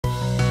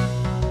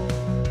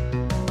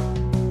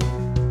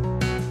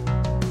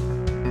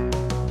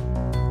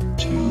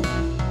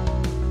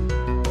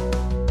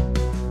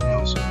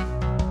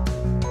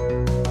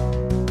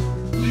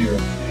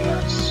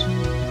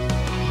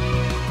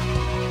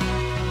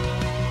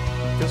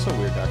feels so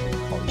weird to actually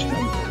call you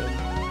Gabby Jordan.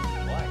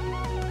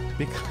 Why?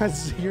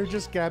 Because you're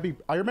just Gabby.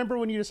 I remember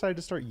when you decided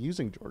to start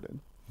using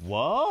Jordan.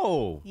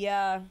 Whoa.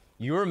 Yeah.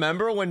 You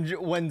remember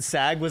when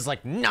SAG was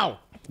like, no.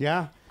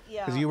 Yeah.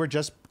 Yeah. Because you were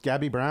just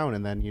Gabby Brown,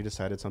 and then you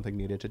decided something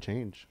needed to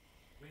change.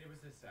 Wait, it was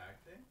the SAG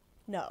thing?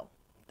 No,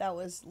 that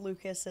was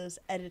Lucas's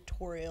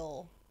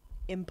editorial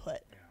input.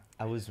 Yeah.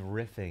 I was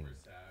riffing. For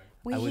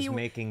SAG. I was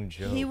making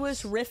jokes. He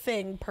was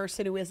riffing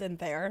person who isn't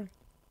there.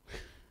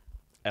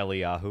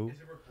 Eliyahu. Is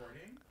it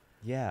recording?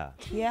 Yeah.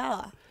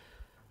 Yeah.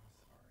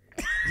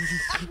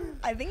 Sorry.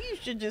 I think you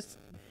should just.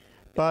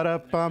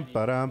 Ba-da-bum,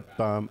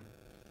 ba-dum-bum.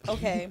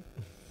 Okay.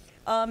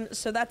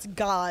 So that's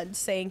God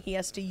saying he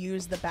has to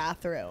use the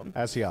bathroom.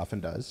 As he often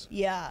does.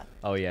 Yeah.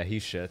 Oh yeah, he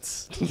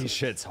shits. He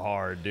shits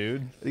hard,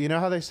 dude. You know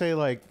how they say,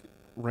 like,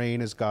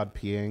 rain is God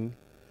peeing?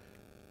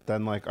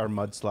 Then, like, our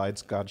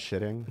mudslides God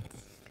shitting?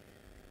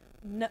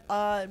 No,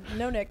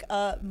 Nick.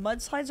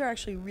 Mudslides are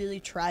actually really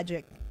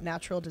tragic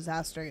natural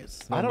disasters,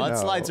 I don't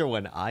mudslides know. are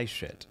when I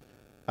shit.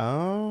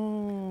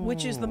 Oh.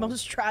 which is the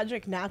most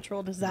tragic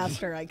natural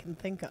disaster I can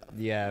think of.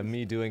 Yeah,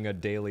 me doing a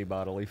daily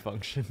bodily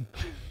function.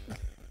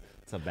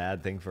 It's a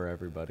bad thing for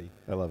everybody.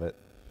 I love it.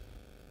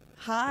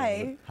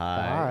 Hi. Hi.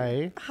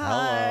 Hi.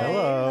 Hi.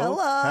 Hello.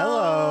 Hello.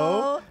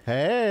 Hello.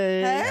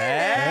 Hey.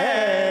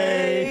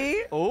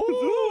 Hey.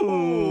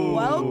 Ooh.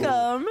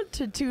 Welcome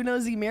to Two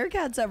Nosy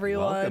Meerkats,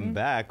 everyone. Welcome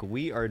back.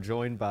 We are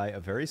joined by a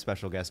very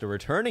special guest, a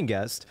returning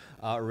guest,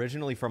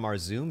 originally from our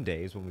Zoom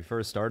days when we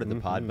first started the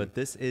pod, but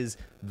this is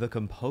the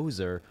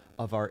composer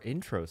of our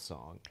intro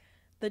song.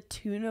 The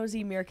Two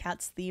Nosy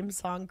Meerkats theme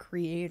song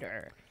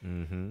creator.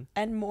 Mm-hmm.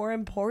 And more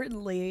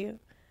importantly,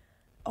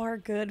 our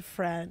good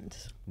friend,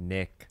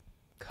 Nick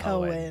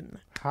Cohen.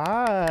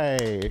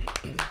 Hi.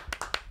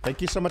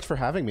 Thank you so much for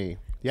having me.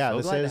 Yeah, So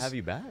this glad is. to have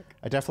you back.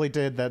 I definitely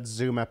did that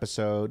Zoom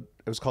episode.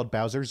 It was called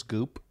Bowser's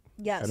Goop.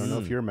 Yes. I don't know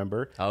if you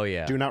remember. Oh,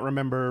 yeah. Do not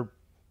remember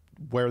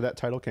where that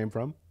title came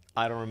from.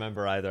 I don't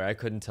remember either. I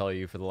couldn't tell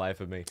you for the life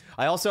of me.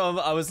 I was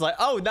like,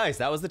 oh, nice.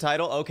 That was the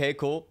title. Okay,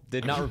 cool.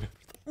 Did not remember.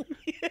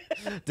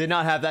 Did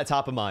not have that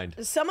top of mind.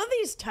 Some of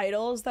these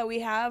titles that we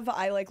have,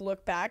 I like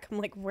look back, I'm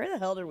like, where the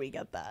hell did we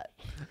get that?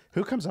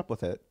 Who comes up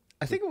with it?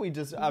 I think we're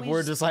just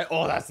like,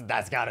 oh,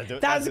 that's gotta do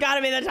it. That's got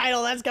to be the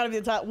title. That's got to be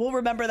the title. We'll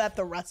remember that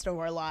the rest of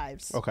our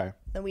lives. Okay.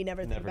 Then we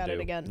never think Never about do.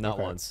 it again. Not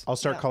Okay. once. I'll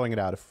start Yeah. calling it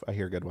out if I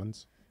hear good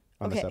ones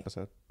on this Okay.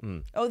 episode.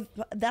 Oh,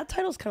 that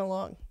title's kind of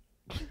long.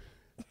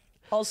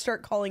 I'll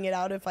start calling it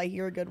out if I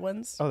hear good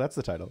ones. Oh, that's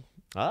the title.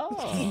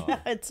 Oh. Yeah,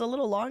 it's a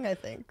little long, I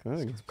think. I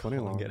think it's plenty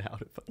long. Get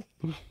out of it.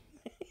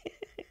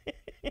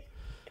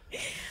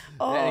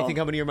 Oh, Anything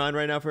coming to your mind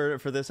right now for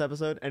this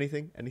episode?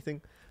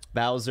 Anything?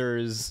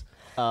 Bowser's.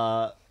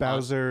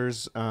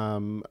 Bowser's.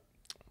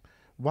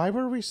 Why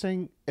were we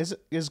saying is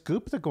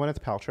Goop the Gwyneth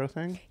Paltrow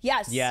thing?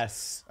 yes.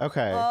 Yes.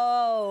 Okay.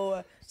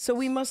 Oh, so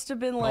we must have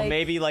been like, Well,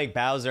 maybe like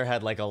Bowser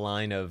had like a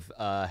line of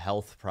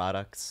health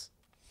products.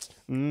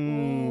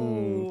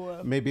 ooh.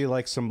 Maybe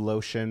like some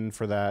lotion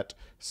for that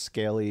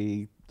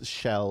scaly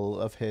shell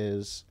of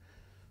his.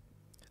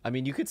 I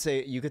mean, you could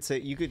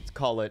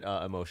call it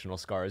emotional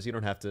scars. You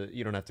don't have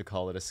to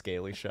call it a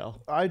scaly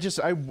shell.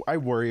 I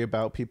worry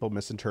about people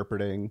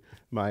misinterpreting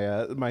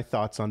my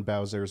thoughts on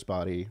Bowser's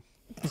body.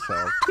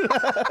 So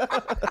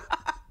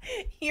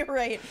You're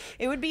right.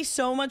 It would be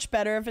so much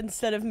better if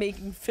instead of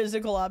making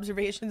physical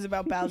observations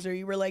about Bowser,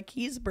 you were like,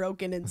 he's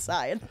broken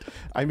inside.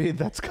 I mean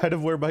that's kind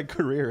of where my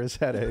career is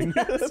heading.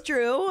 That's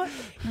true.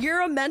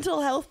 You're a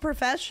mental health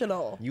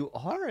professional. You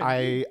are.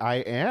 I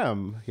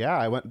am. Yeah,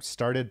 I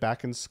started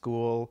back in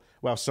school.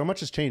 Wow, so much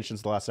has changed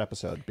since the last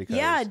episode because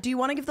Yeah. Do you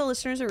want to give the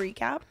listeners a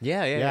recap?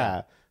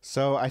 Yeah.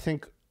 So I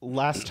think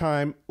last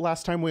time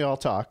we all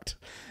talked,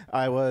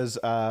 I was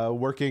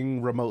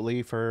working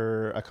remotely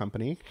for a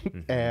company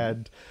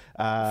and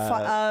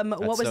What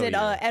was so it? you.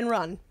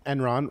 Enron.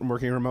 Enron. I'm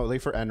working remotely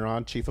for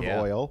Enron, chief of Yeah.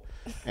 oil,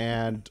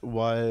 and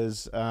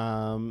was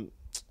going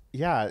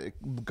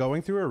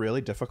through a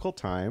really difficult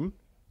time.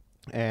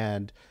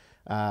 And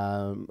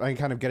I can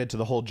kind of get into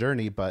the whole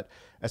journey, but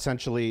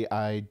essentially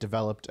I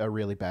developed a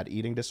really bad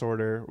eating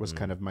disorder, was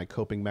kind of my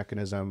coping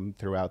mechanism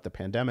throughout the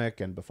pandemic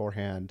and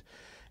beforehand,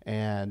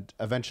 and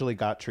eventually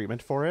got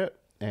treatment for it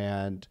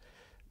and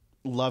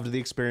loved the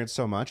experience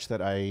so much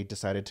that I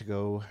decided to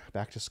go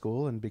back to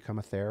school and become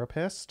a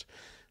therapist.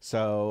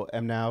 So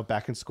I'm now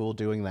back in school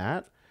doing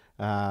that.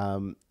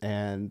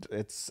 And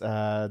it's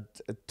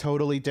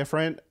totally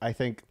different. I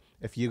think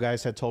if you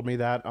guys had told me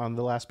that on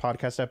the last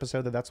podcast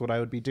episode that that's what I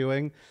would be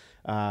doing,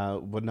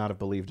 would not have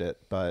believed it.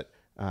 But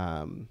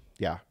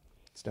yeah,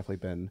 it's definitely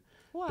been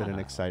an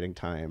exciting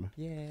time.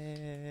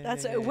 Yeah.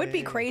 It would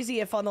be crazy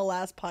if on the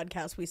last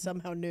podcast we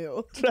somehow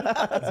knew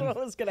that's what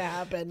was going to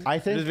happen. I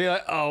Just think be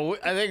like, oh,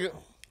 I think.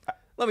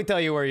 Let me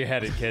tell you where you're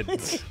headed,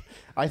 kid.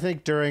 I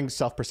think during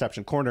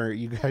Self-Perception Corner,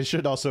 you guys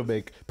should also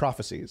make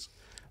prophecies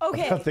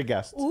Okay. about the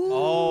guests. Ooh.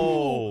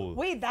 Oh.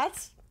 Wait,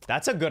 that's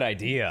That's a good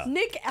idea.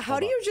 Nick, how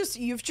do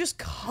you've just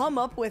come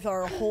up with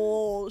our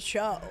whole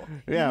show.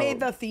 Yeah, You made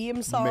the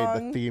theme song.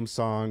 Made the theme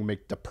song,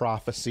 make the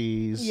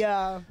prophecies.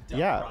 Yeah.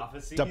 Yeah.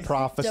 prophecies? The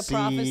prophecy. The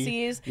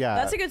prophecies. Yeah.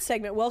 That's a good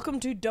segment. Welcome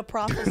to the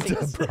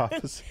prophecies.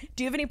 Prophecy.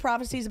 Do you have any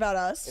prophecies about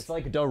us? It's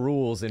like the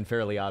rules in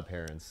Fairly Odd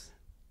Parents.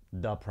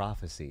 The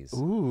prophecies.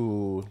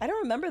 Ooh. I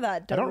don't remember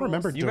that. I don't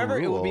remember. You remember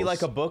it would be rules.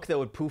 like a book that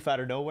would poof out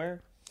of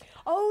nowhere?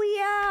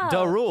 Oh, yeah.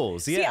 The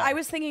rules, See, yeah. I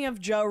was thinking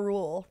of Ja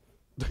Rule.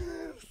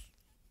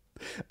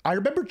 I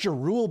remember Ja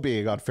Rule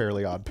being on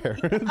Fairly Odd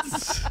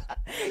Parents.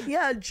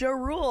 Yeah, Ja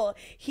Rule.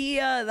 He,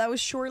 that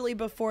was shortly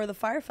before the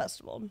Fire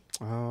Festival.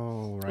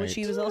 Oh, right. Which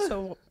he was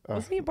also,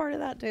 wasn't he a part of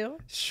that too?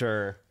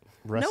 Sure.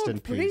 Rest No, in I'm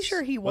pretty peace.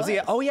 sure he was. Was he?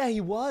 Oh, yeah,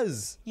 he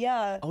was.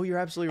 Yeah. Oh, you're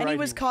absolutely And right. he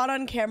was caught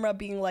on camera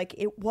being like,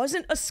 it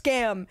wasn't a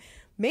scam.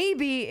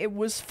 Maybe it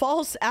was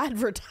false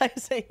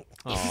advertising.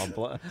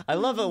 Oh, I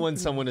love it when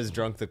someone has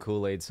drunk the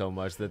Kool-Aid so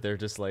much that they're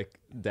just like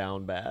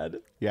down bad.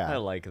 Yeah. I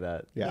like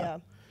that. Yeah.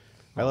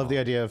 I love the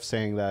idea of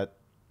saying that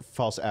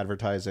false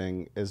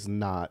advertising is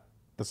not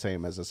the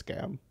same as a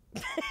scam.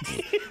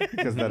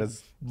 Because that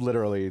is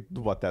literally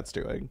what that's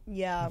doing.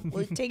 Yeah.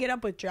 Well, take it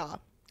up with Ja.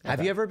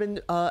 Have you ever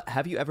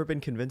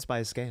been convinced by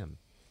a scam?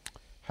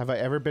 Have I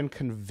ever been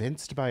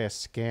convinced by a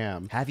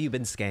scam? Have you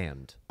been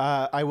scammed?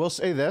 I will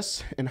say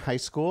this. In high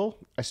school,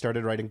 I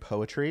started writing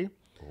poetry.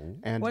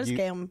 And What a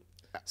scam.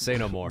 Say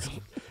no more.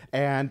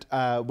 And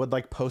would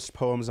like post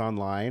poems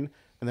online,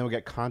 and then would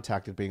get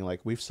contacted being like,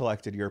 we've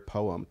selected your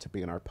poem to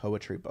be in our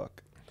poetry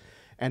book.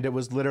 And it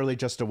was literally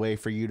just a way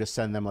for you to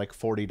send them like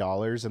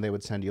 $40, and they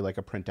would send you like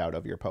a printout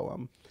of your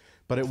poem.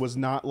 But it was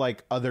not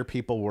like other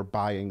people were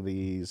buying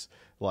these.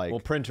 Like, Well,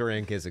 printer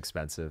ink is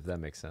expensive. That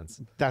makes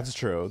sense. that's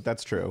true.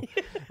 That's true.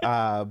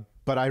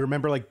 But I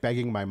remember like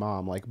begging my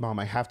mom, like, Mom,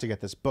 I have to get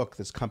this book.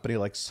 This company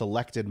like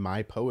selected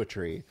my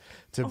poetry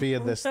to be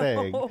in this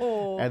thing.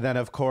 And then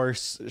of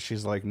course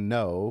she's like,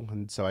 no.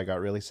 And so I got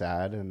really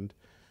sad, and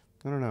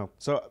I don't know.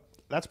 So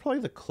that's probably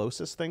the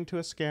closest thing to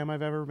a scam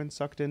I've ever been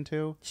sucked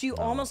into. So you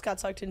almost got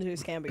sucked into a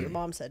scam, but your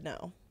mom said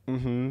no.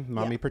 Mm-hmm.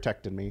 Mommy Yeah.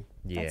 protected me.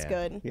 Yeah. That's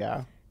good.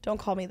 Yeah. Don't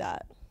call me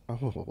that. Oh,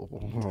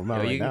 not No,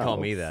 right you can now. call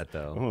me that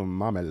though. Oh,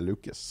 Mama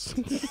Lucas.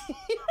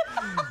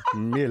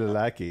 Me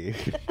lucky.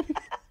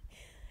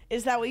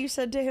 Is that what you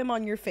said to him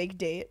on your fake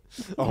date?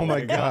 Oh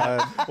my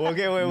God. Well,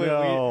 okay, wait.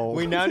 No.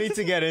 We now need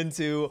to get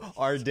into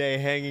our day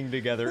hanging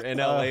together in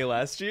LA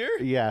last year.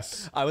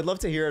 Yes. I would love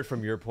to hear it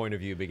from your point of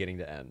view, beginning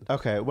to end.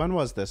 Okay. When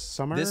was this?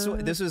 Summer?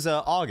 This was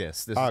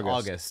August. This August.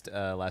 was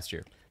August last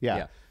year.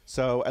 Yeah.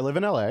 So I live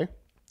in LA,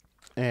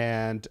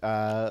 and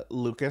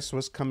Lukas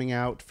was coming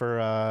out for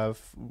a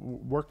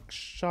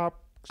workshop.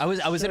 I was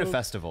in a show?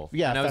 festival.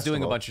 Yeah, and I was doing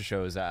a festival. bunch of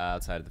shows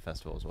outside of the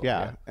festival as well.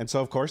 Yeah. And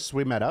so, of course,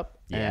 we met up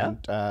Yeah.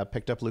 and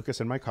picked up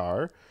Lukas in my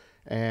car.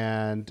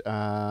 And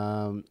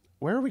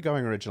where are we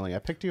going originally? I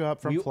picked you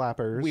up from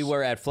Flappers. We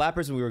were at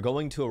Flappers, and we were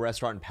going to a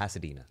restaurant in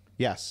Pasadena.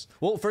 Yes.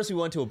 Well, first we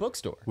went to a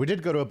bookstore. We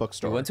did go to a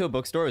bookstore. We went to a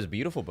bookstore. It was a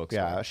beautiful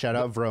bookstore. Yeah. Shout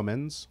out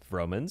Vromans.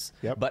 Romans.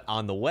 Yep. But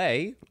on the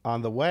way,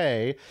 On the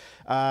way,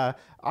 I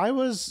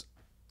was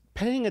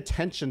paying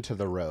attention to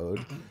the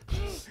road,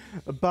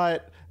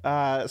 but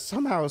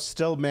somehow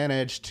still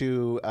managed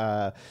to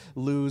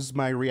lose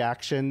my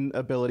reaction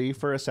ability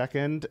for a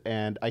second,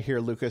 and I hear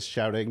Lukas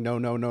shouting, "No,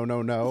 no, no,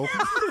 no, no."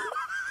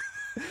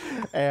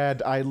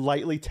 And I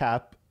lightly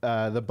tap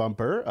the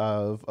bumper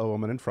of a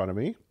woman in front of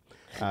me.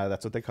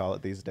 That's what they call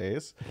it these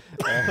days.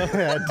 And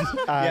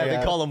yeah,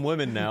 they call them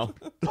women now.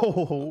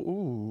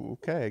 ooh,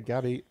 okay,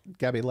 Gabby,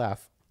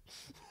 laugh.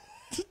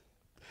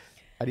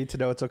 I need to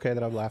know it's okay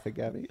that I'm laughing,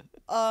 Gabby.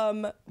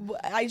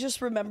 I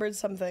just remembered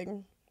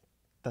something.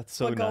 That's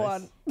so But go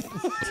nice.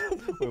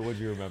 Wait, what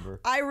do you remember?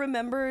 I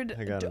remembered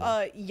I got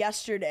it.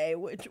 yesterday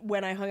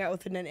when I hung out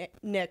with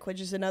Nick, which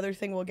is another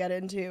thing we'll get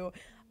into.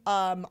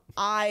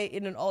 I,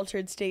 in an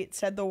altered state,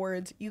 said the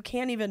words, "You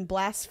can't even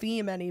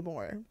blaspheme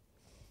anymore."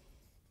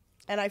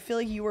 And I feel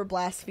like you were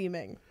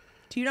blaspheming.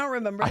 Do you not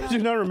remember that? I do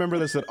not remember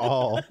this at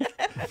all.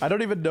 I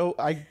don't even know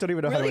how to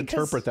Really? 'Cause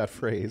interpret that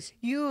phrase.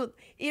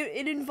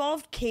 It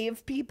involved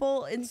cave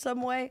people in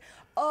some way.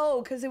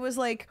 Oh, because it was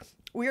like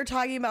we were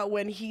talking about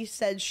when he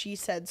said she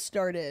said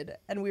started,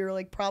 and we were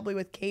like probably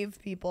with cave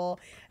people,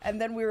 and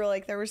then we were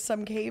like there was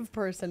some cave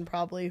person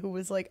probably who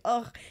was like,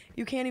 "Ugh,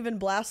 you can't even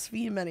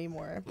blaspheme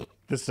anymore."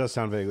 This does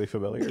sound vaguely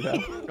familiar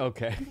now.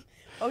 Okay.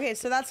 Okay,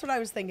 so that's what I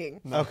was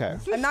thinking. Okay.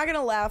 I'm not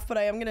gonna laugh, but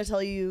I am gonna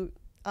tell you,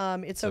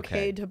 it's okay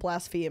okay. to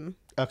blaspheme.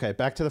 Okay,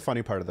 back to the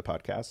funny part of the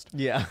podcast.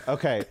 Yeah.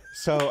 Okay,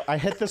 so I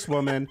hit this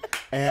woman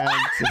and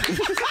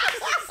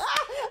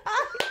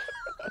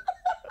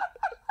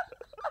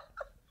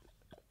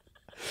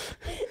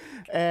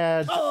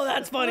and Oh,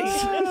 that's funny.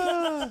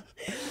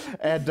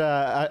 and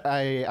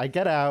I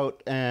get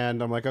out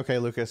and I'm like, okay,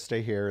 Lukas,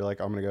 stay here. Like,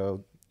 I'm gonna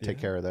go take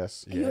care of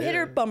this. You hit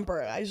her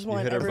bumper. I just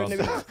want hit her everyone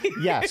to be.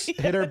 Yes,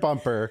 hit her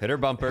bumper. Hit her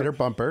bumper. Hit her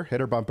bumper. Hit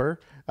her bumper.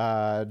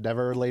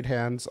 Never laid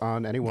hands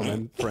on any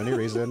woman for any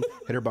reason.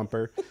 Hit her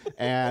bumper.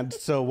 And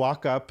so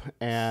walk up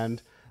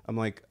and I'm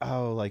like,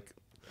 oh, like,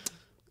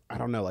 I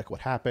don't know, like,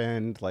 what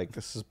happened? Like,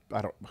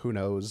 who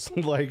knows?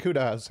 Like, who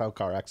knows how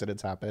car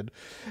accidents happen?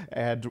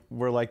 And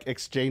we're, like,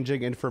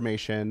 exchanging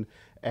information.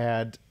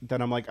 And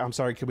then I'm like, I'm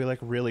sorry, can we, like,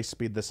 really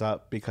speed this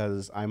up?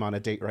 Because I'm on a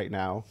date right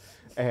now.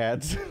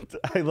 And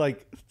I,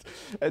 like,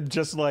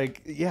 just,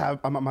 like, yeah,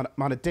 I'm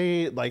on a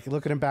date. Like,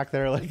 look at him back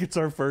there. Like, it's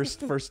our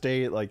first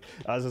date. Like,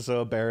 this is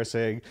so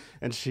embarrassing.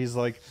 And she's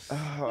like,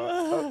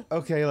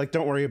 okay, like,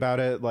 don't worry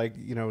about it. Like,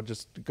 you know,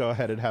 just go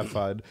ahead and have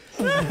fun.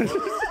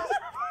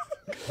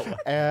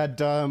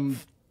 And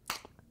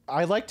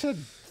I like to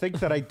think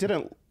that I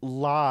didn't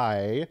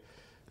lie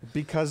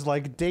because,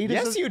 like, date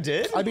is... Yes, you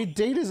did. I mean,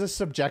 date is a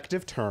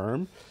subjective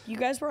term. You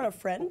guys were on a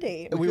friend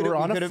date. We were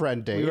on a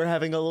friend date. We were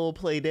having a little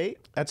play date.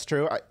 That's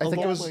true. I think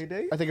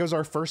it was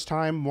our first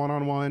time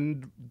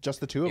one-on-one, just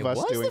the two of us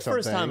doing something. It was the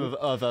first time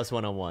of us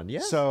one-on-one,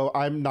 yeah. So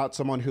I'm not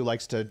someone who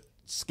likes to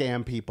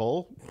scam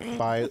people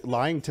by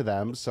lying to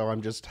them, so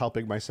I'm just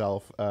helping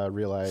myself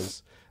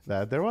realize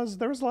that there was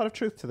a lot of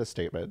truth to this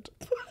statement.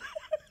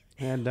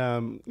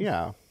 And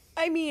yeah.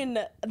 I mean,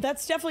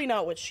 that's definitely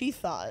not what she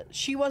thought.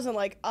 She wasn't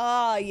like,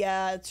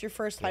 yeah, it's your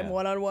first time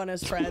one-on-one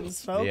as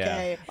friends.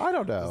 Okay. Yeah. I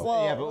don't know.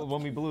 Well, yeah, but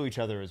when we blew each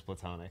other, it was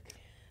platonic.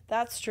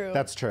 That's true.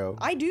 That's true.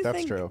 I do That's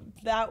think true.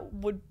 that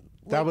would...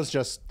 Like,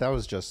 that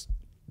was just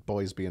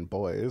boys being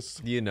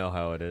boys. You know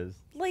how it is.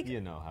 Like,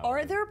 you know how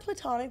are there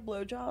platonic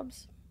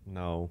blowjobs?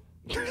 No.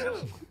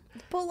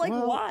 But, like,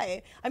 Well,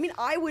 why? I mean,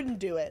 I wouldn't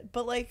do it,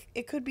 but, like,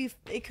 it could be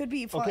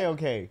fun.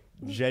 Okay.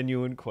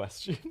 Genuine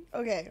question.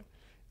 Okay.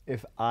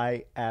 If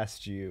I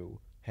asked you,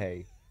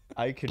 hey,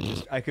 I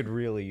could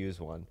really use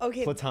one.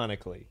 Okay.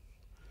 Platonically.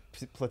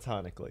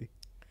 Platonically.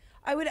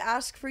 I would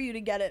ask for you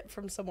to get it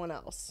from someone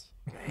else.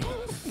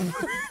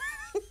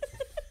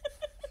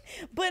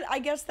 But I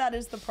guess that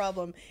is the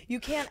problem. You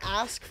can't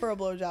ask for a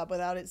blowjob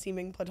without it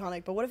seeming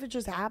platonic, but what if it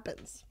just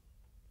happens?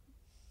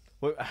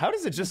 Well, how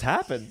does it just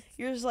happen?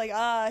 You're just like,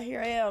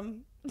 here I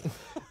am.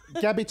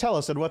 Gabby, tell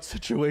us, in what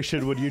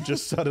situation would you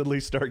just suddenly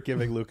start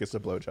giving Lukas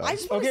a blowjob? I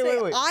just want to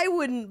say, I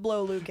wouldn't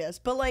blow Lukas,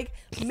 but, like,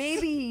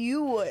 maybe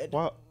you would.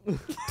 Well,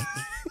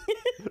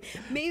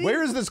 Maybe.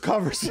 where is this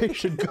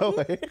conversation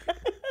going?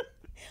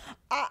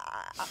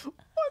 I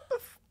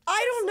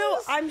don't know.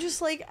 I'm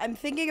just like, I'm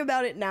thinking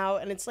about it now,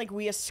 and it's like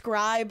we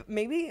ascribe,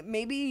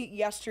 maybe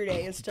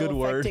yesterday is still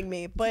Good affecting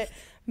me, but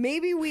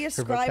maybe we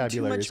ascribe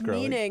too vocabulary much is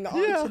growing. meaning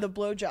onto the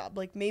blowjob.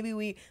 Like, maybe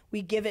we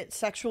give it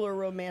sexual or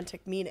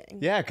romantic meaning.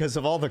 Yeah, because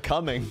of all the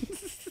coming.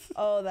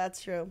 Oh,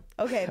 that's true.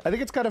 Okay. I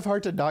think it's kind of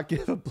hard to not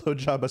give a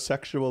blowjob a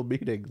sexual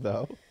meaning,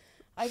 though.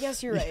 I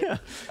guess you're right. Yeah.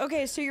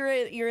 Okay, so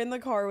you're in the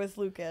car with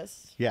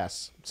Lukas.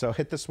 Yes. So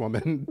hit this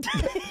woman,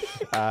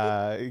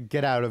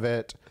 get out of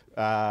it,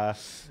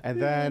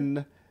 and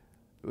then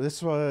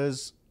this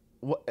was.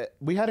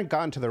 We hadn't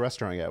gotten to the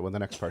restaurant yet when the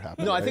next part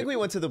happened. No, right? I think we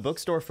went to the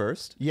bookstore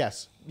first.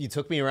 Yes. You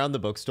took me around the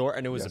bookstore,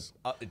 and it was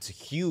Yes. it's a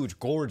huge,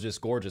 gorgeous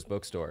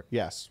bookstore.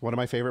 Yes. One of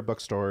my favorite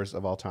bookstores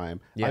of all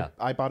time. Yeah.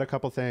 I bought a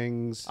couple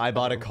things. I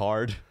bought a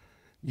card.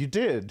 You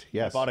did.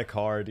 Yes. I bought a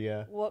card,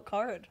 yeah. What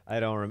card? I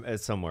don't remember.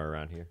 It's somewhere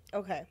around here.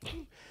 Okay.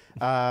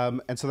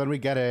 And so then we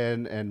get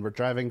in and we're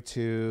driving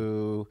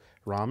to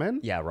ramen.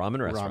 Yeah, ramen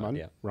restaurant.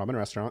 Yeah. Ramen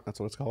restaurant. That's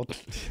what it's called.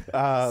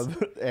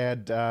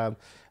 And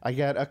I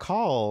get a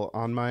call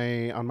on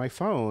my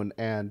phone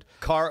and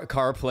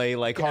CarPlay,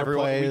 like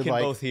everyone, we can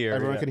both hear.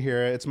 Everyone can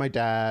hear it. It's my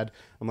dad.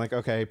 I'm like,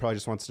 okay, he probably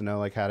just wants to know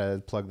like how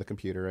to plug the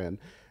computer in.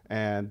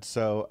 And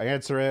so I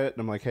answer it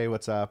and I'm like, hey,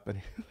 what's up? And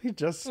he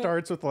just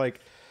starts with like,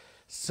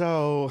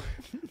 so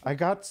I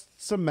got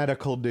some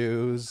medical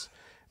news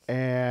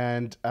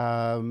and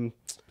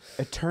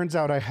it turns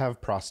out I have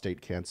prostate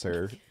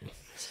cancer.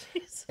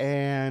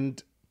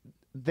 And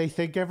they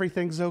think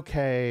everything's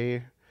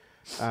okay,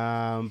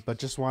 but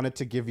just wanted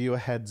to give you a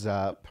heads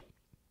up.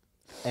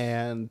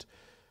 And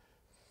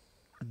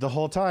the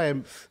whole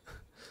time,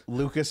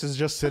 Lukas is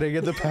just sitting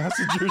in the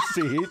passenger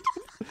seat.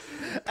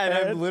 And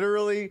I'm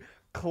literally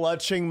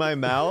clutching my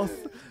mouth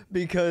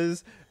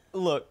because,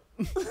 look,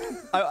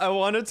 I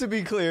want it to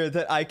be clear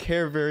that I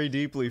care very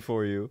deeply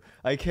for you.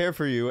 I care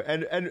for you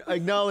and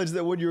acknowledge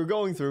that what you were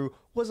going through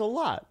was a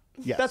lot.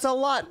 Yes. That's a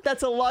lot.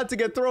 That's a lot to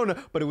get thrown.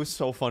 But it was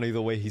so funny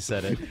the way he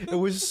said it. It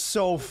was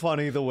so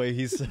funny the way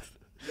he said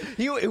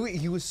it.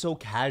 He was so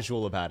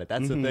casual about it.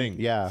 That's the thing.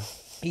 Yeah.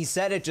 He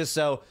said it just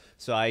so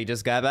I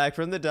just got back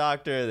from the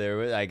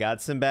doctor. I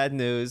got some bad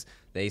news.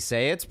 They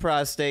say it's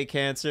prostate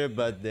cancer,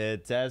 but the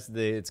test,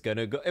 it's going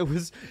to go.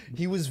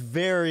 He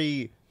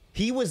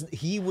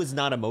was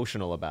not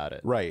emotional about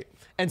it. Right.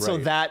 And so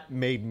that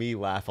made me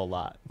laugh a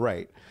lot.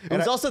 Right. It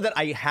was also that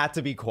I had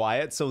to be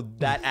quiet, so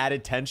that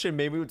added tension.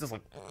 Maybe it was just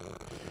like...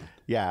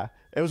 Yeah.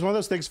 It was one of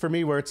those things for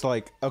me where it's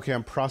like, okay,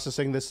 I'm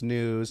processing this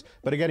news.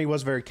 But again, he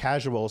was very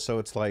casual, so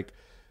it's like,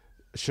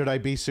 should I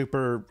be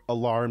super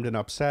alarmed and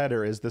upset,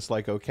 or is this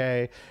like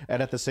okay?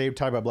 And at the same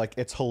time, I'm like,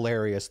 it's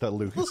hilarious that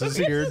Lukas is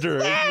here during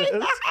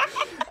this.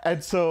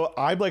 And so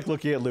I'm like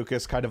looking at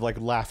Lukas kind of like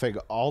laughing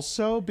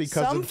also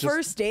because Some of just...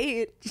 first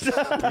date.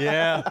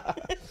 Yeah.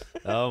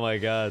 Oh my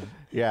God.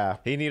 Yeah.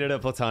 He needed a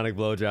platonic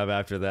blowjob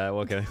after that.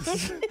 What can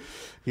I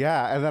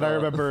Yeah. And then I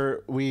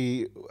remember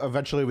we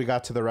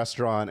got to the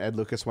restaurant and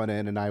Lucas went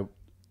in and I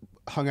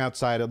hung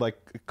outside and like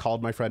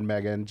called my friend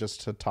Megan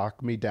just to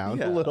talk me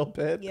down a little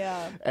bit.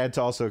 Yeah. And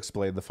to also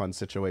explain the fun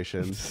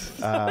situation. What's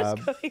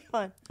going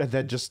on? And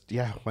then just,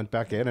 went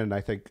back in. And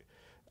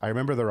I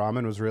remember the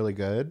ramen was really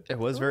good. It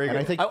was very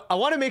And good. I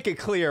want to make it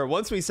clear,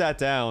 once we sat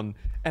down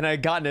and I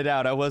gotten it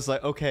out, I was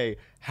like, okay,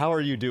 how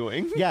are you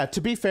doing? Yeah, to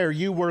be fair,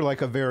 you were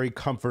like a very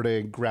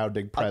comforting,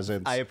 grounding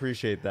presence. I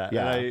appreciate that.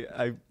 Yeah.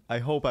 And I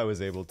hope I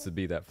was able to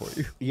be that for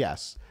you.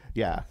 Yes.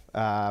 Yeah.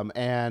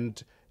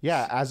 And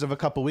yeah, as of a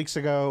couple weeks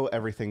ago,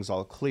 everything's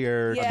all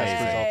clear. Yay.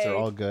 Test results are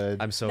all good.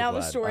 I'm so Now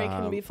glad. the story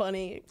can be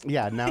funny.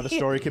 Yeah, now the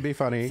story can be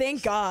funny.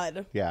 Thank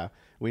God. Yeah.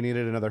 We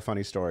needed another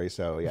funny story,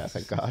 so yeah,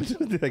 thank God.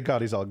 Thank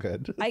God he's all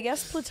good. I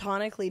guess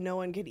platonically, no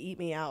one could eat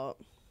me out.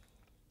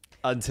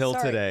 Until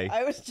Sorry, today.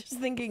 I was just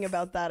thinking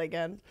about that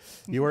again.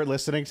 You weren't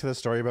listening to the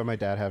story about my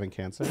dad having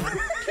cancer?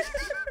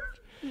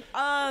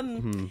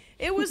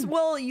 It was,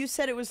 well, you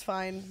said it was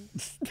fine.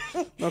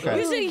 Okay.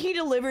 You said he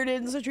delivered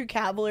it in such a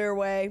cavalier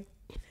way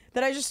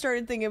that I just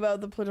started thinking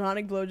about the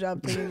platonic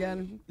blowjob thing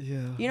again.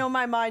 Yeah. You know,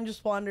 my mind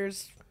just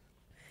wanders.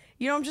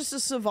 You know, I'm just a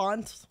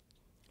savant.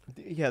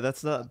 Yeah,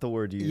 that's not the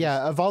word you use.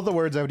 Yeah, of all the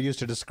words I would use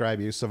to describe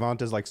you,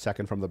 savant is like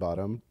second from the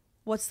bottom.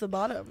 What's the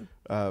bottom?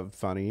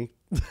 Funny.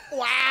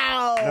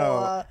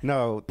 Wow.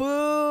 No.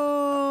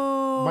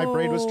 Boo. My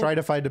brain was trying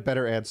to find a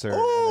better answer, and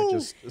I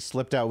just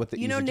slipped out with the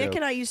You easy know, Nick joke.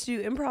 and I used to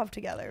do improv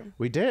together.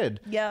 We did.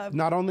 Yeah.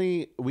 Not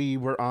only we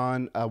were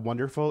on a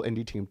wonderful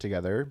indie team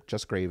together,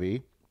 Just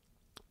Gravy.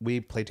 We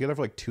played together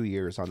for like 2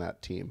 years on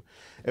that team.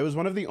 It was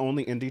one of the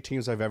only indie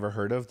teams I've ever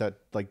heard of that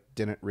like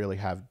didn't really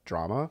have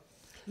drama.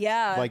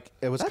 Yeah. Like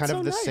it was That's kind of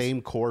so the nice.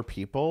 same core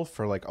people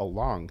for like a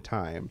long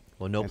time.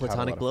 Well, no and had a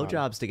platonic lot of fun.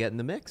 blowjobs to get in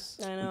the mix.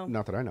 I know.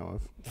 Not that I know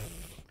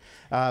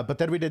of. But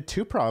then we did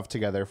 2prov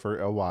together for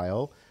a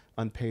while.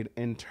 Unpaid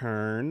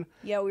intern.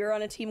 Yeah, we were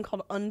on a team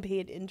called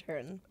Unpaid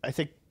Intern. I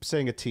think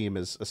saying a team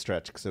is a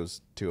stretch because it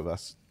was 2 of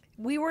us.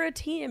 We were a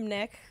team,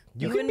 Nick.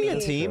 You and can be a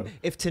me. team.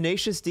 If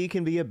Tenacious D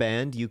can be a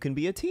band, you can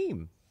be a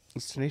team.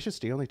 Is Tenacious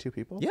D only 2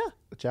 people? Yeah.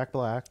 Jack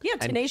Black. Yeah,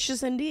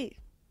 Tenacious and D.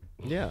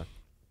 Yeah.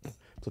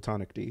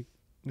 Platonic D.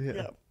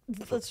 Yeah,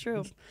 that's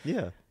true.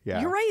 Yeah.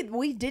 Yeah. You're right.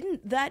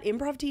 That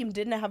improv team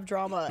didn't have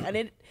drama.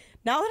 And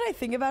now that I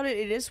think about it,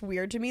 it is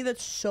weird to me that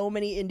so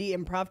many indie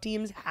improv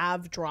teams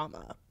have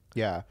drama.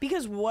 Yeah.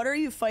 Because what are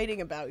you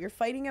fighting about? You're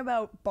fighting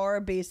about bar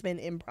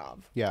basement improv.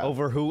 Yeah.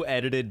 Over who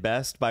edited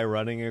best by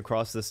running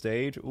across the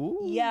stage. Ooh.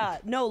 Yeah,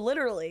 no,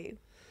 literally.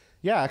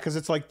 Yeah, because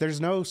it's like there's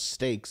no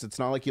stakes. It's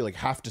not like you like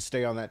have to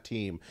stay on that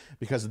team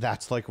because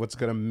that's like what's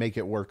gonna make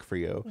it work for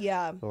you.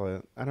 Yeah.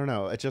 Well, I don't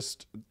know.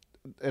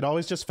 It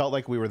always just felt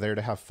like we were there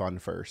to have fun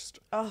first.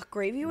 Oh,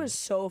 Gravy was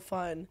so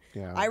fun.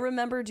 Yeah. I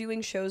remember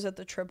doing shows at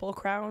the Triple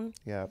Crown.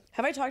 Yeah.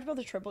 Have I talked about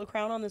the Triple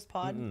Crown on this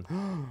pod?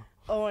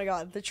 Oh my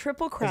God, the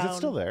Triple Crown. Is it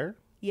still there?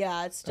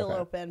 Yeah, it's still Okay.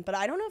 open, but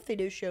I don't know if they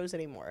do shows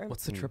anymore.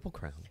 What's the Triple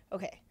Crown?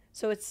 Okay,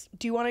 so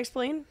do you want to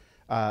explain?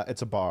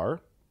 It's a bar,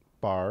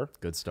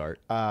 Good start.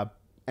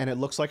 and it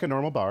looks like a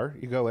normal bar.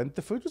 You go in.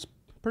 The food was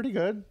pretty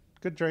good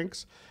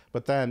drinks,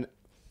 but then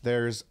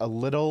there's a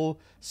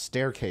little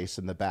staircase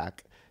in the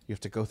back. You have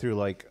to go through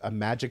like a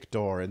magic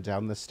door and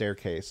down the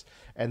staircase,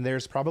 and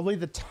there's probably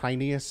the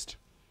tiniest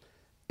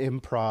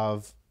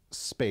improv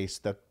space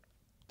that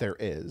there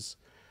is.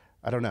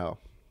 I don't know.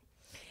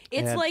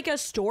 It's And- like a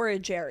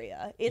storage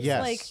area. It's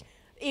Yes. like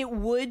it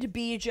would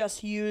be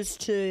just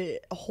used to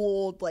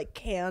hold like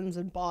cans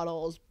and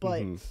bottles,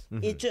 but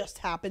it just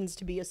happens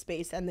to be a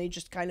space, and they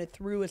just kind of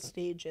threw a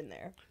stage in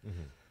there.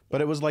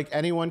 But it was like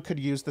anyone could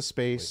use the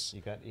space.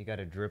 You got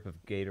a drip of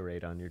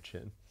Gatorade on your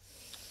chin.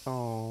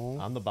 Oh.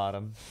 On the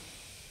bottom.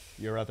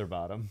 Your other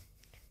bottom.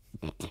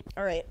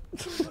 All right.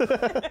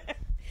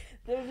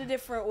 There's a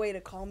different way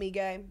to call me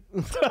gay.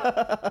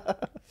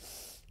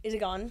 Is it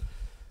gone?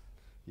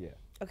 Yeah.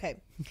 Okay.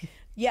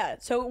 Yeah,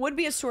 so it would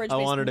be a storage I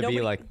space. want her to be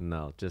Nobody- like,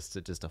 no, just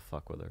to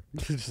fuck with her.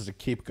 Just to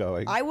keep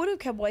going. I would have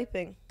kept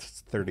wiping.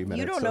 It's 30 minutes.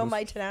 You don't know of-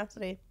 my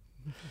tenacity.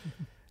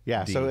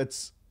 Yeah, so D.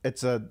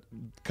 it's a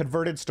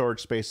converted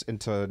storage space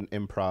into an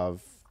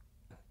improv.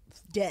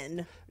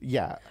 Den.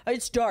 Yeah.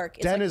 It's dark.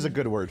 It's Den like- is a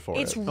good word for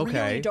It's it. really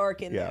Okay.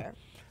 dark in Yeah.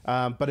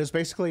 there. But it's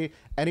basically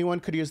anyone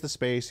could use the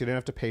space. You didn't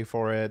have to pay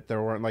for it.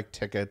 There weren't like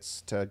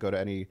tickets to go to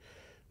any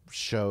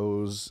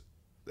shows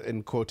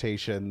in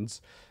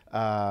quotations.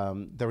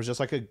 There was just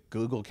like a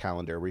Google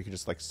Calendar where you could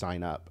just like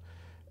sign up.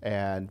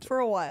 And For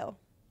a while.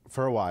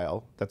 for a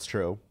while, that's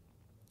true.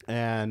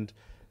 And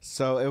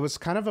so it was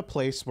kind of a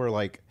place where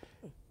like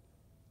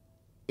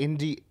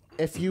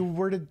if you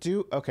were to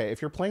do, okay,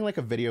 if you're playing like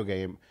a video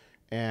game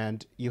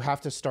and you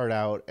have to start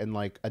out in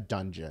like a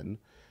dungeon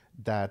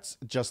that's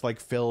just like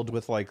filled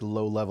with like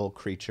low level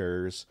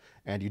creatures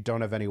and you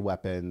don't have any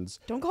weapons.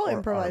 Don't call or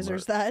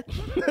improvisers armor.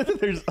 that.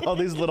 There's all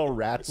these little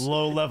rats,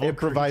 Low-level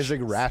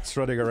improvising rats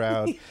running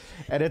around.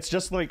 And it's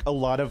just like a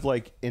lot of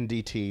like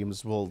indie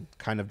teams will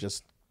kind of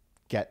just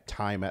get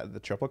time at the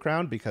Triple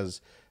Crown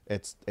because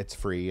it's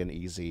free and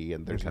easy,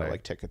 and there's no Okay.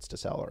 like tickets to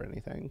sell or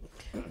anything.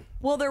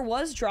 Well, there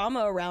was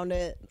drama around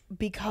it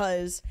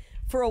because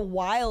for a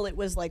while it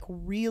was like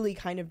really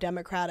kind of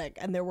democratic,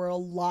 and there were a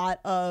lot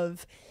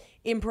of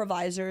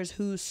improvisers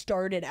who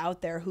started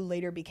out there who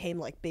later became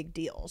like big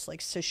deals, like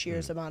Sashir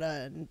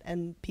Zamata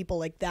and people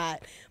like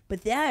that.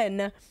 But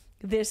then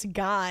this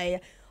guy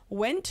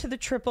went to the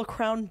Triple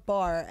Crown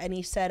bar and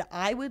he said,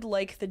 I would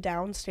like the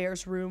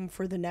downstairs room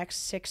for the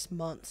next 6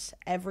 months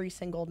every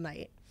single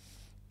night.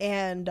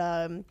 And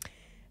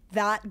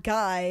that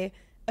guy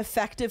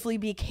effectively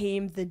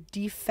became the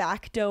de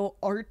facto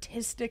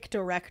artistic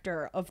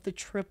director of the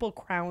Triple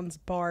Crown's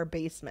bar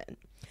basement,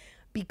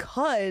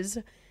 because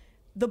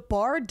the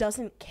bar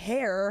doesn't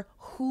care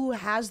who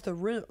has the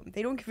room.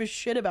 They don't give a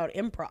shit about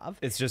improv.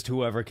 It's just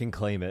whoever can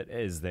claim it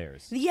is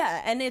theirs.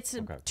 Yeah, and it's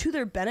to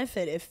their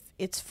benefit if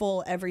it's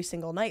full every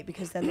single night,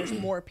 because then there's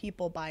more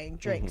people buying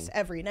drinks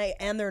every night,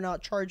 and they're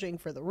not charging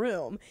for the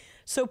room.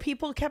 So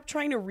people kept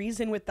trying to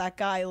reason with that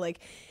guy, like,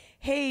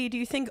 hey, do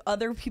you think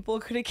other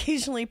people could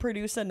occasionally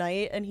produce a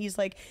night? And he's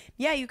like,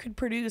 yeah, you could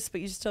produce, but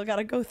you still got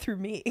to go through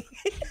me.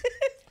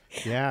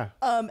 Yeah.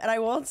 And I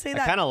won't say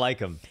that. I kind of like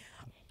him.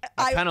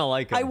 I kind of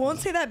like him. I won't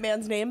say that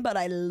man's name, but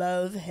I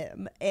love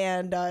him.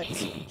 And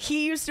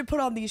he used to put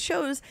on these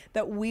shows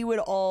that we would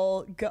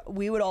all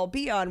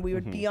be on. We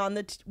would be on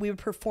we would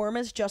perform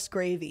as Just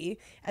Gravy,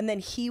 and then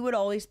he would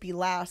always be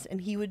last,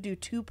 and he would do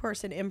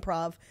 2-person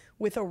improv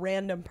with a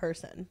random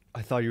person.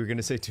 I thought you were going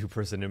to say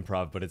 2-person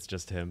improv, but it's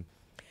just him.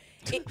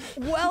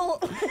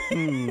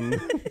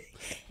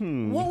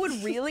 What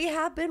would really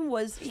happen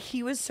was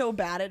he was so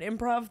bad at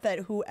improv that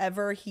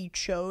whoever he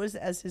chose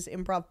as his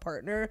improv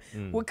partner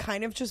would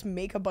kind of just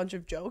make a bunch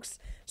of jokes.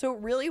 So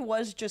it really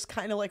was just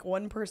kind of like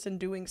one person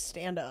doing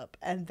stand-up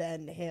and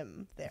then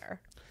him there.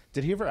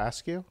 Did he ever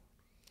ask you?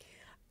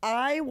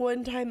 I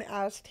one time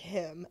asked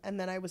him, and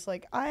then I was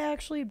like, I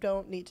actually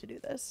don't need to do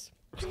this.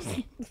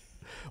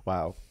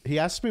 Wow. He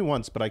asked me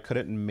once, but I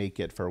couldn't make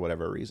it for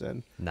whatever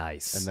reason.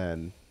 Nice. And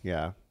then,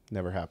 yeah,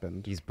 never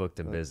happened. He's booked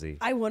and busy.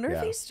 I wonder if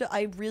Yeah. he's still,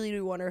 I really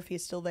do wonder if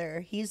he's still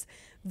there. He's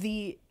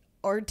the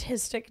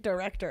artistic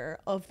director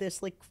of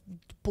this like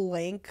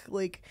blank,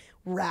 like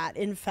rat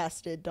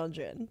infested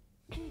dungeon.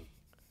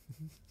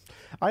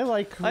 I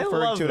like I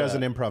referring love to it as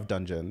an that. improv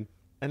dungeon.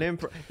 An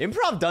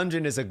improv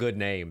dungeon is a good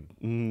name.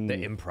 The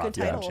improv Good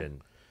title.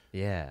 dungeon.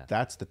 Yeah.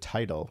 That's the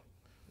title.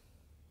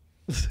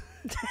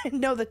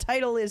 No, the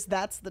title is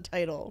That's the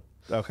Title.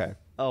 Okay.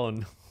 Oh,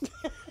 no.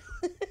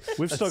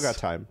 We've still got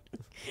time.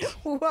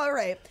 Well, all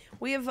right.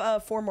 We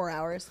have 4 more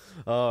hours.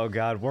 Oh,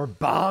 God. We're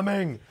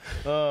bombing.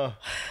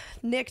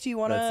 Nick, do you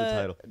want That's the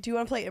title.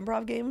 to play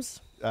improv games?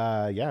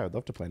 Yeah, I'd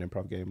love to play an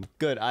improv game.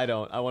 Good. I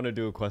don't. I want to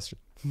do a question.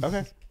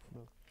 Okay.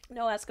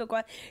 No, ask a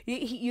question.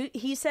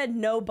 He said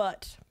no,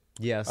 but.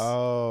 Yes.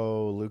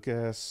 Oh,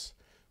 Lukas,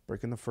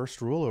 breaking the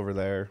first rule over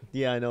there.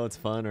 Yeah, I know it's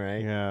fun,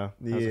 right? Yeah.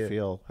 How's Yeah. it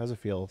feel? How's it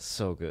feel?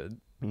 So good.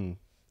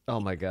 Oh,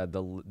 my God.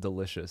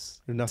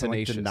 Delicious. There's nothing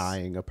Tenacious. like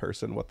denying a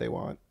person what they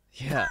want.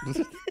 Yeah.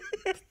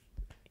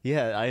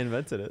 Yeah, I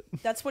invented it.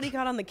 That's what he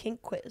got on the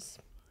kink quiz.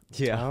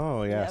 Yeah.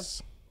 Oh,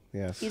 yes.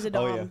 Yes. He's a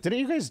dom. Oh, yeah. Didn't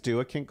you guys do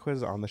a kink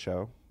quiz on the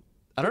show?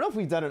 I don't know if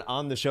we've done it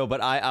on the show,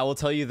 but I will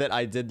tell you that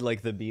I did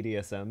like the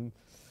BDSM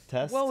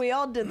test. Well, we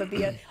all did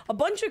a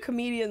bunch of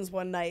comedians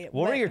one night.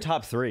 what were went- your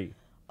top 3?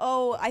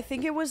 Oh, I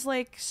think it was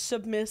like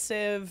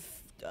submissive,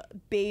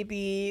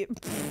 baby,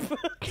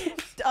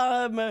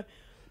 don't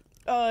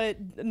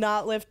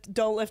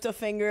lift a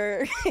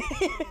finger,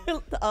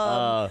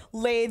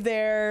 lay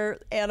there,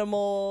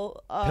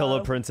 animal, Pillow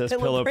princess,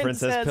 pillow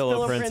princess,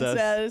 pillow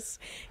princess.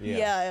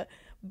 Yeah.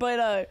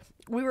 But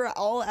we were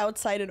all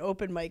outside an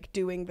open mic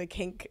doing the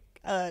kink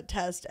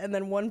test, and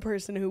then one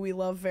person who we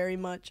love very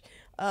much,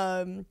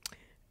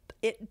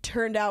 it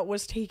turned out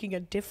was taking a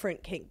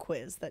different kink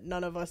quiz that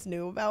none of us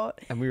knew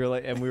about. And we were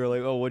like,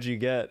 oh, what'd you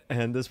get?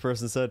 And this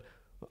person said,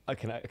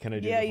 can I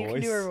do Yeah, the you voice?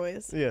 can do her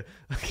voice. Yeah.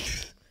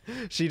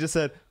 She just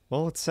said,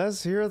 well, it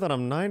says here that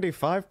I'm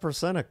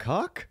 95% a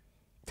cuck.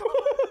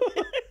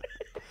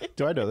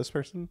 Do I know this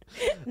person?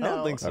 I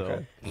don't think so.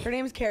 Okay. Her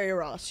name's Carrie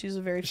Ross. She's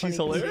a very funny She's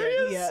hilarious.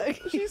 comedian. Yeah.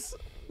 She's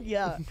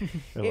Yeah.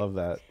 I love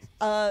that.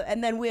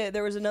 And then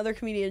there was another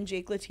comedian,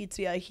 Jake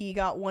Letizia. He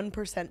got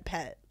 1%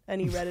 pet, and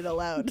he read it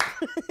aloud.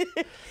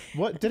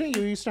 What didn't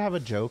you used to have a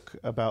joke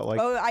about like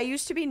Oh, I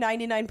used to be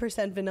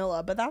 99%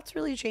 vanilla, but that's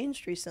really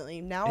changed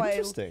recently. Now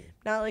Interesting.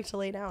 I like to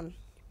lay down.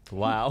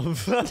 wow.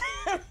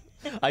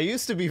 I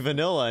used to be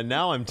vanilla and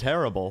now I'm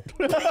terrible.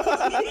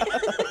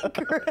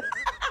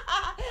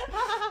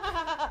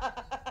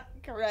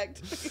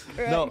 Correct.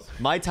 No,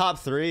 my top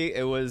 3,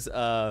 it was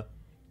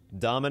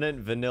dominant,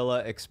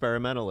 vanilla,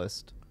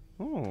 experimentalist.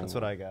 Oh, That's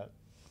what I got.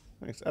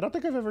 nice. I don't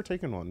think I've ever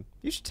taken one.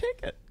 You should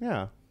take it.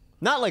 Yeah.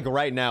 Not like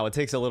right now. It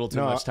takes a little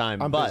too much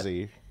time. I'm but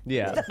busy.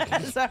 Yeah.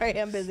 Sorry,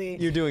 I'm busy.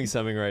 You're doing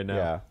something right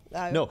now.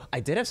 Yeah. No, I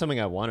did have something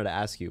I wanted to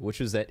ask you, which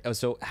was that.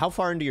 So, how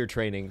far into your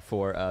training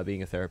for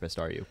being a therapist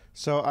are you?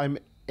 So I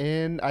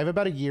have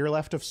about a year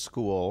left of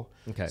school.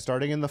 Okay.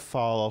 Starting in the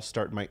fall, I'll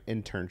start my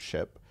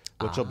internship,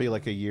 which will be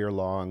like a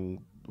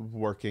year-long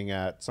working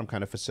at some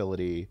kind of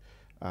facility,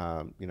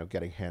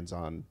 getting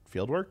hands-on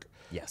field work.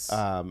 Yes.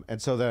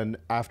 And so then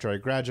after I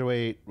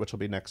graduate, which will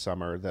be next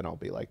summer, then I'll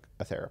be like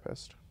a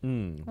therapist.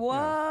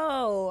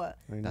 Whoa.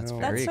 That's know.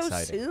 very That's so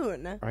exciting.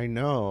 soon. I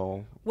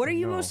know. What are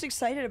you I know. most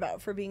excited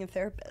about for being a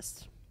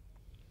therapist?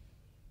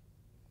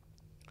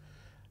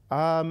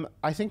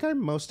 I think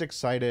I'm most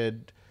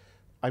excited.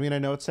 I mean, I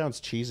know it sounds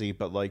cheesy,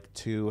 but like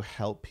to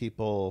help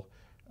people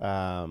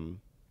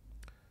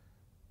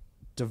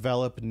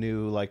develop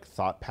new like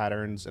thought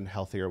patterns and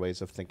healthier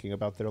ways of thinking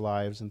about their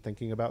lives and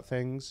thinking about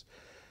things.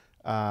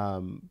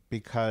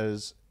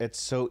 Because it's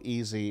so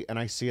easy, and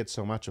I see it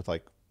so much with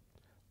like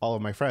all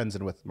of my friends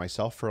and with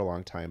myself for a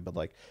long time, but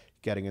like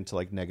getting into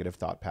like negative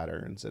thought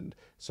patterns and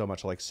so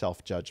much like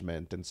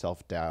self-judgment and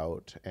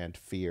self-doubt and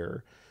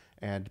fear,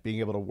 and being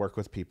able to work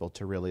with people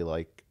to really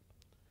like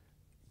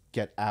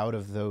get out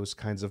of those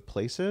kinds of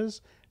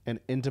places and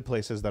into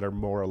places that are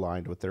more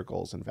aligned with their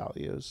goals and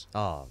values.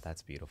 Oh,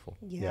 that's beautiful.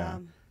 Yeah.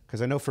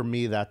 Because I know for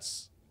me,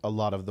 that's a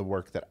lot of the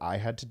work that I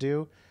had to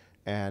do.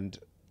 And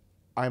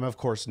I'm, of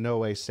course, no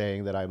way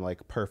saying that I'm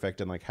like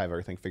perfect and like have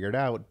everything figured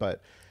out,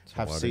 but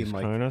have seen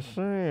like kind of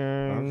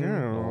saying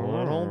a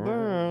little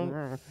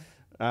bit.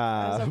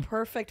 As a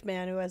perfect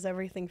man who has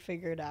everything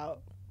figured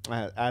out.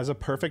 As a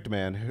perfect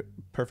man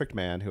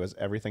who has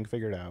everything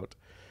figured out,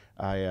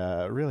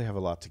 I really have a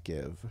lot to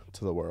give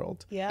to the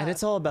world. Yeah. And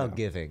it's all about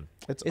giving.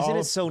 Isn't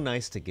it so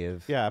nice to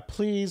give? Yeah,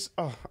 please.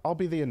 Oh, I'll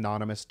be the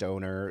anonymous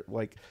donor.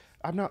 Like,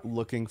 I'm not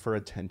looking for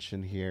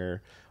attention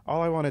here.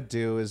 All I want to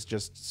do is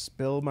just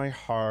spill my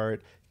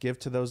heart, give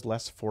to those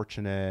less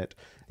fortunate,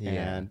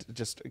 and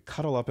just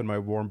cuddle up in my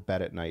warm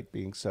bed at night,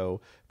 being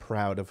so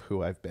proud of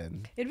who I've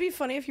been. It'd be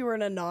funny if you were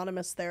an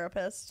anonymous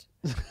therapist.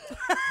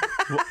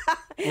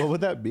 What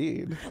would that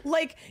mean?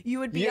 Like, you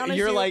would be on a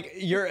You're Zoom-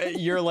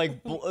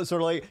 like sort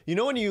of like, you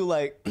know when you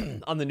like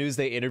on the news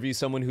they interview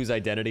someone whose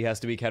identity has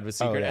to be kept a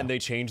secret yeah. and they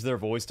change their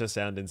voice to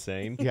sound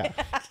insane. Yeah.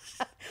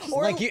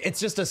 or, Like it's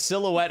just a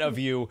silhouette of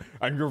you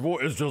and your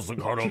voice is just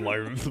kind of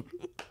like.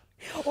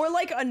 or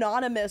like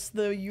Anonymous,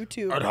 the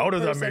YouTube And how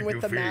does that person make with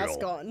you the feel?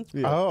 mask on.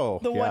 Oh,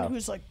 The yeah. one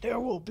who's like, there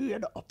will be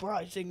an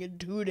uprising in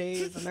 2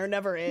 days, and there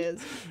never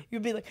is.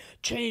 You'd be like,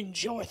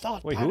 change your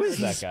thought Wait, who is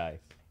that patterns. guy?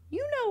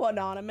 You know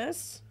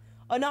Anonymous.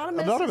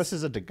 Anonymous. Anonymous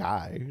is a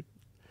guy.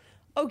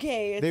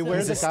 Okay. It's They wear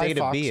a, the It's a Guy state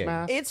of Fawkes being.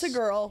 masks. it's a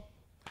girl.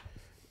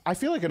 I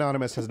feel like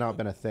Anonymous has not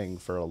been a thing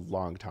for a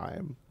long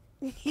time.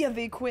 Yeah,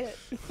 they quit.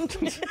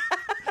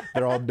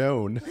 They're all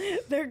known.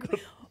 They're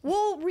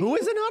well. Who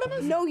is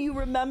Anonymous? No, you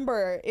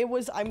remember. It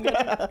was. I'm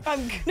gonna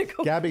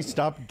go. Gabby,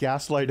 stop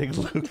gaslighting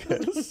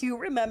Lukas. You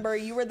remember.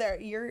 You were there.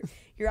 You're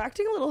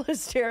acting a little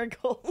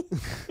hysterical.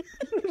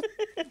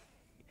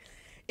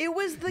 It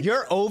was the.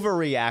 You're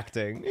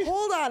overreacting.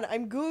 Hold on,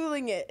 I'm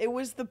googling it. It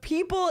was the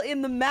people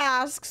in the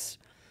masks.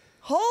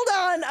 Hold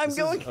on, I'm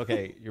going.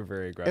 Okay, you're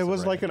very aggressive. It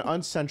was right like now. an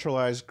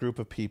uncentralized group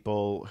of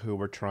people who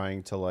were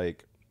trying to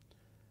like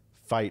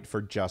fight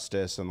for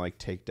justice and like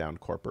take down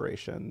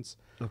corporations.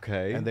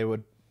 Okay. And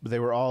they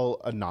were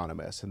all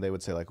anonymous, and they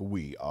would say like,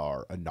 "We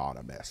are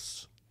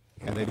anonymous,"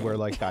 and they'd wear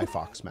like Guy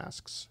Fawkes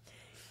masks.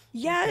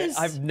 Yes,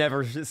 I've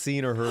never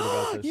seen or heard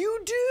about this.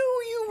 you do.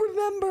 You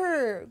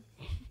remember?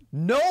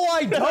 No,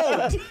 I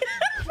don't.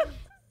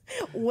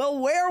 Well,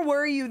 where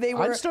were you? They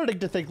were. I'm starting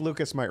to think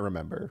Lukas might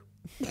remember.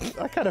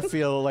 I kind of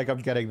feel like I'm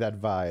getting that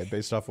vibe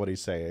based off what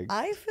he's saying.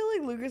 I feel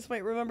like Lukas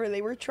might remember.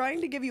 They were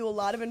trying to give you a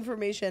lot of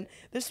information.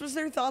 This was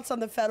their thoughts on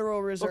the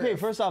Federal Reserve. Okay,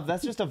 first off,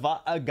 that's just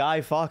a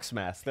Guy Fawkes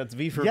mask. That's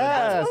V for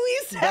Yes, what we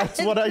said.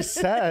 that's what I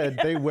said.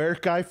 They wear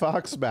Guy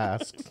Fawkes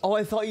masks. Oh,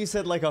 I thought you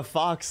said like a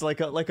fox, like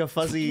a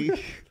fuzzy.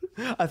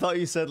 I thought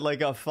you said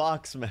like a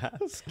fox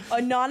mask.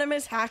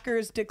 Anonymous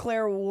hackers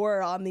declare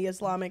war on the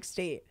Islamic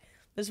State.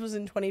 This was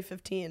in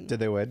 2015. Did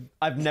they win?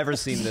 I've never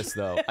seen this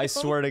though. I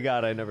swear to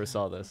God, I never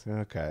saw this.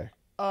 Okay.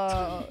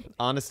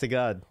 Honest to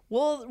God,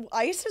 Well,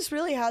 ISIS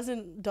really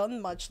hasn't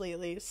done much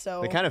lately,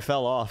 so they kind of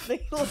fell off.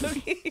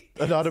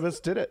 Anonymous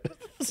did it.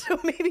 so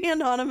maybe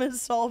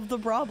Anonymous solved the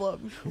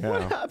problem. Yeah.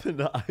 What happened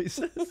to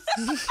ISIS?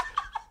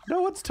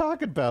 No one's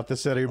talking about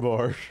this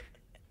anymore.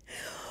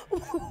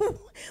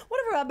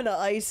 Whatever happened to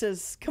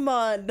ISIS? Come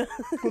on.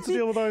 What's the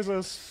deal with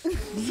ISIS?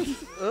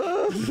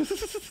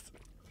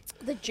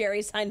 The Jerry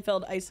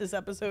Seinfeld ISIS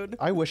episode.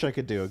 I wish I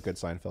could do a good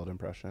Seinfeld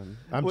impression.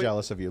 I'm Wait.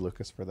 jealous of you,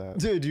 Lukas, for that.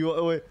 Dude,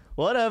 wait.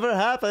 Whatever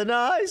happened to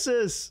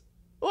ISIS?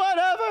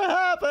 Whatever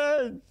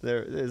happened?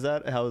 There is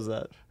that. How is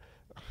that?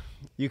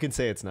 You can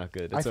say it's not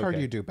good. It's I've heard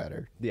okay. you do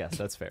better. Yes,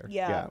 that's fair.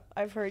 Yeah,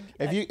 I've heard.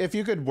 If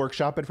you could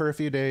workshop it for a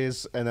few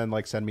days and then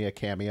like send me a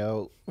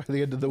cameo at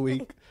the end of the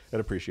week,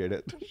 I'd appreciate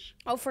it.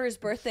 Oh, for his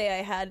birthday,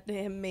 I had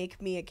him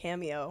make me a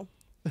cameo.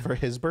 For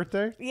his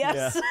birthday?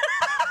 Yes. Yeah.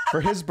 For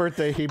his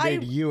birthday, he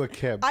made you a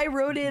Kim. I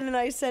wrote in and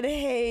I said,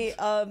 hey,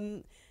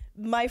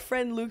 my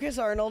friend Lucas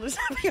Arnold is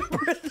having a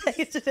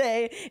birthday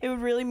today. It would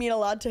really mean a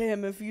lot to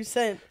him if you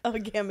sent a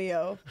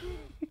cameo.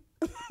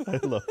 I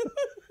love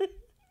it.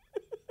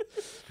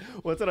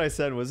 What did I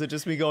send? Was it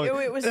just me going?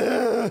 It was,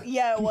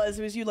 yeah, it was.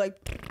 It was you like,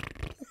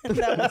 and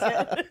that was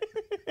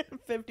it.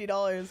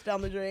 $50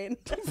 down the drain.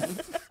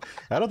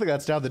 I don't think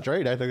that's down the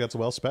drain. I think that's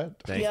well spent.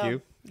 Thank Yeah.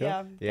 you.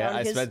 Yeah. Yeah,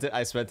 Down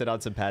I spent it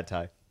on some pad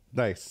thai.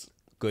 Nice.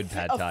 Good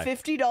pad a thai.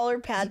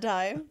 $50 pad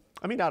thai.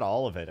 I mean, not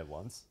all of it at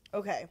once.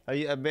 Okay.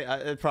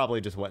 It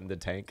probably just went in the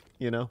tank,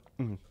 you know?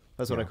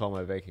 That's what I call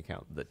my bank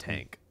account, the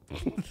tank.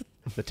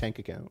 The tank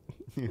account.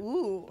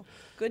 Ooh,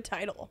 good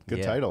title. Good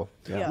Yeah. title.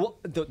 Yeah. Yeah. Well,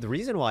 the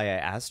reason why I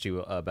asked you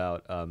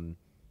about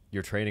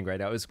your training right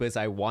now is because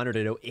I wanted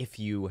to know if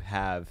you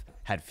have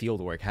had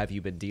field work. Have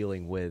you been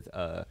dealing with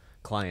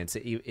clients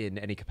in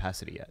any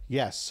capacity yet?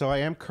 Yes. So I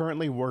am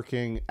currently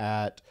working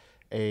at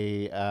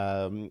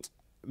a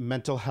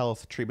mental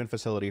health treatment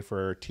facility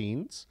for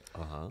teens.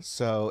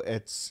 So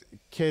it's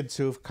kids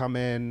who've come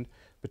in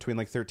between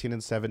like 13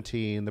 and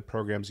 17. The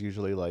program's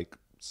usually like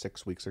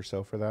 6 weeks or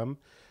so for them.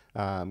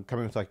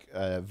 Coming with like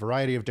a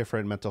variety of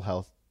different mental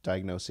health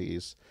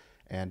diagnoses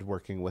and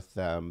working with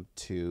them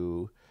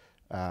to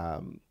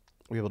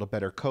be able to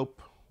better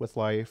cope with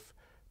life,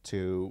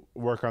 to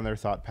work on their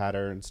thought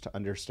patterns, to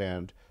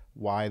understand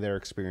why they're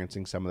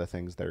experiencing some of the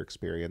things they're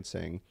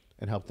experiencing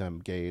and help them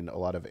gain a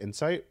lot of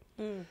insight.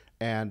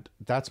 And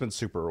that's been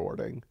super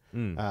rewarding.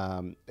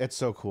 It's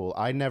so cool.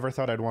 I never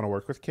thought I'd want to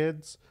work with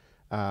kids,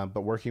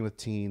 but working with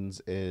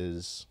teens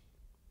is...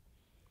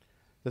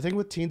 The thing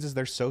with teens is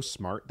they're so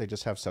smart. They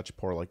just have such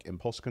poor like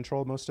impulse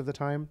control most of the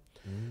time.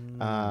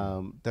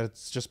 That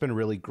it's just been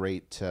really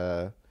great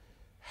to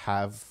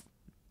have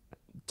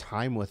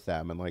time with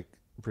them and like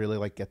really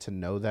like get to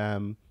know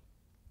them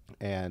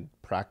and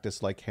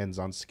practice like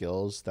hands-on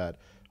skills that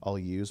I'll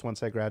use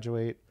once I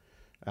graduate.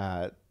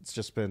 It's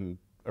just been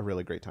a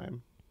really great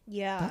time.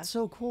 Yeah. That's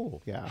so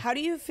cool. Yeah. How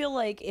do you feel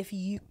like if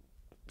you,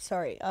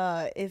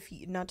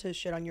 not to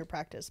shit on your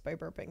practice by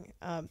burping,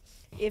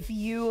 if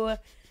you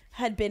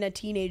had been a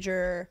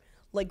teenager,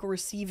 like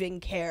receiving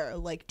care,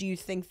 like, do you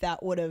think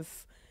that would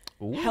have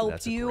helped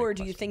that's a you, great or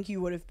do you question. think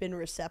you would have been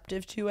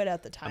receptive to it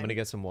at the time? I'm going to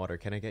get some water.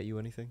 Can I get you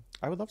anything?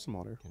 I would love some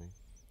water.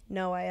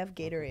 No, I have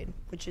Gatorade,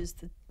 which is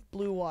the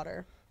blue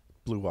water.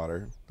 Blue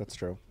water. That's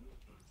true.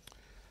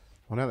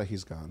 Well, now that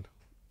he's gone.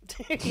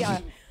 Yeah.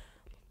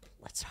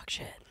 Let's talk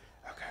shit.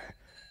 Okay.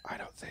 I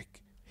don't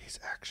think he's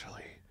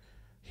actually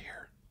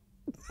here.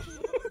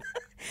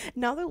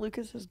 Now that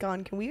Lucas is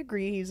gone, can we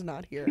agree he's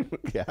not here?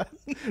 Yeah.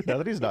 Now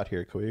that he's not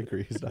here, can we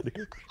agree he's not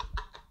here?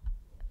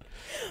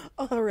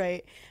 All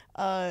right.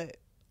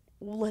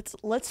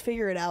 Let's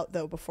figure it out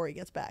though before he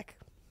gets back.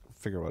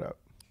 Figure what out.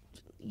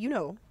 You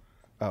know.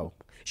 Oh.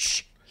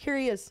 Shh. Here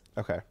he is.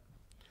 Okay.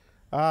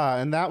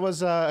 And that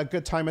was a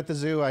good time at the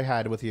zoo I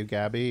had with you,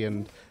 Gabby,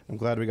 and I'm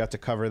glad we got to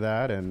cover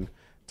that and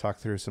talk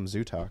through some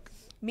zoo talk.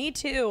 Me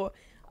too.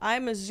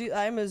 I'm a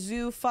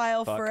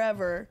zoophile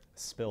forever.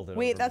 Spilled it.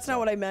 Wait, over that's not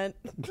myself.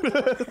 what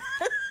I meant.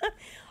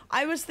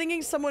 I was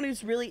thinking someone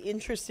who's really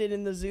interested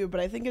in the zoo,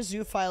 but I think a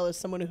zoophile is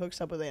someone who hooks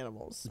up with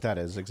animals. That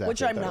is exactly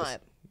Which what I'm that not. is.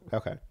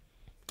 Okay.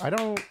 I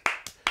don't...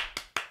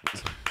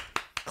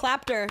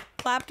 Clapter.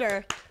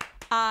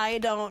 I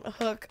don't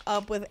hook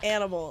up with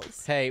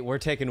animals. Hey, we're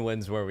taking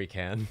wins where we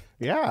can.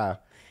 Yeah.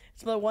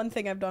 It's the one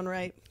thing I've done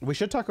right. We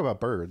should talk about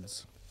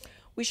birds.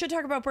 We should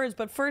talk about birds,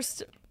 but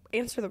first,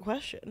 answer the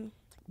question.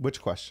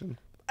 Which question?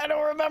 I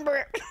don't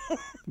remember.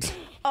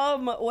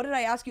 What did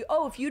I ask you?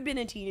 Oh, if you'd been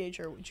a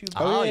teenager, would you?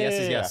 Oh, yeah,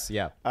 yes.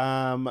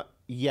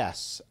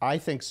 Yes, I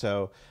think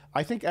so.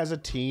 I think as a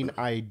teen,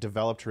 I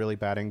developed really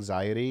bad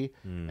anxiety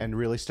and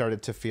really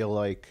started to feel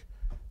like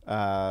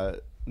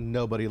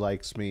nobody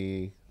likes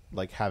me,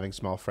 like having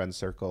small friend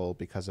circle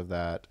because of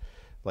that,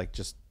 like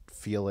just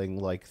feeling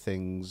like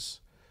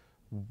things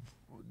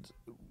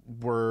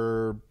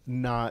were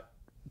not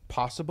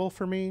possible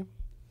for me.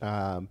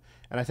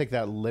 And I think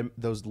that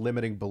those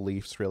limiting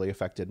beliefs really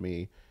affected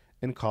me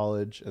in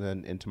college and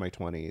then into my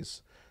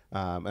 20s.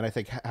 And I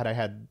think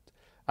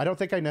I don't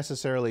think I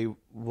necessarily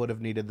would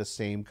have needed the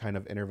same kind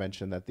of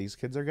intervention that these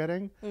kids are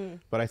getting,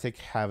 but I think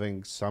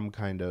having some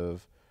kind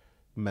of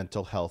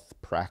mental health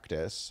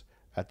practice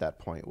at that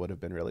point would have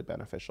been really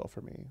beneficial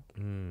for me.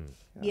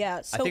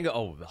 Yeah. So, I think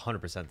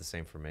 100% the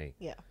same for me.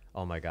 Yeah.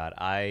 Oh my God.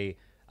 I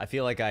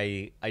feel like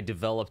I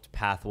developed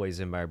pathways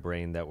in my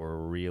brain that were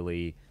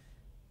really,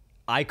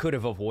 I could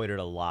have avoided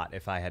a lot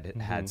if I had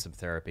had some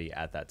therapy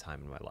at that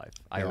time in my life.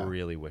 I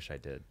really wish I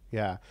did.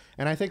 Yeah.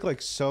 And I think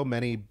like so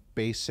many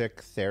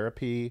basic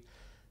therapy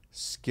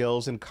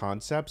skills and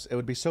concepts, it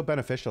would be so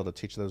beneficial to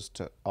teach those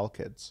to all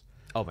kids.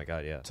 Oh my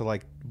God. Yeah. To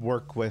like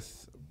work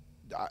with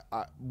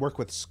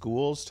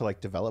schools to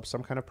like develop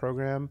some kind of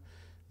program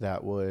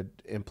that would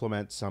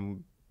implement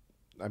some,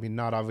 I mean,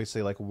 not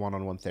obviously like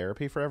one-on-one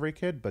therapy for every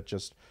kid, but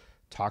just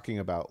talking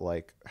about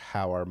like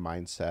how our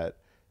mindset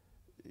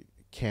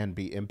can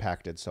be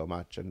impacted so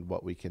much and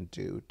what we can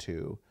do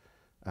to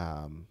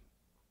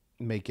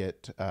make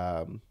it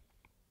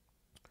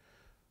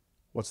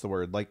what's the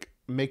word, like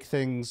make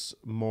things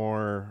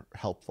more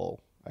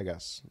helpful, I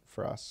guess,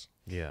 for us.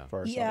 Yeah.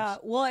 For ourselves. yeah.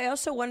 Well, I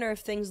also wonder if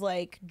things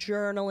like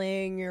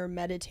journaling or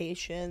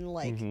meditation,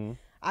 like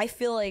I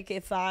feel like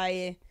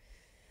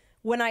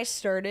when I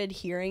started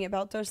hearing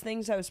about those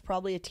things, I was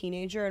probably a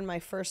teenager, and my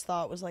first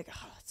thought was like,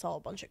 oh, that's all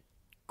a bunch of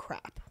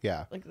crap.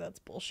 Yeah. Like, that's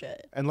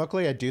bullshit. And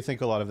luckily, I do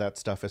think a lot of that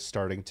stuff is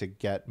starting to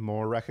get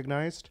more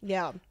recognized.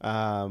 Yeah.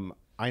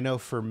 I know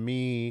for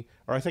me,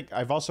 or I think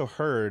I've also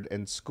heard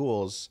in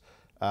schools,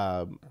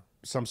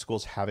 some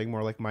schools having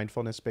more like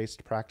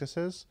mindfulness-based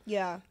practices.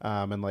 Yeah.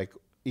 And like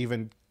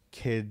even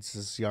kids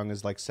as young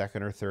as like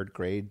 2nd or 3rd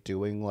grade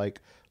doing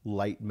like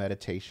light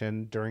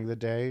meditation during the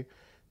day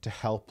to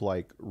help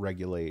like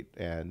regulate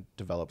and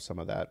develop some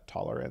of that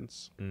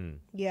tolerance.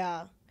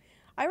 Yeah.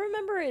 I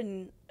remember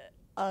in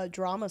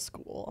drama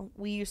school,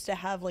 we used to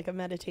have like a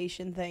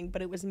meditation thing,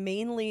 but it was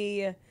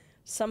mainly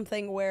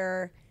something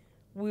where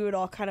we would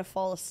all kind of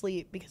fall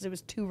asleep because it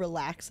was too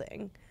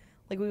relaxing.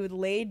 Like, we would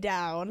lay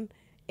down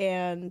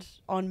and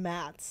on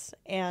mats,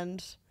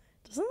 and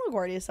doesn't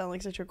LaGuardia sound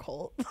like such a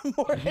cult? The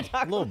more I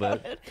talk A little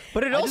about bit. it.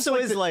 But it I also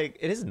just like is like,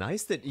 it is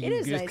nice that you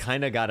is just nice.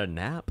 kind of got a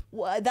nap.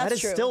 Well, That that's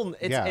is true. still,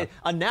 Yeah.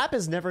 a nap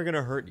is never going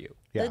to hurt you.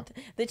 Yeah.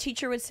 The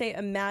teacher would say,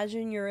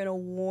 imagine you're in a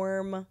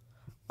warm,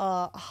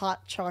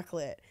 hot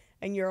chocolate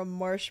and you're a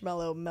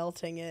marshmallow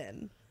melting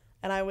in.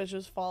 And I would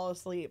just fall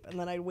asleep. And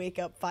then I'd wake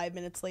up 5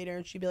 minutes later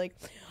and she'd be like,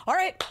 all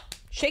right,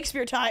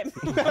 Shakespeare time.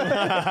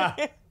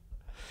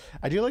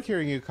 I do like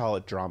hearing you call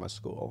it drama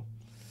school.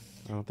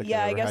 I don't think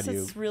Yeah, I've I ever guess had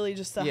you it's really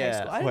just a high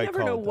Yeah, school. I quite never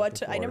call know it that what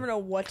to. I before. never know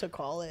what to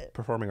call it.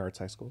 performing arts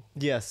high school.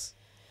 Yes.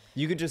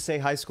 You could just say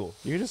high school.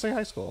 You can just say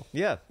high school.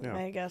 Yeah. Yeah.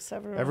 I guess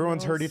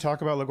Everyone's heard you knows.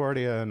 talk about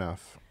LaGuardia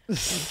enough.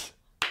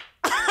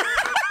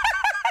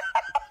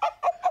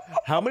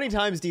 How many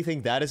times do you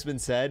think that has been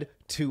said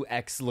to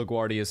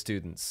ex-LaGuardia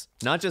students?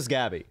 Not just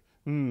Gabby.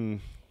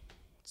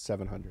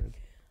 700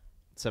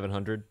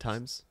 700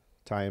 times?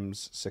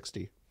 times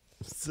 60.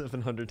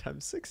 700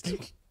 times 60?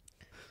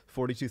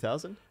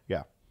 42,000?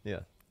 Yeah. Yeah.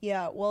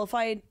 Yeah, well, if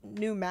I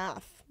knew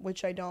math,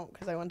 which I don't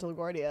because I went to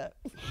LaGuardia,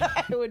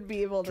 I would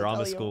be able to Drama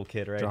tell you. school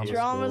kid right Drama here.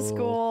 Drama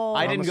school.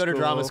 I didn't go to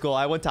drama school. school.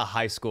 I went to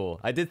high school.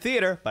 I did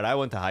theater, but I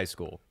went to high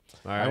school.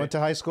 All right. I went to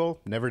high school,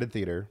 never did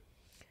theater.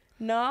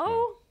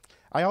 No?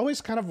 I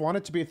always kind of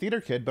wanted to be a theater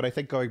kid, but I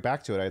think going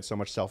back to it, I had so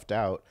much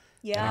self-doubt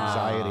and Yeah.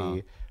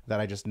 anxiety that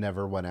I just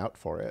never went out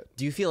for it.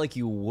 Do you feel like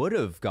you would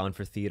have gone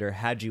for theater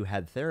had you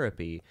had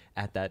therapy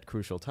at that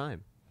crucial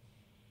time?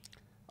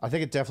 I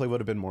think it definitely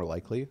would have been more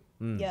likely.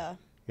 Yeah.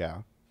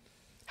 Yeah.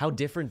 How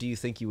different do you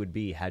think you would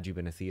be had you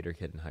been a theater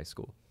kid in high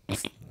school?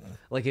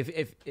 Like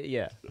if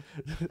yeah.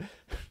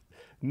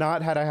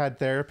 Not had I had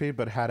therapy,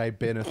 but had I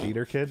been a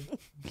theater kid.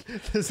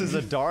 This is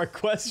a dark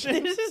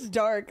question. This is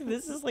dark.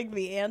 This is like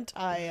the anti.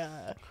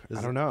 I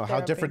don't know. How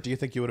Therapy. different do you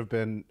think you would have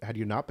been had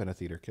you not been a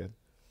theater kid?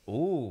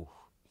 Ooh.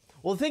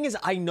 Well, the thing is,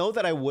 I know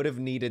that I would have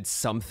needed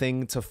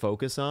something to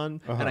focus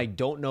on, and I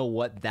don't know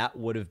what that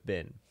would have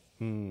been.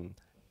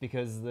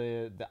 Because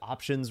the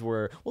options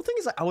were... Well, the thing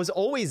is, I was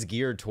always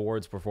geared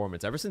towards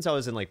performance. Ever since I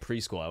was in, like,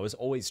 preschool, I was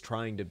always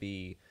trying to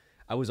be...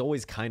 I was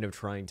always kind of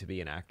trying to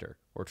be an actor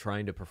or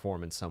trying to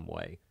perform in some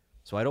way.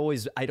 So I'd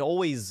always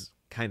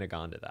kind of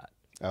gone to that.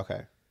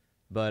 Okay.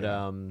 But,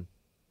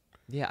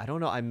 yeah, I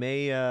don't know. I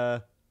may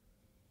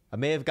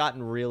have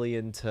gotten really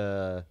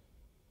into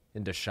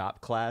shop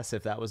class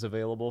if that was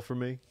available for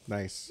me.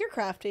 Nice. You're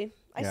crafty.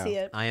 I Yeah. see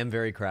it. I am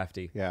very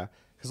crafty. Yeah.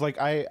 Because, like,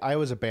 I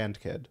was a band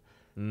kid.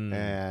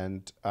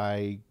 And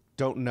I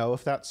don't know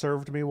if that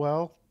served me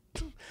well.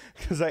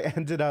 Because I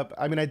ended up...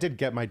 I mean, I did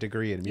get my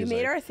degree in You music.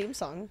 made our theme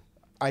song,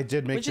 I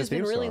did make which the has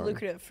theme been really song.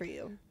 lucrative for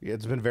you.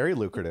 It's been very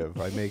lucrative.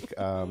 I make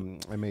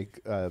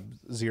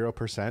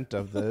 0%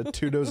 of the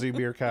two Nosy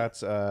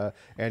Meerkats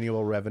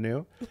annual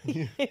revenue.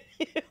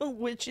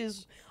 Which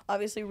is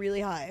obviously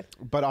really high.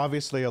 But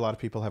obviously, a lot of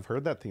people have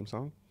heard that theme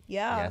song.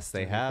 Yeah. Yes,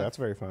 they have. That's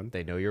very fun.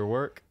 They know your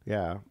work.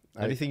 Yeah.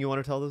 Anything you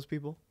want to tell those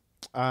people?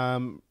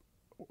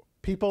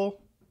 People,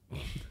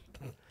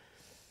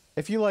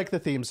 if you like the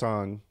theme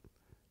song,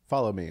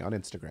 follow me on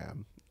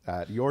Instagram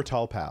at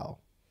YourTallPal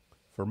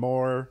for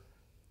more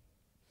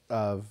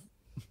of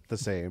the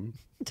same.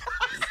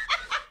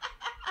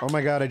 Oh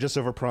my god, I just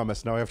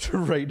overpromised. Now I have to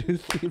write new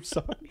theme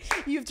songs.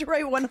 You have to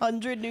write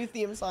 100 new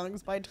theme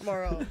songs by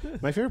tomorrow.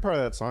 My favorite part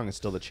of that song is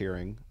still the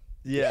cheering.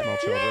 Yeah. Small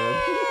children.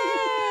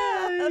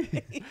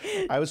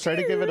 I was trying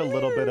to give it a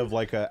little bit of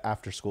like a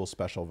after school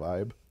special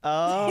vibe.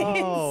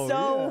 Oh,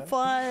 So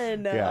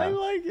fun. Yeah. I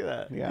like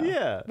that. Yeah.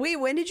 Yeah. Wait,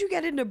 when did you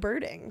get into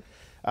birding?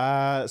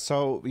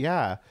 So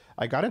yeah,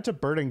 I got into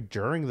birding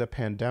during the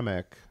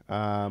pandemic.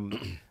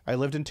 I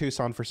lived in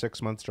Tucson for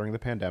 6 months during the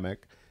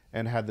pandemic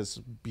and had this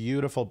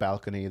beautiful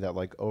balcony that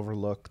like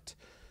overlooked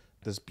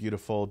this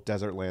beautiful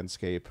desert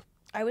landscape.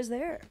 I was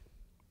there.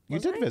 You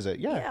Wasn't did I? visit.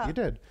 Yeah, Yeah. you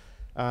did.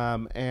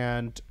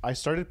 And I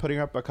started putting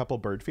up a couple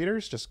bird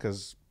feeders just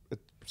because it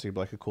seemed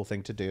like a cool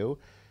thing to do.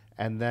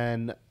 And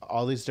then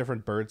all these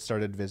different birds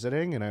started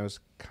visiting, and I was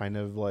kind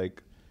of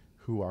like,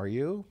 who are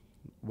you?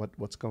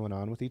 What's going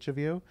on with each of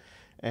you?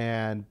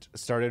 And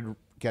started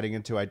getting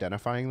into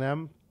identifying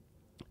them,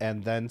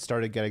 and then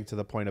started getting to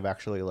the point of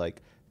actually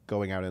like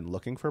going out and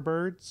looking for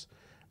birds.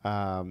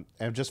 And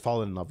just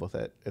fallen in love with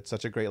it. It's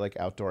such a great like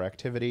outdoor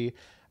activity.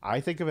 I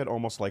think of it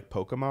almost like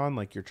Pokemon,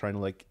 like you're trying to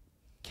like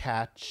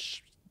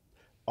catch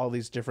all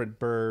these different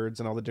birds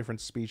and all the different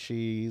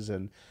species,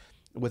 and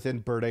within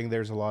birding,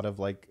 there's a lot of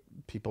like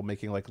people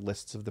making like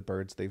lists of the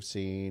birds they've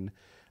seen.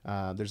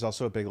 There's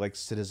also a big like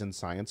citizen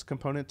science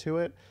component to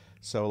it.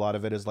 So a lot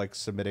of it is like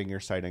submitting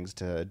your sightings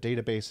to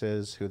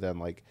databases who then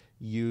like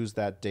use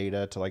that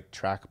data to like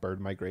track bird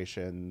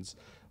migrations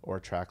or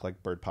track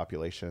like bird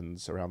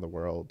populations around the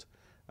world.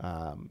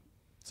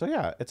 So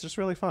yeah, it's just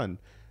really fun.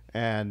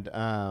 And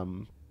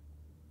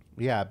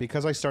yeah,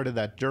 because I started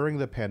that during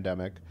the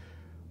pandemic.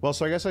 Well,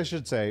 so I guess I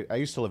should say I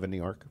used to live in New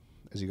York,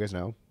 as you guys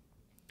know.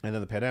 And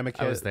then the pandemic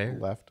hit. I was there.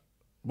 Left.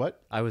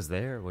 What? I was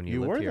there when you You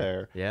lived were here.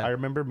 there. Yeah. I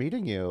remember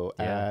meeting you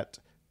Yeah. at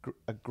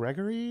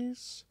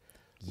Gregory's.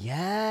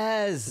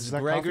 Yes, Is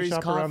that Gregory's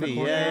coffee shop around the Coffee.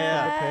 corner?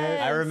 Yeah.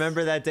 Yes. I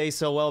remember that day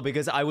so well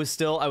because I was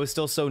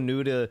still so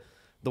new to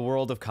the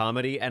world of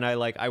comedy, and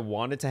I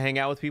wanted to hang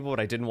out with people, but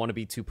I didn't want to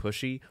be too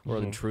pushy or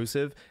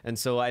intrusive, and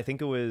so I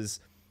think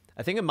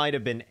it might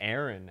have been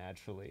Aaron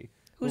actually,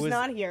 Who's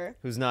not here.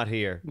 Who's not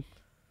here?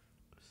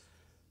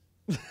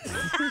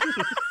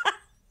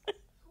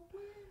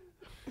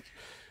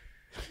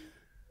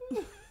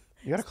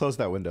 You got to close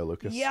that window,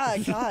 Lucas. Yeah,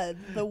 God,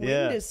 the wind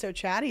Yeah. is so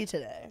chatty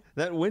today.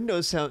 That wind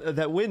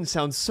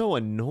sounds so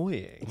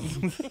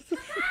annoying.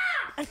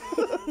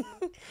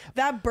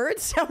 That bird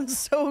sounds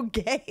so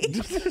gay.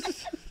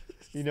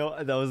 You know,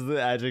 that was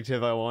the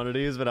adjective I wanted to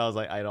use, but I was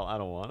like, I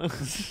don't want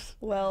to.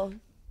 Well,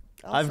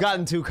 I've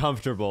gotten too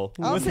comfortable.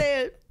 I'll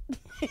say it.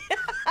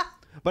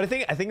 But I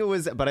think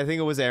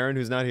it was Aaron,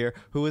 who's not here,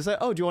 who was like,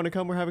 "Oh, do you want to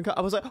come? We're having."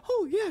 I was like,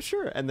 "Oh yeah,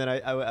 sure." And then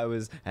I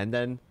was, and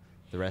then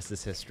the rest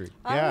is history.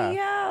 Yeah. Oh,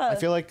 yeah. I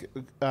feel like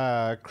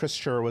Chris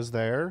Schur was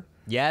there.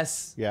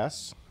 Yes.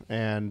 Yes.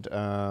 And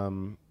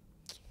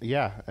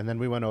yeah. And then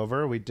we went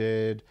over. We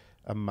did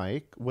a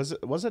mic. Was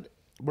it? Were It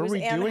was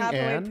we Anne doing Hathaway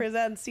Anne?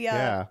 Presents. Yeah.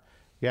 Yeah.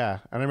 Yeah.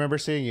 And I remember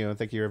seeing you and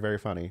thinking you were very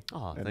funny.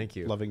 Aw, and thank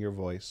you. Loving your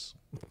voice.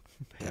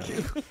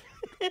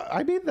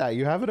 I mean that.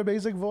 You have an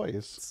amazing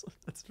voice.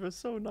 That's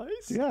so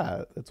nice.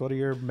 Yeah. That's one of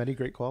your many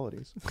great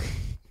qualities.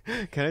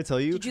 Can I tell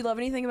you? Did you love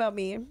anything about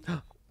me?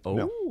 Oh.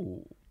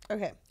 No.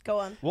 Okay, go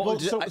on. Well,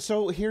 just-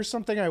 so here's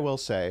something I will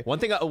say. one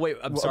thing. Oh wait,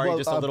 I'm sorry. Well,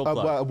 just a little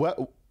plug.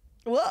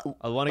 What?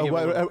 I want to give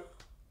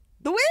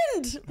The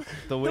wind. the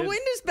The wind.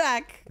 wind is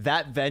back.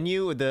 That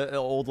venue, the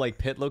old like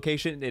pit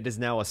location, it is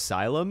now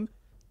Asylum,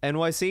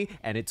 NYC,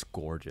 and it's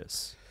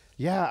gorgeous.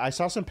 Yeah, I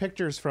saw some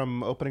pictures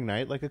from opening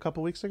night like a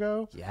couple weeks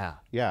ago. Yeah.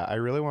 Yeah, I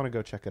really want to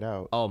go check it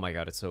out. Oh my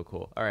god, it's so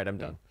cool. All right, I'm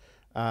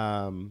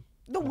done.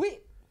 The wind.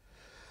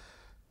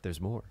 There's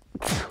more.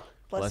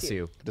 Bless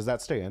you. Does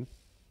that stay in?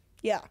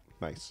 Yeah,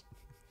 Nice.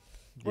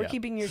 we're Yeah.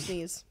 keeping your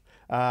sneeze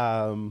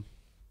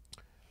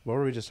What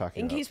were we just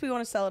talking in about? case we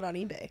want to sell it on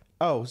eBay.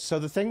 Oh, so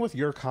the thing with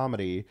your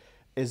comedy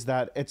is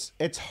that it's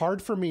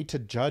hard for me to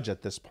judge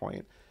at this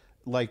point.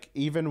 Like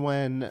even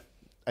when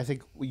I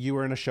think you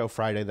were in a show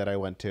Friday that I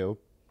went to,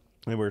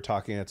 and we were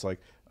talking, it's like,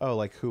 oh,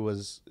 like who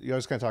was, you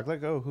always kind of talk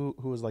like, oh, who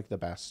was like the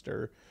best,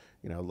 or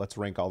you know, let's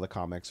rank all the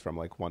comics from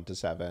like 1 to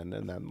 7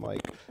 and then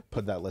like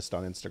put that list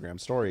on Instagram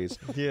stories.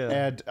 Yeah.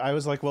 And I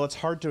was like, well, it's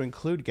hard to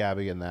include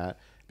Gabby in that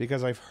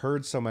because I've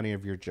heard so many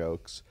of your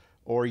jokes,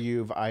 or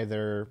you've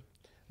either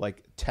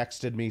like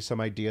texted me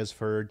some ideas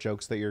for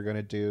jokes that you're going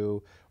to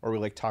do, or we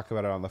like talk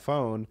about it on the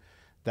phone,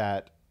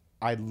 that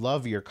I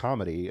love your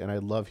comedy and I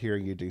love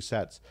hearing you do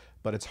sets,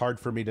 but it's hard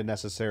for me to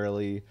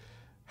necessarily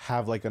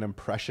have like an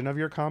impression of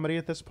your comedy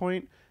at this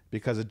point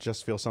because it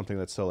just feels something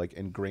that's so like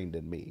ingrained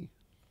in me.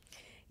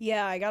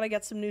 Yeah, I gotta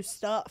get some new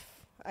stuff.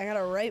 I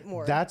gotta write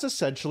more. That's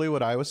essentially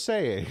what I was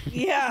saying.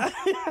 Yeah.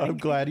 I'm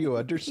glad you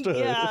understood.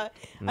 Yeah.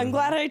 I'm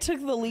glad I took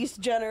the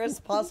least generous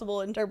possible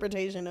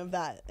interpretation of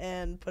that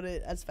and put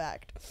it as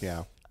fact.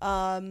 Yeah.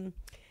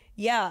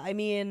 Yeah, I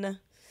mean,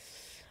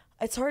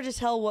 it's hard to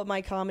tell what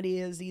my comedy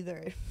is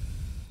either.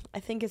 I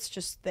think it's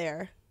just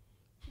there.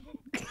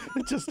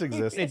 It just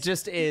exists. It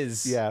just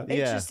is. Yeah. It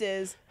just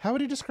is. How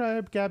would you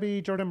describe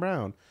Gabby Jordan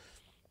Brown?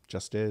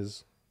 Just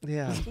is.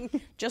 Yeah.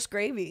 Just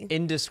gravy.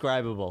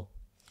 Indescribable.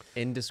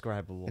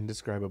 Indescribable.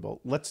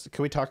 Indescribable.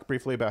 Can we talk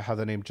briefly about how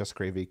the name Just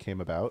Gravy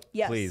came about?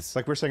 Yes. Please. It's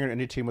like we're saying our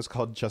indie team was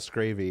called Just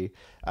Gravy.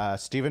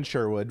 Stephen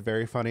Sherwood,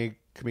 very funny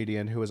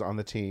comedian who was on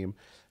the team,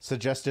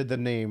 suggested the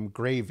name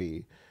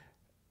Gravy.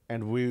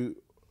 And we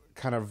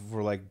kind of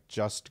were like,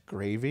 Just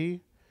Gravy?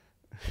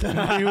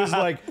 He was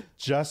like,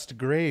 Just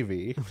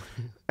Gravy.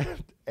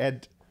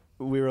 And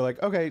we were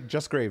like, okay,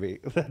 Just Gravy.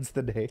 That's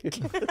the name.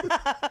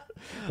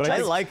 But I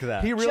think like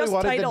that. He really Just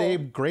wanted title. the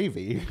name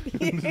Gravy.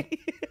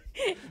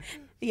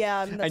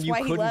 Yeah, that's and you why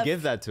he couldn't left.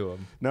 give that to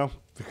him. No,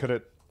 we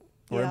couldn't.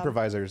 We're Yeah.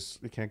 improvisers.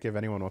 We can't give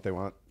anyone what they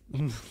want.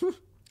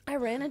 I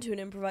ran into an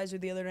improviser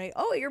the other night.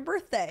 Oh, at your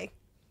birthday.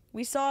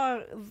 We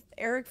saw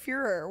Eric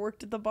Fuhrer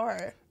worked at the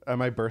bar.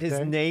 My birthday. His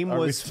name Are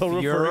we was still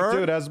Führer? referring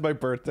to it as my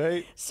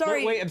birthday?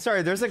 Sorry. Wait, I'm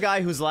sorry. There's a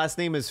guy whose last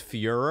name is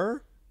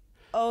Führer,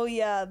 Oh,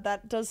 yeah,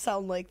 that does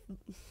sound like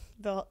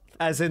the...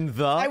 as in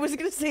the. I was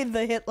going to say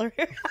the Hitler.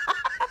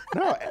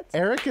 No,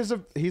 Eric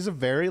he's a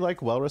very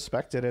like well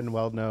respected and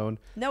well known.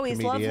 No, he's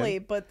comedian. lovely,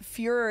 but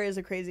Fuhrer is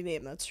a crazy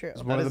name. That's true.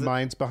 He's one of is the a-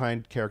 minds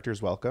behind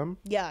Characters Welcome.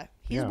 Yeah,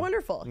 he's Yeah.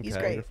 wonderful. He's Okay.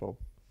 great. Wonderful.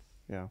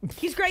 Yeah.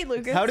 He's great,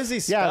 Lucas. How does he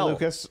spell? Yeah,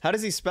 Lucas. How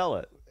does he spell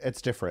it?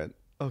 It's different.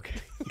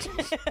 Okay.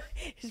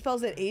 He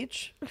spells it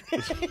H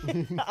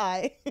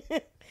I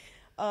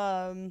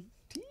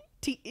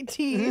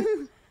T.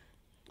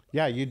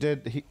 Yeah, you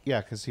did.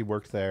 Because he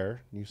worked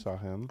there. You saw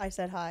him. I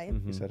said hi.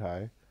 He said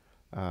hi.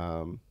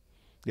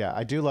 Yeah,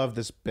 I do love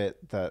this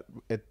bit that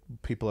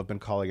people have been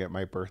calling it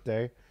my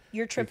birthday.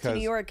 Your trip to New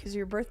York is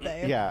your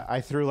birthday. Yeah,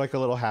 I threw like a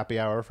little happy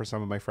hour for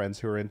some of my friends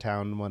who were in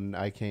town when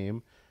I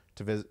came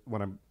to visit,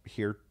 when I'm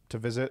here to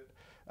visit.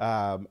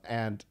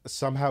 And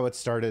somehow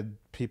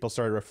people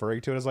started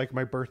referring to it as like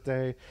my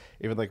birthday.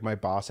 Even like my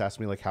boss asked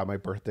me like how my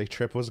birthday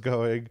trip was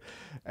going.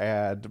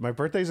 And my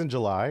birthday's in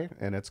July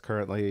and it's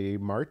currently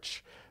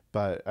March.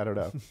 But I don't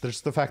know.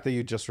 There's the fact that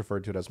you just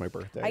referred to it as my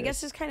birthday. I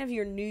guess it's kind of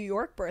your New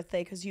York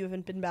birthday because you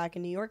haven't been back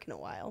in New York in a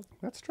while.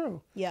 That's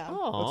true. Yeah.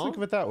 Let's think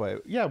of it that way.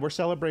 Yeah, we're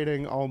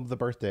celebrating all the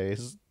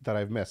birthdays that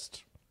I've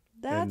missed.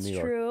 That's New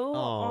York. true.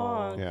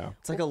 Aw. Yeah.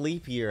 It's like a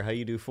leap year. How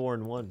you do 4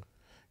 and 1.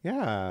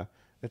 Yeah.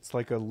 It's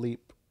like a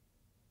leap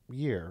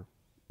year.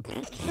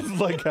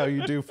 Like how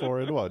you do 4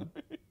 and 1.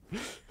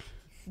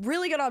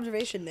 Really good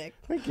observation, Nick.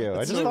 Thank you.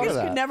 I just Lucas thought of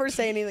that. could never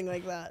say anything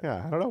like that.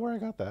 Yeah, I don't know where I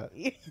got that.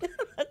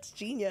 That's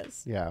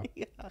genius. Yeah.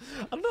 I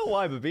don't know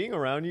why, but being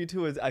around you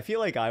two I feel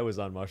like I was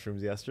on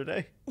mushrooms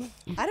yesterday.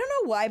 I don't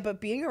know why,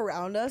 but being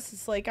around us,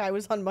 it's like I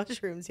was on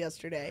mushrooms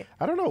yesterday.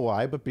 I don't know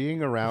why, but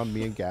being around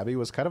me and Gabby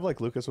was kind of like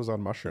Lucas was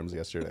on mushrooms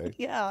yesterday.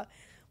 Yeah.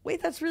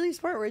 Wait, that's really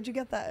smart. Where'd you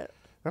get that?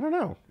 I don't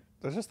know.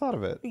 I just thought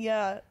of it.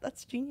 Yeah,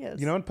 that's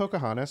genius. You know in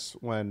Pocahontas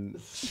when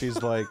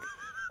she's like,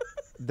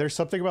 there's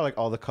something about like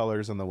all the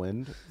colors in the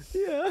wind.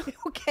 Yeah.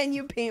 Can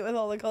you paint with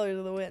all the colors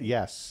of the wind?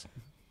 Yes.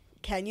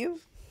 Can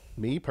you?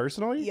 Me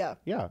personally? Yeah.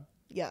 Yeah.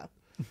 Yeah.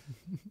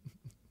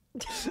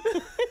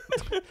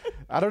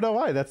 I don't know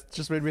why. That's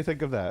just made me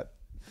think of that.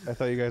 I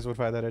thought you guys would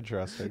find that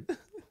interesting.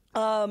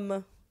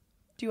 Do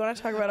you want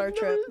to talk about our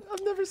trip?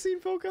 I've never seen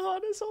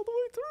Pocahontas all the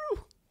way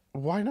through.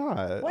 Why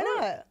not? Why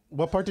not?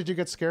 What part did you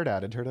get scared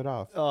at and turn it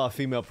off? Oh,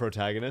 female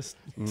protagonist.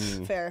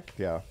 Fair.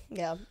 Yeah.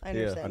 Yeah, I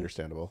understand.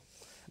 Understandable.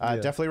 Yeah.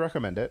 Definitely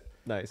recommend it.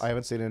 Nice. I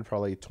haven't seen it in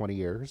probably 20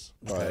 years,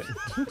 but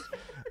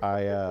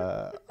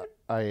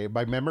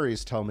my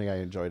memories tell me I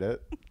enjoyed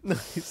it.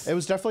 Nice. It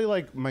was definitely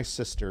like my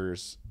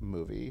sister's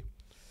movie.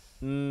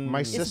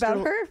 My sister. It's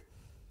about her?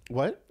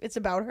 What? It's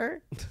about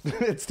her?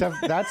 That's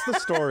the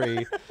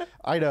story.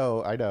 I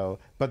know.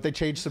 But they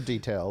changed some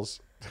details.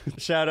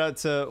 Shout out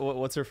to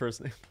what's her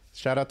first name?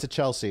 Shout out to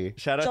Chelsea.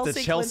 Shout out to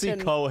Chelsea Chelsea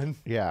Clinton. Cohen.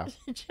 Yeah.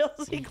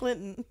 Chelsea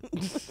Clinton.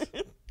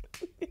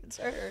 It's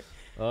her.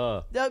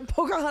 Uh,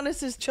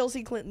 Pocahontas is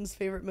Chelsea Clinton's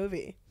favorite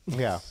movie.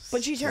 Yeah.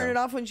 But she turned it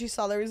off when she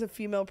saw there was a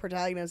female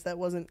protagonist that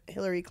wasn't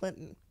Hillary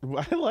Clinton.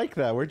 I like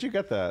that. Where'd you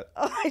get that?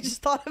 Oh, I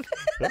just thought of it.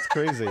 That's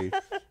crazy.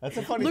 that's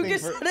a funny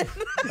Lucas thing. said it.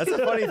 That's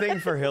a funny thing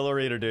for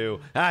Hillary to do.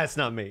 It's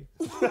not me.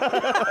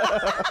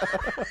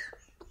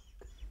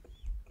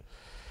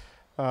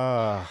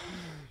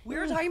 We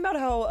were talking about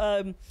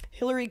how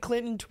Hillary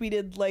Clinton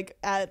tweeted like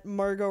at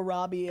Margot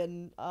Robbie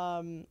and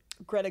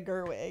Greta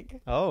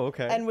Gerwig Oh,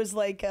 okay. and was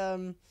like,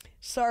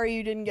 sorry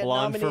you didn't get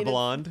blonde nominated. for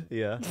blonde.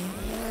 Yeah.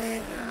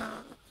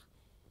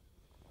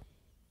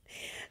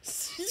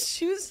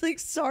 She was like,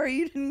 sorry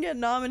you didn't get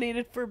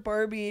nominated for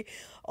Barbie.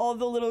 All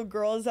the little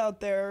girls out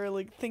there are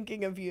like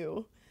thinking of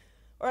you.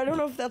 Or I don't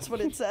know if that's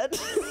what it said.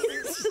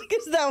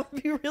 Because that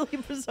would be really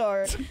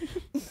bizarre.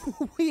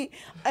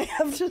 I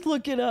have to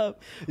look it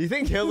up. You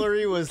think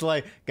Hillary was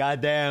like,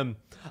 goddamn,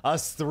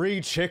 us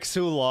 3 chicks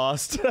who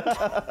lost?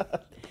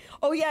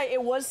 Oh yeah,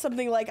 it was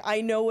something like,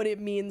 I know what it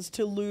means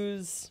to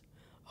lose.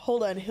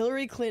 Hold on,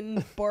 Hillary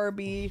Clinton,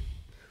 Barbie,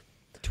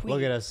 tweet.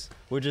 Look at us.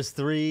 We're just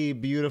 3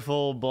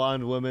 beautiful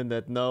blonde women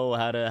that know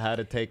how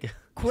to take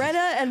Greta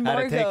and how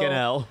to Margot. take an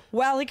L.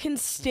 While it can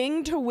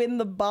sting to win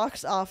the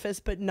box office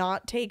but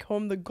not take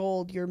home the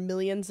gold, your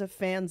millions of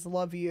fans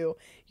love you.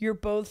 You're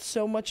both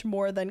so much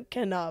more than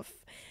enough.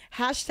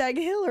 Hashtag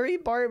Hillary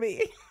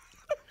Barbie.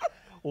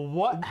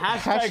 What?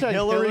 Hashtag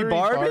Hillary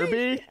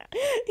Barbie?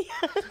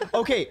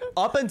 Okay,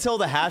 up until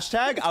the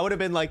hashtag, I would have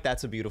been like,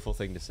 that's a beautiful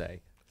thing to say.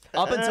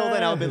 Up until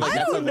then, I would have been like, I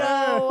that's don't a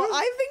know.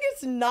 I think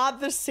it's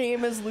not the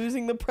same as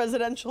losing the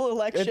presidential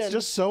election. It's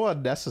just so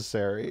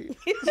unnecessary.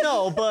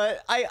 No,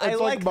 but I It's like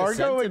like Margot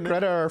the and sentiment.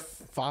 Greta are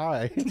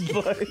fine.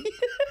 But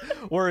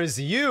Whereas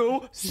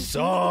you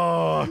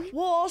suck.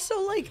 Well,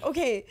 also, like,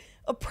 okay,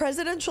 a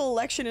presidential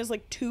election is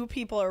like 2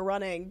 people are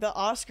running. The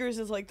Oscars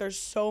is like there's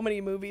so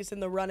many movies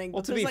in the running.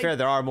 Well, but to be there's, like, fair,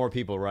 there are more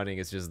people running.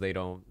 It's just they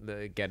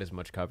don't get as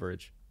much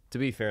coverage. To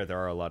be fair, there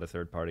are a lot of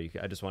third party.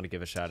 I just want to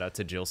give a shout out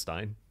to Jill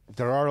Stein.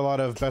 there are a lot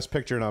of Best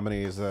Picture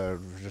nominees that are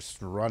just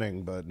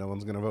running, but no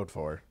one's going to vote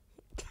for.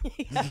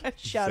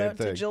 shout Same out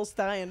to thing. Jill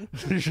Stein.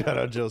 Shout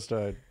out Jill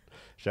Stein.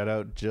 Shout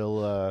out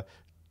Jill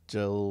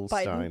Biden.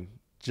 Stein.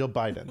 Jill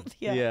Biden.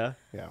 Yeah.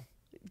 Yeah.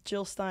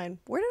 Jill Stein.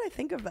 Where did I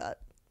think of that?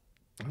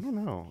 I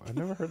don't know. I've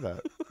never heard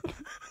that.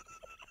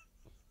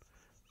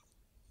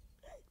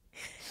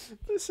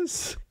 This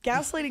is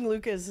Gaslighting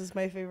Lukas is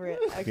my favorite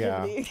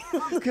activity.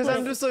 because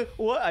I'm just like,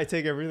 what? I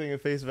take everything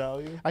at face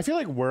value. I feel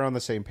like we're on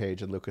the same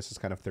page, and Lucas is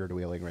kind of third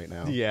wheeling right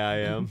now. Yeah, I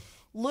am.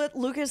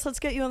 Lucas, let's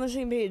get you on the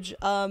same page.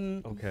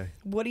 Okay.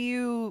 What do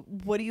you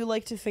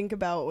like to think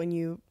about when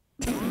you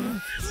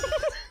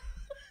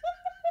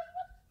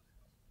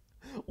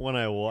When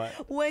I what?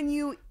 when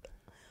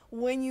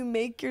you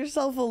make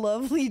yourself a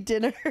lovely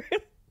dinner?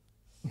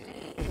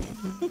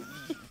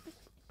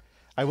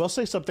 I will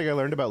say something I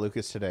learned about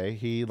Lucas today.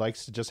 He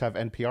likes to just have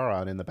NPR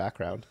on in the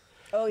background.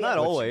 Oh yeah, Not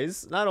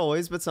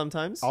always, but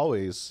sometimes.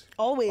 Always.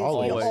 always, he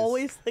Always.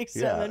 always likes to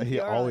Yeah, have NPR. he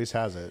on. always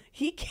has it.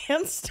 He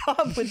can't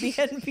stop with the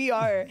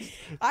NPR.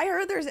 I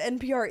heard there's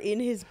NPR in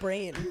his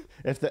brain.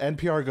 If the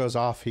NPR goes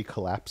off, he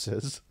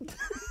collapses.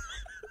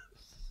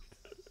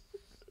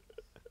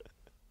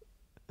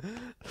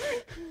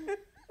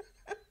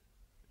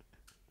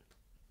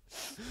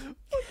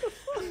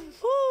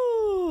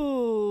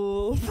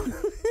 Ooh.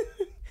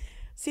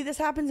 See, this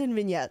happens in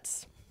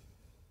vignettes.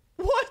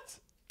 What?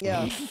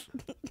 Yeah.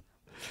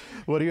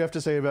 What do you have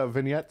to say about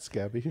vignettes,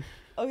 Gabby?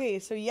 Okay,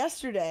 so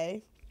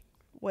yesterday,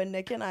 when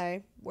Nick and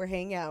I were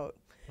hanging out,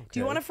 do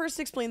you want to first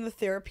explain the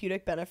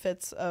therapeutic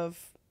benefits of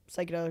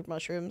psychedelic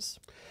mushrooms?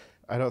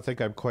 I don't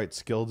think I'm quite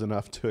skilled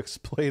enough to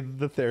explain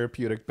the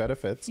therapeutic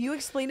benefits. You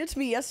explained it to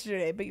me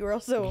yesterday, but you were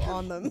also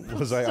on them.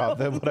 Was I on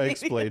them when I maybe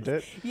explained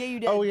it? Yeah, you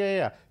did. Oh,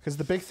 yeah. Because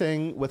the big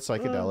thing with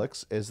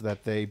psychedelics is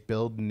that they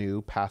build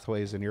new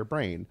pathways in your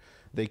brain.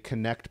 They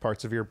connect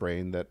parts of your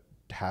brain that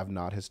have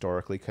not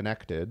historically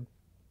connected,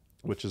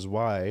 which is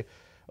why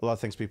a lot of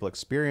things people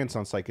experience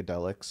on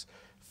psychedelics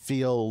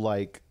feel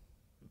like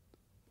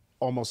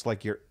almost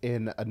like you're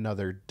in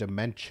another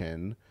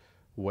dimension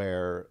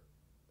where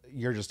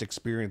you're just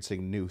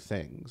experiencing new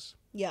things.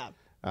 Yeah.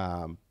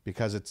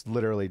 Because it's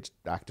literally just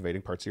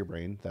activating parts of your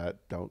brain that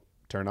don't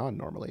turn on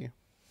normally.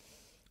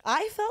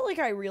 I felt like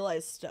I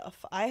realized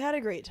stuff. I had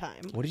a great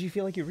time. What did you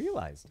feel like you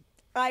realized?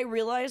 I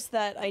realized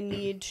that I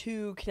need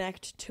to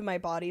connect to my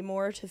body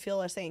more to feel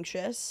less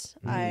anxious.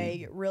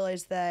 I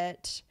realized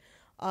that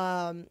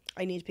I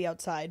need to be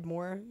outside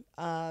more.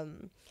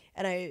 And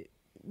I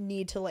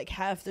need to like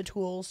have the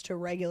tools to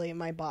regulate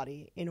my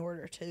body in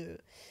order to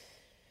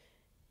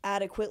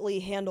adequately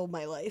handle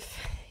my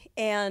life.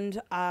 And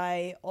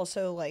I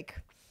also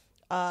like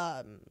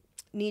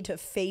need to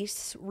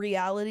face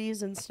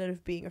realities instead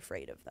of being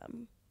afraid of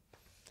them.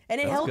 And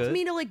it helped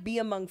me to like be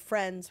among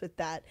friends with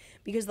that,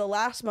 because the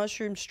last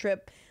mushroom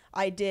trip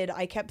I did,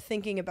 I kept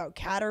thinking about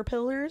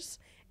caterpillars,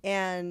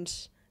 and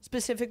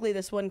specifically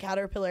this one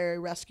caterpillar I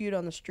rescued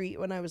on the street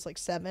when I was like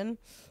 7,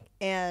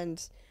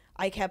 and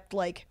I kept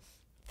like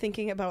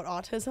thinking about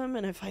autism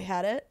and if I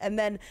had it. And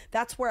then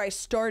that's where I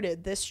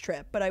started this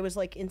trip. But I was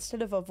like,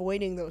 instead of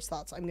avoiding those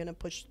thoughts, I'm going to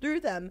push through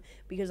them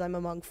because I'm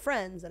among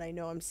friends and I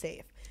know I'm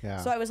safe. Yeah.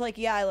 So I was like,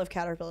 yeah, I love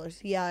caterpillars.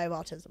 Yeah, I have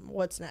autism.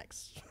 What's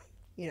next?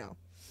 You know?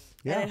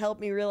 Yeah. And it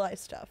helped me realize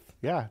stuff.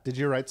 Yeah. Did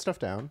you write stuff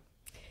down?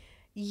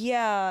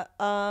 Yeah.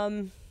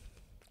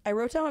 I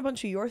wrote down a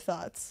bunch of your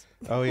thoughts.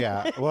 Oh,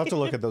 yeah. We'll have to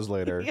look at those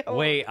later. Yeah.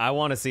 Wait, I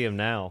want to see him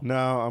now.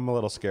 No, I'm a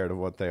little scared of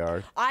what they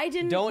are. I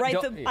didn't Don't- I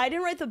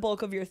didn't write the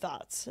bulk of your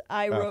thoughts.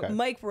 I wrote Okay.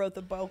 Mike wrote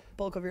the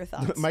bulk of your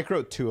thoughts. Mike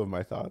wrote 2 of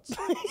my thoughts.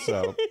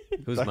 So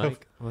Who's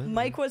Mike? What?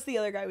 Mike was the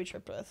other guy we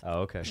tripped with.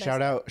 Oh, okay.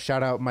 shout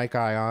out Mike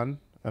Ion.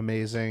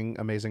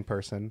 Amazing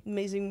person.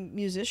 Amazing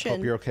musician.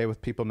 Hope you're okay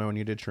with people knowing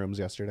you did shrooms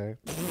yesterday.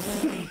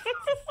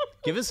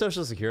 Give his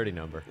social security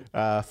number.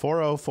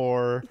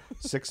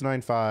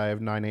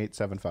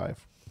 404-695-9875.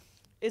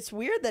 It's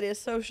weird that his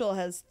social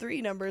has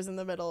 3 numbers in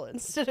the middle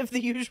instead of the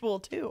usual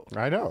 2.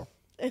 I know.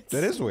 It's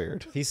That is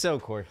weird. He's so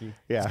quirky,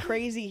 Yeah.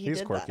 crazy he He's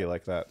did quirky that.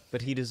 like that.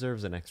 but he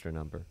deserves an extra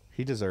number.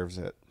 He deserves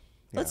it.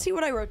 Let's see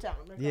what I wrote down.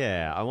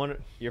 Yeah, I want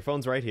to. Your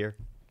phone's right here.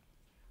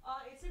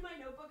 It's in my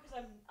notebook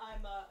because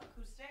I'm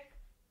acoustic.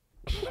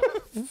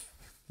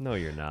 No,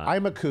 you're not.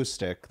 I'm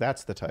acoustic.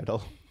 That's the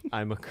title.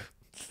 I'm a.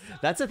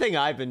 That's the thing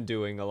I've been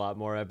doing a lot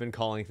more. I've been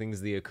calling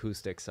things the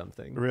acoustic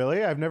something.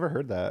 Really? I've never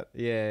heard that.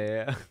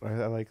 Yeah.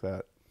 I like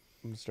that.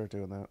 I'm gonna start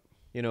doing that.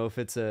 You know, if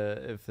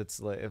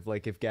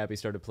Gabby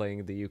started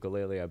playing the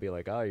ukulele, I'd be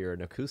like, oh, you're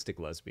an acoustic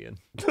lesbian.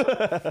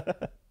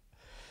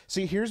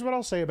 See, here's what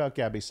I'll say about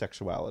Gabby's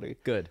sexuality.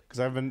 Good. Because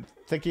I've been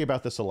thinking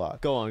about this a lot.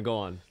 Go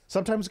on.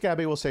 Sometimes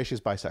Gabby will say she's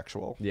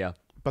bisexual. Yeah.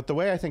 But the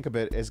way I think of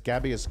it is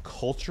Gabby is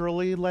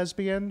culturally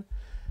lesbian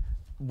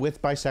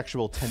with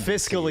bisexual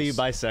tendencies. Fiscally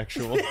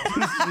bisexual.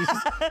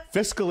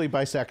 Fiscally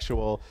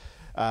bisexual,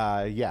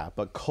 yeah,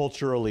 but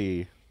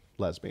culturally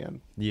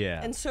lesbian.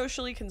 Yeah. And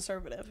socially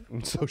conservative.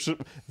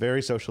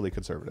 Very socially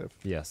conservative.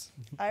 Yes.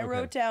 I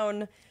wrote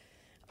down,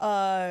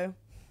 let's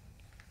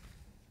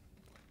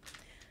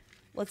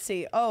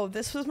see. Oh,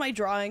 this was my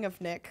drawing of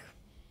Nick.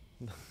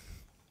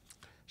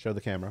 Show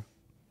the camera.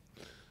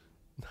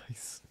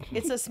 Nice.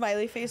 It's a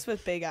smiley face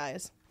with big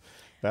eyes.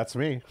 That's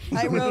me.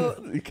 I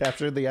wrote, You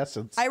captured the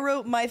essence.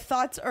 my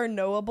thoughts are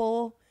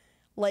knowable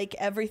like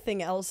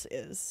everything else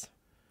is.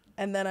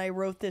 And then I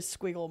wrote this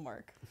squiggle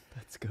mark.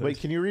 That's good. Wait,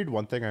 can you read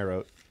one thing I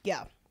wrote?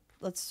 Yeah,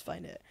 let's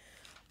find it.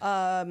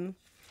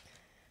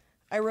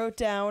 I wrote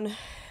down.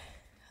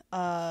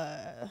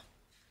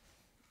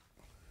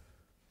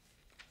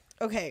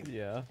 Okay.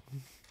 Yeah.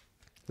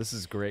 This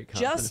is great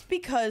content. Just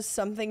because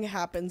something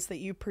happens that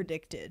you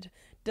predicted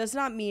does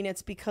not mean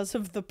it's because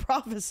of the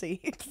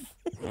prophecy.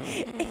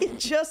 It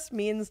just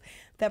means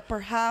that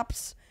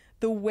perhaps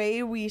the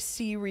way we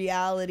see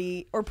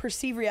reality or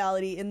perceive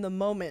reality in the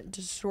moment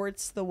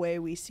distorts the way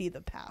we see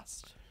the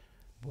past.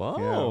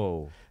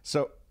 Whoa. Yeah.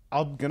 So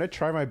I'm going to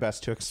try my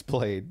best to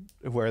explain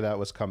where that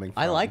was coming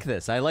from. I like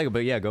this. I like it,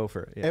 but yeah, go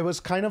for it. Yeah. It was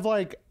kind of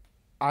like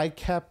I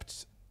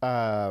kept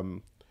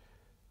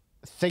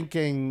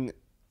thinking,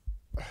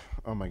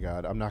 oh my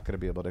God, I'm not going to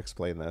be able to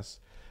explain this.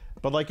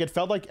 But like it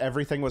felt like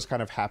everything was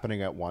kind of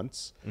happening at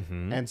once.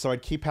 Mm-hmm. And so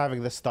I'd keep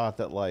having this thought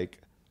that like,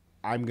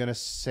 I'm going to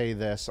say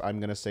this, I'm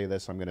going to say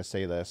this, I'm going to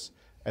say this.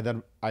 And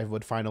then I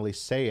would finally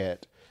say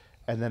it.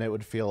 And then it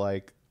would feel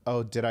like,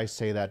 oh, did I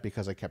say that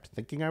because I kept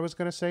thinking I was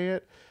going to say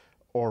it?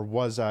 Or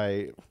was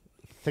I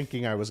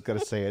thinking I was going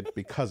to say it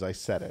because I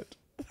said it?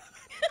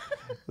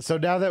 So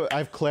now that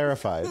I've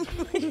clarified.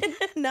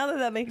 Now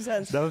that makes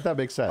sense. Now that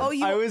makes sense. Oh,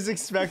 I was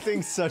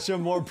expecting such a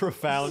more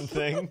profound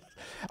thing.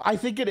 I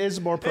think it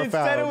is more profound.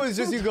 Instead, it was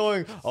just you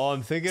going, oh,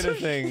 I'm thinking of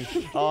things.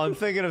 Oh, I'm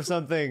thinking of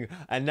something.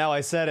 And now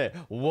I said it.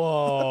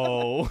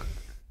 Whoa.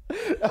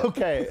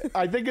 Okay,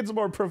 I think it's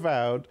more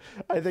profound.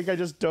 I think I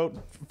just don't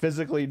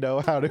physically know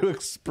how to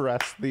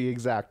express the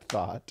exact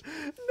thought.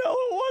 No,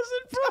 it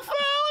wasn't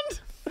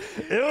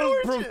profound.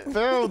 It was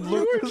profound, Lucas.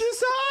 You were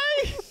just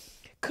high.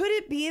 Could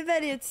it be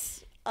that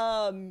it's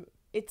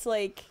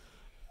like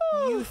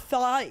you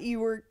thought you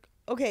were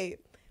okay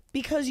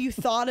because you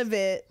thought of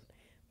it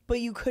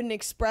but you couldn't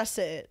express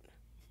it?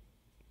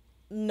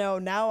 No,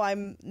 now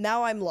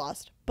I'm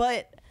lost.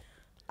 But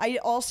I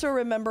also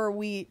remember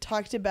we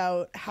talked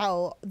about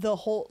how the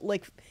whole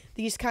like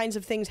these kinds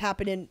of things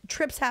happen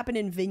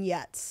in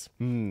vignettes.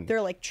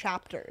 They're like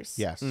chapters.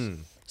 Yes.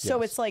 So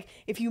Yes. it's like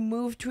if you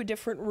move to a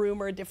different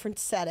room or a different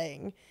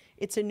setting,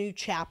 it's a new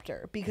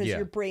chapter because Yeah.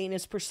 your brain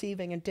is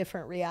perceiving a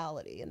different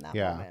reality in that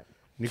moment.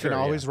 You Sure, can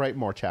always yeah. write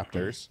more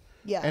chapters.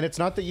 Yeah. And it's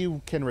not that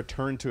you can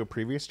return to a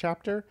previous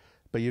chapter,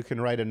 but you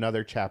can write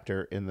another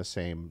chapter in the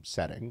same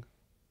setting.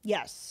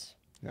 Yes.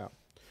 Yeah.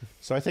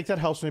 So I think that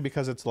helps me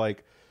because it's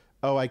like,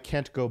 oh, I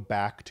can't go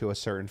back to a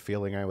certain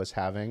feeling I was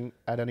having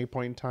at any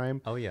point in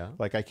time. Oh, yeah.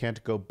 Like I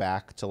can't go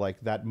back to like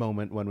that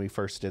moment when we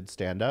first did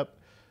stand up,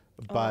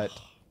 but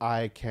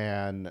I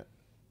can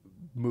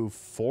move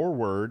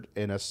forward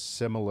in a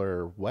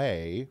similar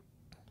way,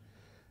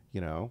 you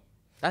know?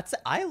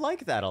 I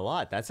like that a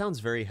lot. That sounds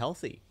very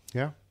healthy.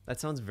 Yeah. That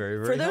sounds very,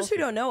 very For those healthy.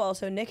 who don't know,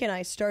 also, Nick and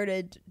I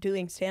started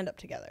doing stand-up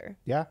together.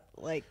 Yeah.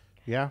 Like,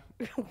 Yeah.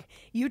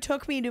 you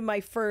took me to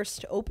my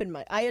first open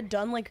mic. I had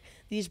done, like,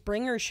 these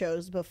bringer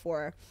shows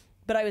before,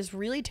 but I was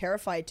really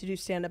terrified to do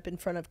stand-up in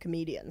front of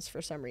comedians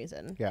for some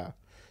reason. Yeah.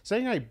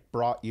 Saying I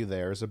brought you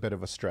there is a bit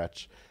of a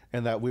stretch,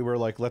 and that we were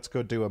like, let's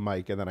go do a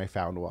mic, and then I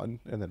found one,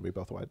 and then we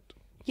both went.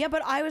 Yeah,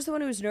 but I was the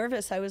one who was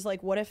nervous. I was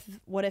like, what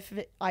if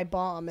I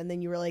bomb? And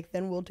then you were like,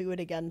 then we'll do it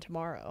again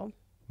tomorrow.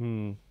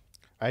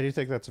 I do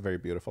think that's a very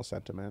beautiful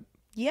sentiment.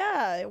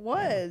 Yeah, it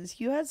was.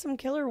 You had some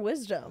killer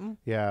wisdom.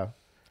 Yeah.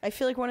 I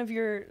feel like one of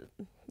your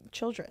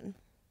children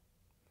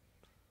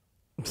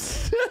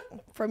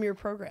from your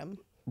program.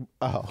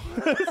 Oh.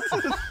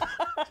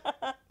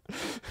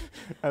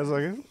 I was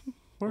like,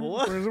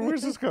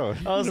 where's this going?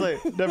 I was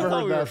like, Never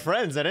heard we were that.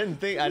 friends. I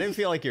didn't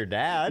feel like your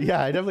dad.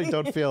 Yeah, I definitely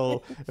don't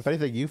feel, if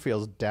anything, you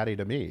feel daddy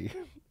to me.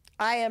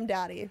 I am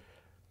daddy.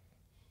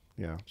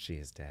 Yeah. She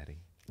is daddy.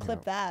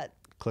 Clip that.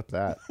 Clip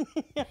that.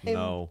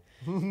 No.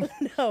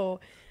 No.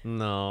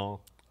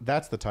 No.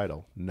 That's the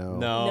title. No.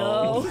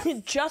 No.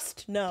 No.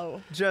 Just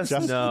no. Just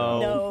Just no.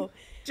 No.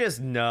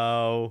 Just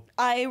no.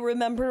 I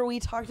remember we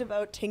talked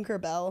about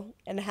Tinkerbell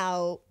and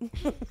how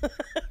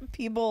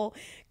people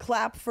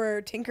clap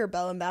for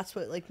Tinkerbell and that's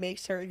what like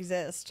makes her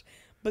exist.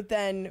 But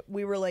then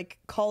we were like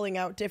calling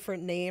out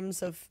different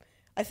names of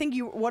I think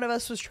one of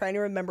us was trying to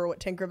remember what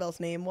Tinkerbell's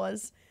name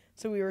was.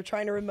 So we were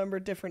trying to remember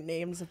different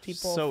names of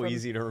people. So from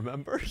easy to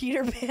remember.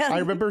 Peter Pan. I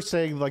remember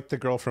saying like the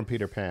girl from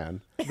Peter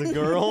Pan. The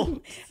girl.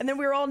 And then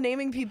we were all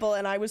naming people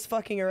and I was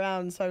fucking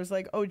around. So I was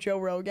like, oh, Joe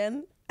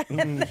Rogan.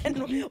 And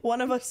then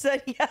one of us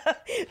said, yeah,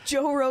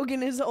 Joe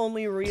Rogan is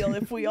only real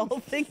if we all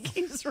think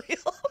he's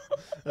real.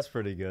 That's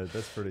pretty good.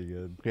 That's pretty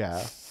good.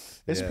 Yeah.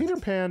 Is Yeah. Peter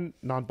Pan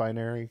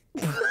non-binary?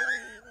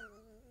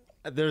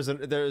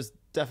 There's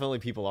definitely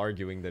people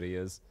arguing that he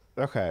is.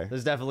 Okay.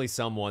 There's definitely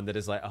someone that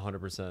is like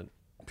 100%.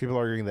 People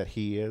arguing that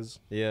he is.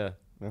 Yeah.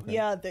 Okay.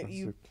 Yeah, that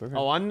you. Okay.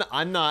 Oh, I'm not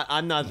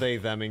they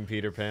theming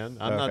Peter Pan.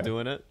 I'm not Okay.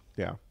 doing it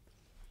Yeah.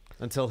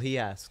 until he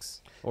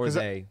asks or 'Cause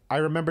they. I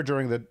remember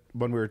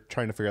when we were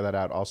trying to figure that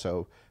out,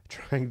 also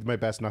trying my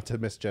best not to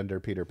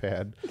misgender Peter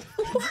Pan.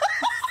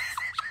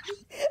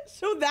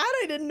 So that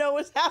I didn't know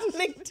was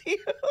happening to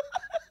you.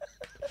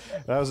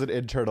 That was an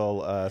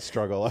internal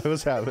struggle I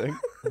was having.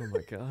 Oh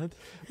my god.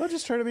 I'm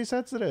just trying to be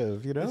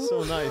sensitive, you know? That's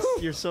so nice.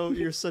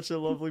 You're such a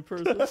lovely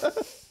person.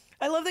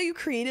 I love that you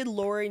created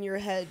lore in your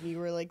head and you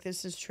were like,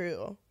 this is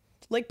true.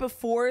 Like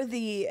before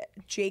the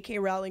J.K.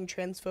 Rowling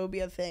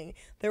transphobia thing,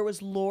 there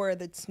was lore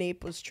that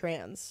Snape was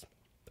trans.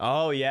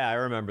 Oh, yeah, I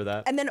remember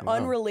that. And then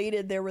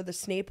unrelated, there were the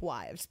Snape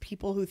wives,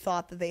 people who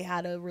thought that they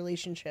had a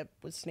relationship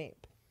with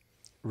Snape.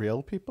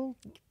 Real people?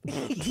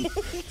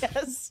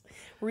 Yes.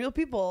 Real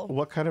people.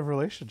 What kind of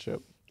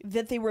relationship?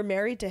 That they were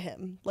married to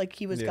him, like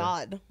he was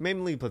God.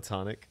 Mainly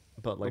platonic,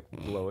 but like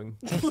blowing.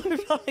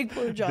 Platonic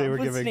blowjob They were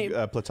with giving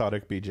Snape.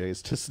 platonic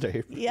BJs to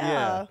Snape.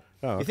 Yeah.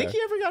 Oh, okay. You think he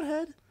ever got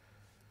head?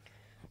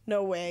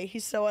 No way.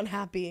 He's so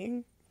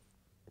unhappy.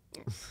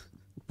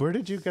 Where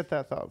did you get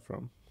that thought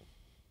from?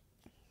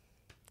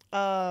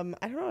 I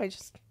don't know. I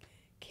just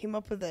came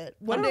up with it.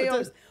 One day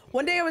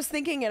I was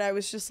thinking, and I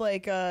was just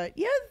like, yeah,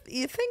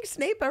 you think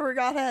Snape ever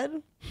got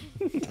head?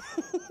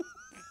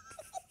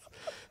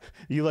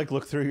 You like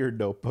look through your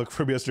notebook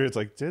from yesterday. It's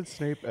like, did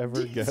Snape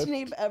ever Did get?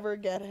 Snape ever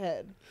get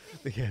head?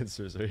 The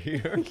answers are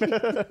here. It's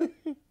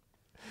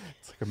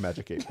like a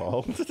magic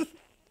 8-ball.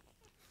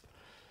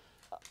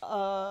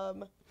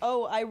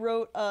 Oh, I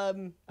wrote.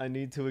 I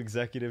need to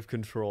executive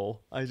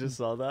control. I just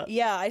saw that.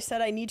 Yeah, I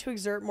said I need to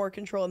exert more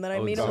control, and then I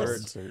made a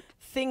list. Exert.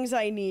 Things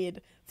I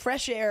need: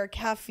 fresh air,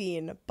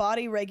 caffeine,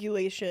 body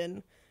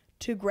regulation,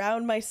 to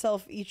ground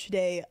myself each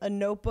day, a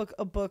notebook,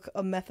 a book,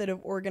 a method of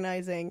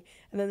organizing,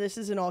 and then this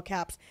is in all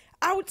caps: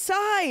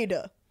 outside.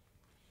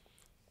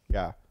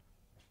 Yeah.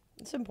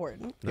 It's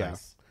important. Yeah.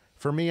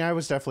 For me, I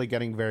was definitely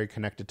getting very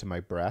connected to my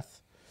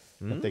breath.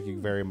 I'm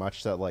thinking very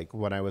much that like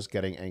when I was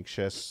getting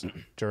anxious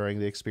during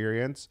the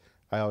experience,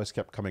 I always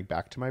kept coming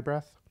back to my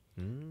breath.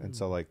 And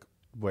so like,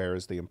 where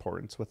is the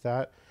importance with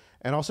that?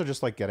 And also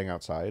just like getting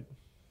outside.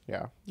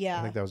 Yeah. Yeah.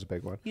 I think that was a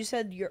big one. You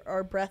said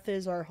our breath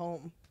is our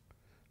home.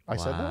 I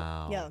said that?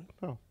 Wow. Yeah.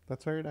 Oh,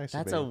 that's very nice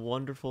That's of a me.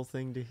 wonderful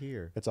thing to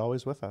hear. It's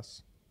always with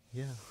us.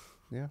 Yeah.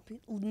 Yeah.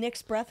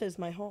 Nick's breath is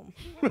my home.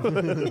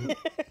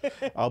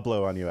 I'll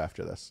blow on you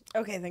after this.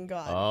 Okay, thank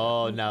God.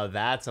 Oh, now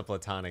that's a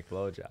platonic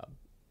blowjob.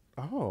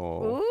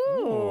 Oh.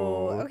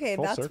 Ooh. Okay,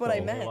 full that's what I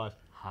circle. meant.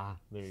 Ha.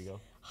 There you go.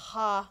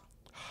 Ha.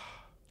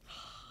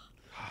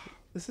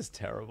 This is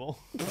terrible.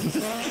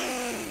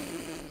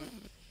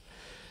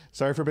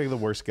 Sorry for being the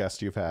worst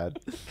guest you've had.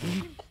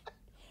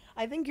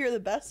 I think you're the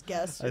best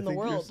guest in the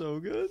world. you're so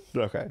good.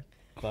 Okay.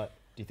 But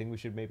do you think we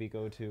should maybe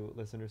go to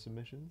listener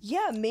submissions?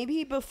 Yeah,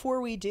 maybe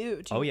before we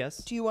do. Yes.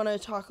 Do you want to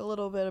talk a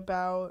little bit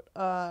about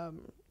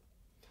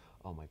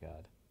Oh my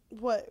God.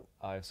 what?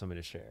 I have something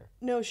to share.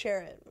 No,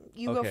 share it.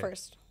 You go Okay.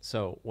 first.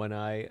 So when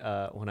I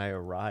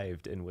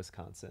arrived in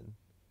Wisconsin,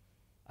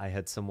 I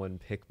had someone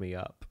pick me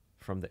up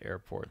from the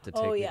airport to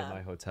take me to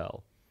my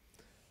hotel.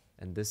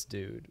 And this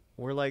dude,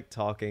 we're like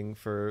talking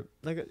for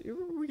like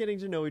we're getting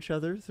to know each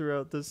other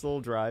throughout this little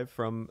drive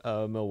from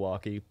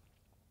Milwaukee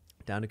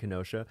down to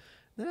Kenosha.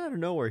 Then out of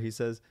nowhere, he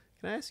says,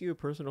 "Can I ask you a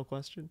personal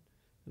question?"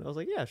 And I was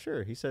like, "Yeah,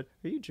 sure." He said,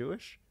 "Are you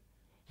Jewish?"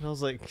 And I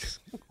was like,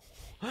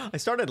 I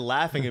started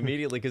laughing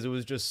immediately because it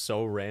was just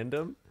so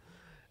random.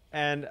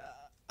 And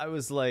I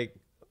was like,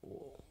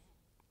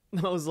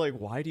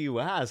 "Why do you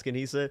ask?" And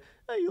he said,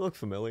 "Oh, you look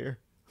familiar."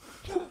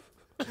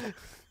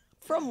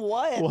 From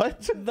what?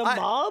 What? The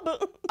mob?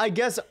 I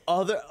guess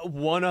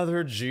one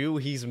other Jew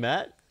he's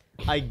met,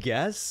 I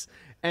guess.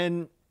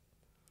 And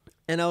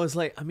I was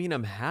like, I mean,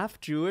 I'm half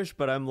Jewish,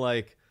 but I'm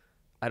like,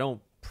 I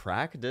don't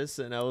practice.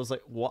 And I was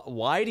like,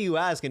 why do you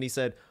ask? And he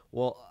said,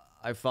 well,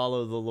 I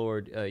follow the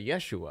Lord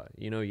Yeshua.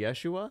 You know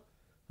Yeshua?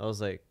 I was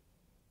like,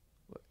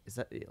 is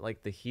that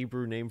like the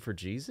Hebrew name for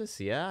Jesus?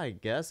 Yeah, I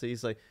guess.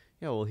 He's like,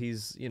 yeah, well,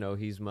 he's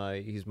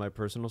my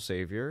personal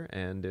savior.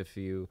 And if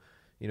you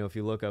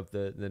look up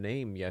the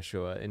name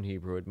Yeshua in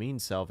Hebrew, it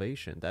means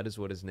salvation. That is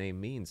what his name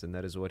means. And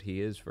that is what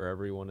he is for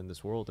everyone in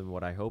this world and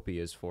what I hope he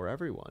is for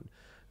everyone.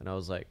 And I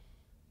was like,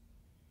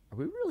 are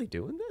we really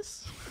doing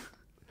this?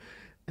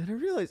 And I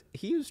realized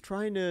he was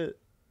trying to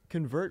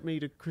convert me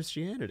to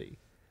Christianity.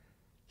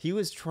 He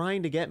was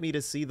trying to get me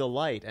to see the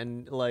light.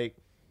 And I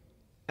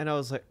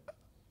was like,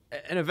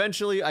 and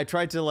eventually I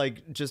tried to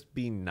like just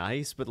be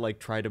nice, but like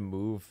try to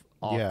move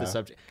off the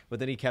subject. But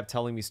then he kept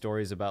telling me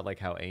stories about like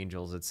how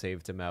angels had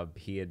saved him, how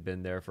he had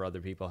been there for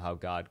other people, how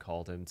God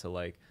called him to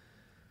like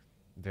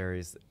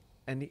various.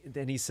 And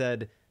then he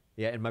said,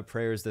 yeah, in my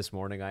prayers this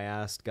morning, I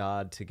asked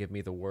God to give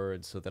me the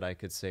words so that I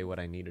could say what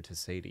I needed to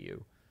say to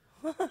you.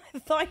 I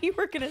thought you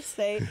were going to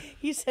say,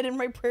 he said in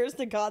my prayers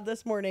to God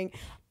this morning,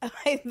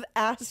 I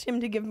asked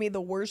him to give me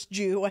the worst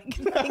Jew I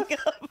can think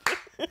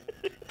of.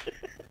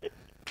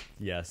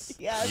 Yes.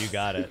 Yes. You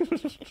got it.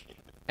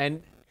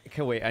 And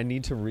okay, wait, I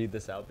need to read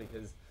this out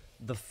because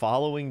the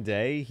following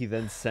day he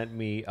then sent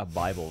me a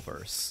Bible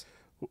verse.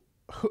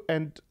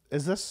 And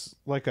is this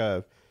like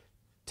a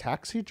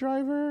taxi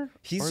driver?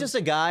 He's just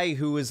a guy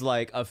who is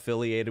like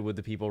affiliated with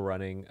the people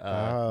running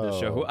the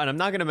show. And I'm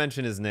not going to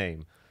mention his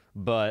name,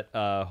 but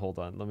hold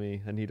on.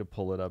 I need to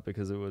pull it up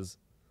because it was,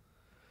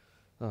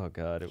 oh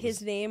God.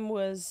 His name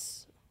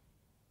was,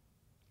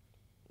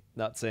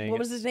 not saying what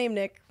was his name,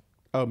 Nick?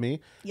 Oh, me?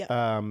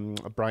 Yeah.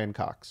 Brian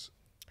Cox.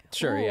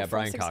 Sure, Oh, yeah, from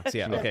Brian Cox.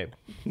 Yeah, Succession.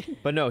 okay.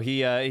 But no,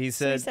 he So he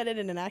said said it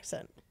in an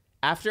accent.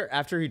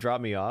 After he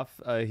dropped me off,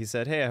 he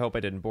said, "Hey, I hope I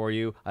didn't bore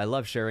you. I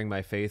love sharing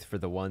my faith for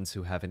the ones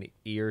who have an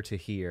ear to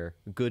hear.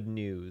 Good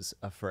news,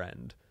 a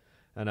friend."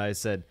 And I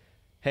said,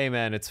 "Hey,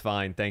 man, it's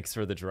fine. Thanks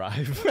for the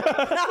drive."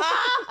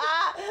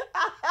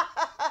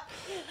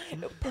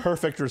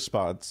 Perfect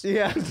response.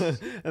 Yeah.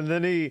 And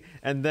then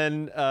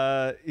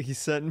he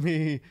sent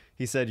me.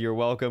 He said, "You're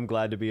welcome.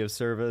 Glad to be of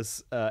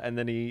service." And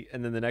then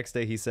the next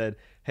day he said,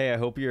 "Hey, I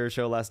hope your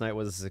show last night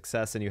was a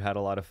success and you had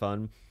a lot of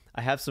fun.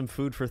 I have some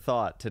food for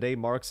thought. Today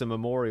marks a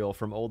memorial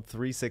from old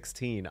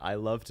 3:16. I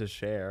love to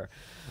share.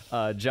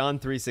 John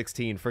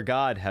 3:16. For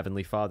God,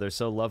 Heavenly Father,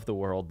 so loved the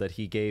world that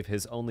he gave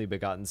his only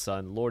begotten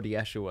Son, Lord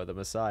Yeshua, the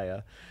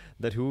Messiah,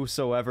 that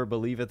whosoever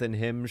believeth in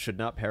him should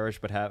not perish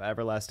but have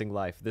everlasting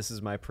life. This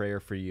is my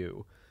prayer for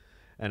you."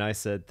 And I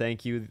said,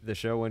 "Thank you. The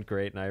show went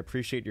great, and I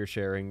appreciate your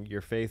sharing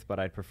your faith, but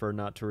I'd prefer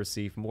not to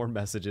receive more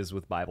messages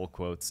with Bible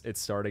quotes.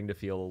 It's starting to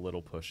feel a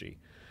little pushy."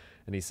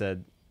 And he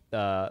said,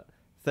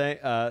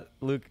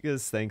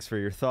 "Lukas, thanks for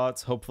your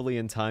thoughts. Hopefully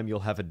in time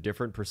you'll have a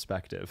different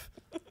perspective."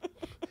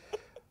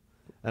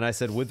 And I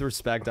said, with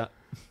respect,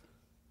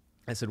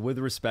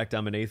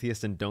 I'm an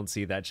atheist and don't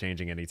see that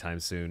changing anytime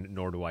soon,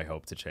 nor do I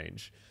hope to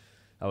change.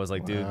 I was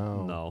like, dude,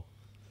 no.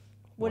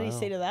 What did he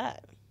say to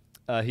that?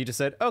 He just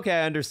said, "Okay,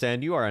 I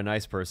understand. You are a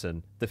nice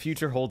person. The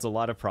future holds a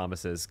lot of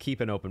promises. Keep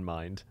an open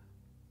mind."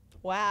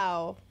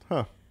 Wow.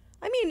 Huh.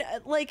 I mean,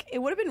 like, it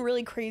would have been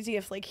really crazy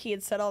if, like, he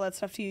had said all that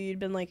stuff to you. You'd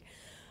been like,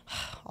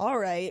 all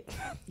right.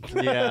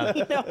 Yeah.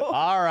 You know?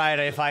 All right,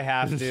 if I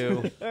have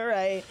to. All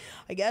right.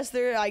 I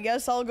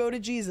guess I'll go to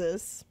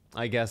Jesus.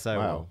 I guess I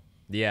will.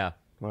 Yeah.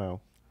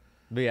 Wow.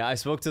 But yeah, I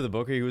spoke to the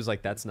booker. He was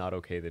like, "That's not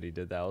okay that he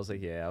did that." I was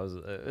like, "Yeah,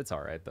 it's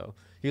all right though."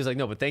 He was like,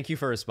 "No, but thank you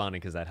for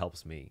responding because that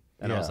helps me."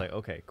 And I was like,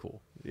 "Okay,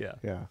 cool, yeah."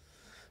 Yeah.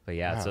 But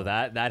yeah, so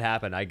that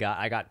happened. I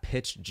got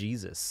pitched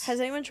Jesus. Has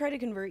anyone tried to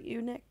convert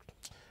you, Nick?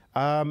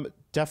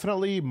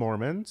 Definitely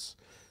Mormons.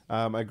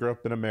 I grew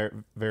up in a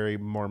very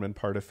Mormon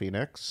part of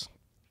Phoenix,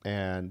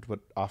 and would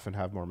often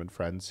have Mormon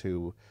friends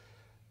who,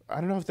 I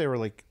don't know if they were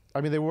like,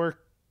 I mean, they were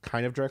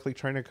kind of directly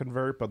trying to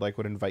convert, but like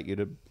would invite you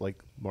to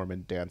like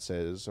Mormon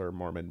dances or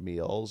Mormon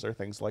meals or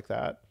things like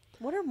that.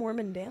 What are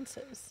Mormon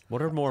dances?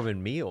 What are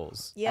Mormon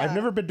meals? Yeah. I've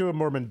never been to a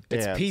Mormon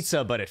dance. It's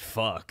pizza, but it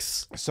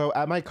fucks. So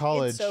at my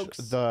college, soaks.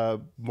 the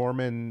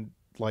Mormon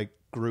like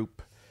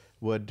group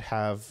would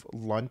have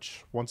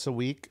lunch once a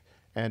week,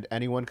 and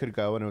anyone could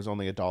go, and it was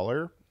only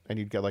 $1, and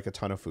you'd get like a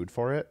ton of food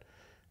for it.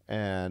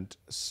 And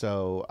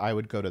so I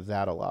would go to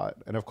that a lot.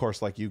 And of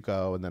course, like you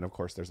go, and then of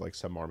course there's like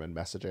some Mormon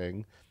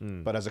messaging.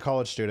 But as a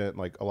college student,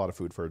 like a lot of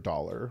food for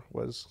 $1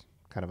 was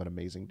kind of an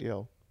amazing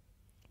deal.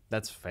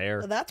 That's fair.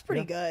 Well, that's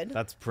pretty good.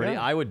 That's pretty.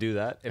 Yeah. I would do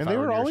that. If And I they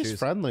were were in your always shoes.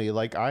 friendly.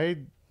 Like I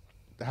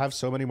have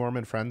so many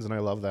Mormon friends and I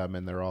love them,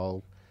 and they're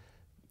all,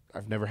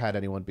 I've never had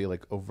anyone be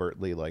like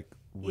overtly like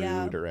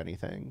rude or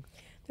anything.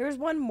 There was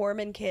one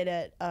Mormon kid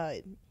at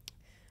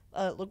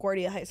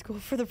LaGuardia High School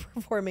for the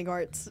Performing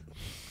Arts.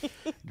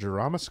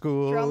 Drama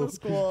school. Drama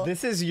school.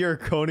 This is your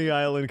Coney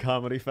Island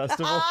Comedy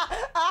Festival.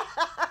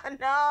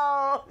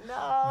 No.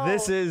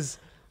 This is.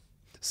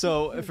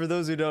 So, for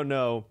those who don't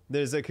know,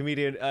 there's a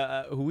comedian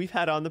who we've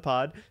had on the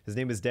pod. His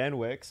name is Dan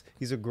Wicks.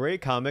 He's a great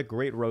comic,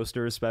 great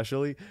roaster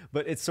especially,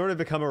 but it's sort of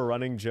become a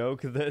running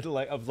joke that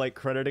like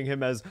crediting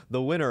him as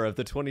the winner of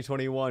the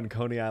 2021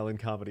 Coney Island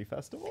Comedy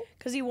Festival.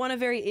 Because he won a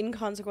very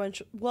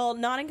inconsequential, well,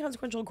 not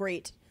inconsequential,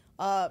 great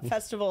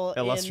festival.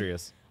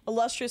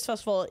 Illustrious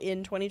festival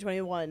in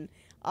 2021.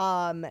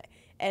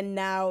 And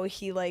now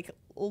he like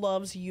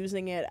loves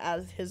using it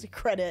as his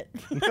credit.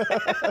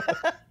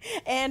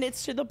 And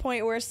it's to the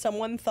point where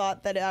someone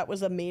thought that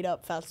was a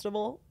made-up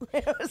festival.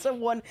 So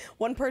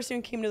one person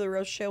who came to the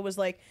roast show was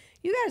like,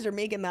 "You guys are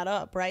making that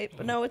up, right?"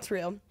 But no, it's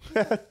real.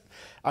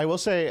 I will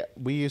say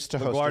we used to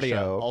host a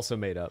show. Also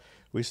made up.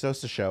 We used to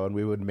host a show, and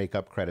we would make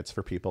up credits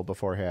for people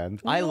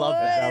beforehand. I love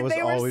that. That was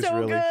They were always so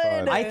really good.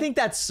 fun. I think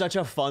that's such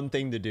a fun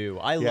thing to do.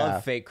 I Yeah.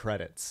 love fake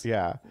credits.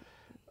 Yeah.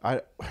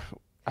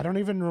 I don't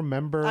even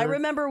remember. I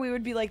remember we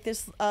would be like,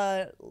 this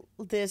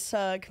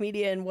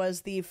comedian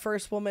was the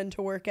first woman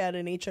to work at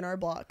an H&R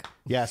Block.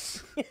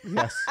 Yes.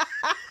 Yes.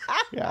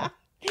 Yeah.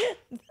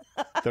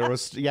 There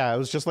was, it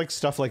was just like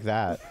stuff like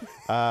that.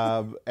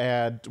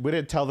 And we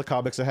didn't tell the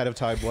comics ahead of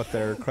time what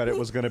their credit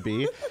was going to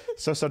be.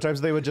 So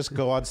sometimes they would just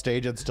go on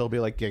stage and still be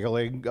like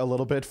giggling a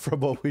little bit from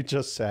what we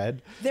just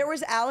said. There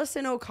was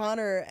Allison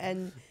O'Connor,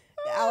 and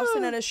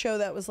Allison had a show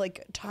that was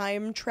like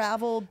time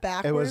travel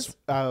backwards.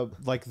 It was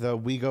like the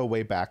We Go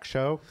Way Back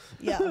show.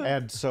 Yeah.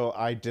 And so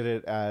I did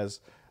it as,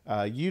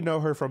 you know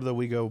her from the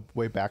We Go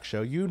Way Back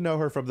show. You know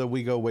her from the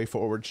We Go Way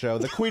Forward show.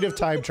 The Queen of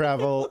Time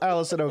Travel,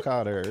 Allison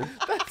O'Connor.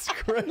 That's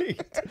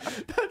great.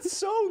 That's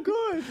so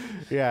good.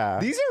 Yeah.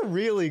 These are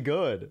really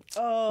good.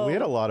 We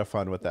had a lot of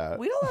fun with that.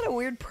 We had a lot of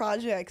weird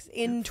projects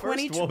in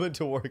First woman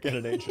to work at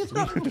an agency.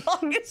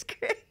 Long is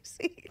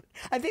crazy.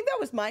 I think that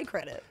was my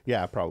credit.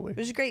 Yeah, probably. It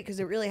was great because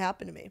it really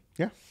happened to me.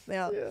 Yeah.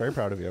 Yeah. Very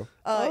proud of you.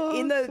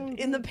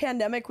 In the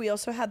pandemic, we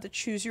also had the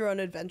choose your own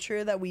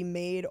adventure that we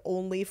made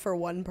only for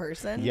one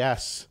person.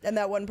 Yes. And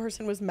that one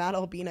person was Matt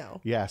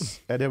Albino. Yes.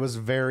 And it was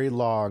very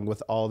long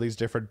with all these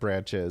different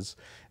branches.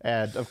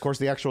 And of course,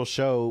 the actual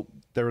show,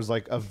 there was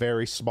like a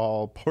very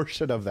small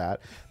portion of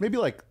that, maybe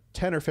like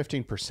 10 or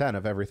 15%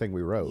 of everything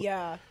we wrote.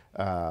 Yeah.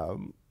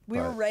 We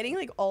were writing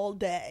like all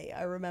day.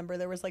 I remember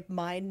there was like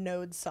mind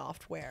node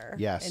software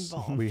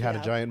involved. We had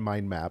a giant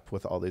mind map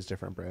with all these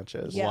different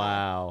branches. Yeah.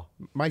 Wow.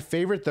 My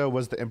favorite, though,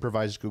 was the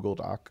improvised Google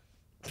Doc,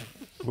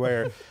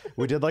 where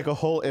we did like a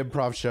whole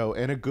improv show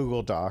in a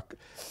Google Doc.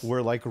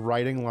 We're like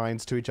writing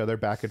lines to each other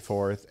back and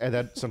forth. And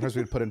then sometimes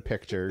we'd put in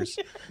pictures.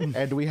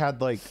 And we had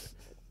like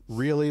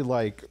really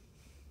like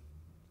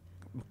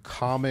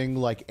calming,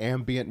 like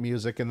ambient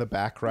music in the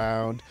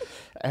background.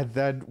 And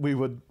then we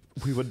would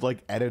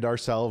like edit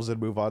ourselves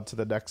and move on to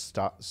the next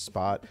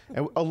spot.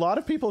 And a lot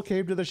of people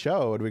came to the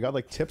show and we got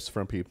like tips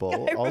from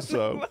people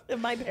also.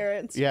 My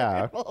parents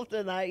were involved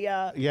in that.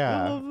 Yeah.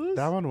 Yeah.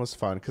 That one was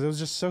fun because it was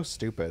just so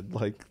stupid.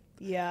 Like,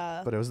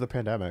 yeah. But it was the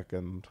pandemic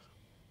and.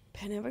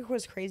 Pandemic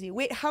was crazy.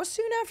 Wait, how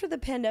soon after the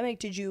pandemic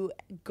did you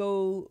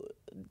go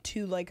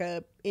to like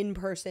a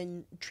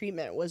in-person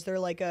treatment? Was there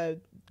like a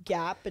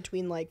gap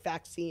between like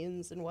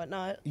vaccines and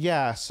whatnot?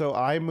 Yeah, so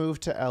I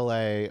moved to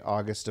LA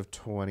August of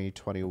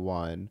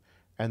 2021,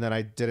 and then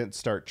I didn't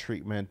start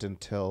treatment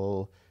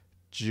until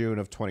June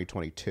of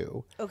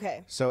 2022.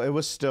 Okay. So it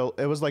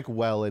was like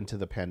well into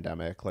the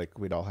pandemic. Like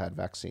we'd all had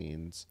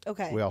vaccines.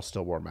 Okay. We all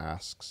still wore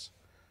masks.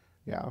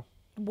 Yeah.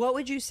 What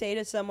would you say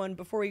to someone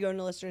before we go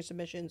into listener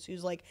submissions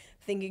who's like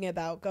thinking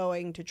about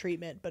going to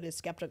treatment but is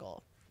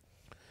skeptical?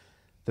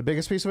 The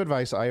biggest piece of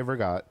advice I ever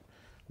got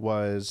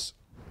was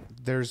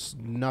there's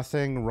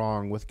nothing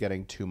wrong with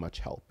getting too much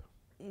help.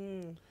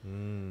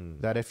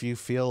 That if you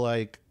feel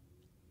like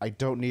I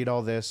don't need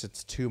all this,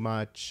 it's too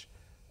much,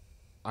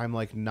 I'm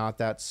like not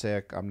that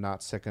sick, I'm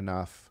not sick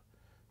enough,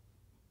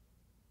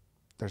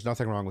 there's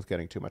nothing wrong with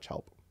getting too much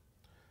help.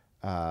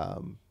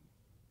 And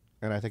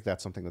I think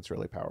that's something that's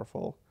really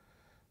powerful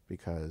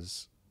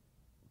because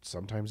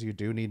sometimes you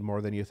do need more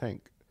than you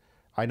think.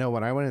 I know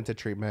when I went into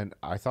treatment,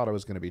 I thought it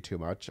was going to be too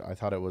much. I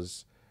thought it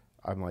was,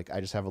 I'm like, I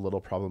just have a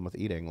little problem with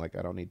eating. Like,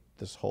 I don't need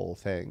this whole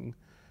thing.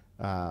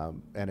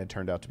 And it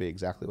turned out to be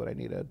exactly what I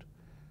needed.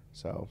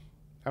 So,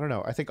 I don't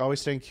know. I think always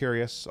staying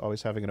curious,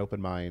 always having an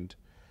open mind,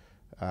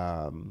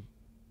 and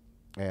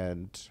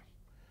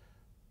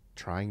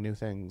trying new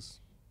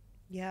things.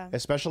 Yeah.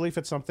 Especially if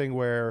it's something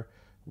where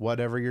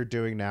whatever you're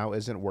doing now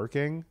isn't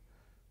working,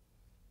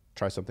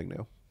 try something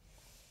new.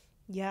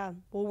 Yeah.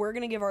 Well, we're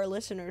going to give our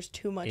listeners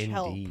too much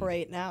help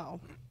right now.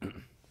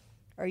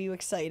 Are you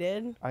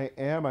excited? I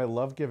am. I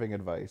love giving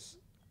advice.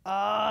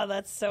 Ah,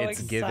 that's so It's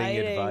exciting.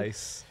 giving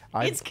advice.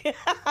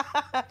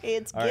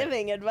 It's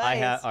giving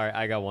advice. All right,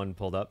 I got one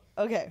pulled up.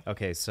 Okay.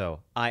 Okay,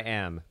 so I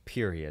am,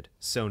 period,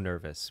 so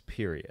nervous,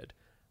 period.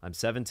 I'm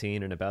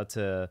 17 and about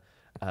to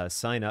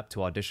sign up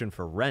to audition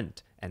for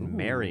Rent and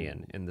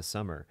Marion in the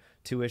summer.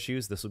 2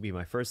 issues. This will be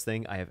my first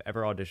thing I have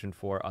ever auditioned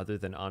for other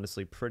than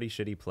honestly pretty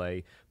shitty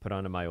play put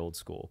on in my old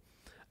school.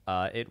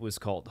 It was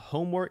called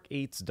Homework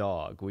Eats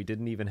Dog. We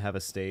didn't even have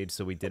a stage,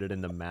 so we did it in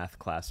the math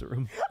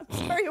classroom.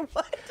 Sorry,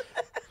 what?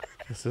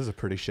 This is a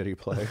pretty shitty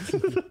play.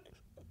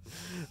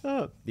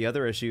 The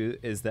other issue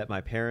is that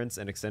my parents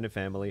and extended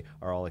family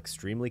are all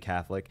extremely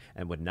Catholic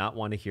and would not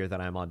want to hear that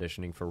I'm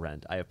auditioning for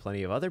Rent. I have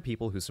plenty of other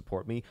people who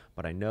support me,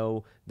 but I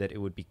know that it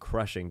would be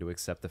crushing to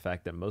accept the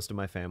fact that most of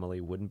my family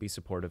wouldn't be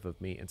supportive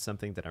of me in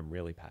something that I'm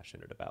really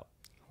passionate about.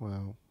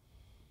 Wow.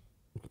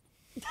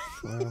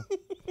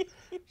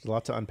 There's a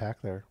lot to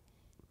unpack there.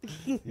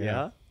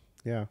 Yeah?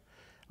 Yeah.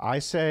 I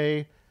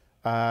say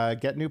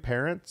get new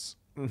parents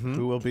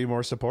who will be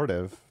more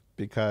supportive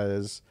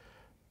because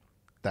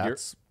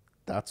that's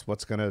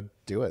what's going to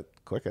do it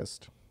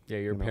quickest. Yeah,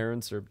 your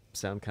parents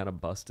sound kind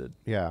of busted.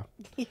 Yeah.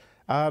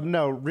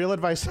 No, real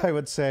advice I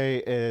would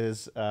say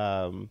is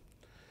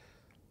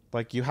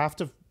like you have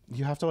to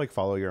like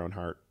follow your own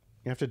heart.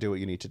 You have to do what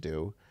you need to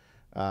do.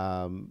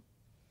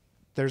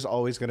 There's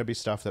always going to be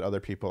stuff that other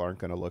people aren't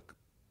going to look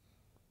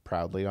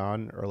proudly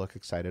on or look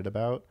excited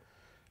about.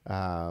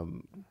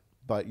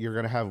 But you're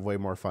going to have way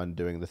more fun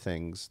doing the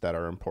things that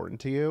are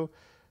important to you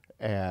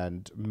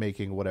and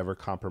making whatever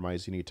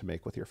compromise you need to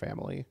make with your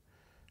family.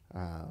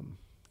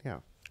 Yeah.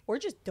 Or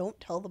just don't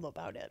tell them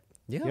about it.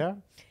 Yeah.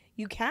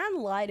 You can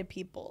lie to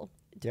people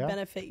to Yeah.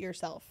 benefit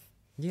yourself.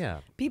 Yeah.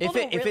 People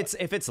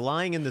if it's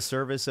lying in the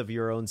service of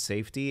your own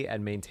safety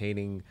and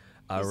maintaining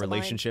of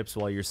relationships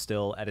while you're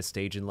still at a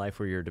stage in life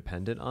where you're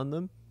dependent on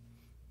them,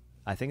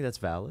 I think that's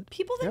valid.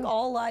 People think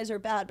all lies are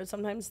bad, but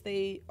sometimes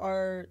they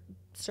are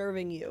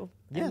serving you.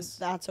 Yes.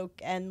 And that's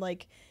okay. And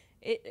like,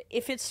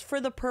 if it's for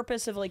the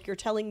purpose of like you're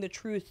telling the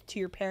truth to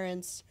your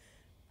parents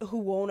who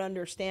won't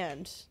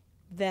understand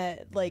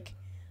that, like,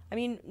 I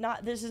mean,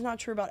 this is not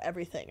true about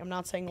everything. I'm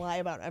not saying lie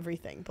about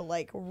everything, but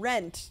like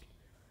Rent,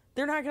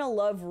 they're not going to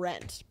love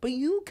Rent, but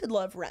you could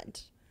love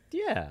Rent.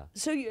 Yeah.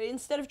 So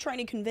instead of trying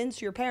to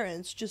convince your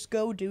parents, just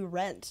go do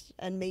Rent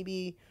and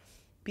maybe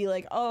be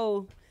like,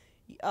 oh,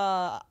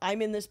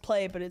 I'm in this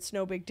play, but it's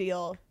no big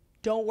deal.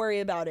 Don't worry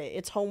about it.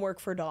 It's homework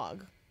for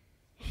dog.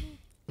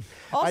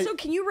 Also,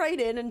 can you write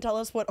in and tell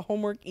us what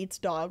Homework Eats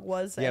Dog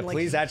was? Yeah, and, like,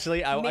 please.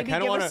 Actually, I maybe kind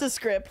of give want us a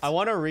script. I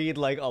want to read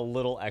like a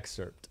little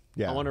excerpt.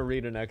 Yeah. I want to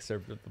read an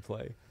excerpt of the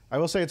play. I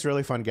will say it's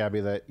really fun,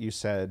 Gabby, that you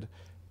said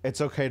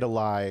it's okay to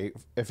lie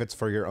if it's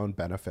for your own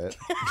benefit.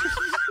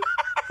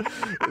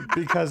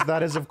 Because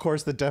that is, of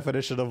course, the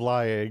definition of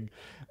lying.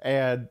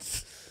 And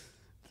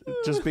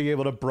just being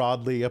able to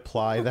broadly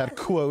apply that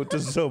quote to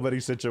so many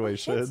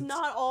situations. It's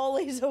not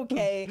always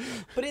okay,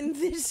 but in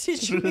this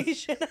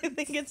situation, I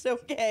think it's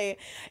okay.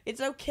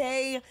 It's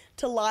okay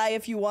to lie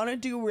if you want to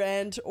do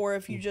Rent or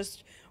if you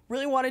just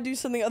really want to do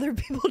something other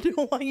people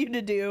don't want you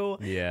to do.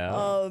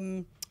 Yeah.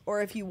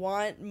 Or if you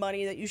want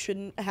money that you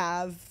shouldn't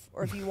have,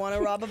 or if you want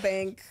to rob a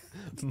bank.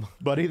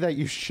 Money that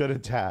you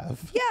shouldn't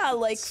have. Yeah,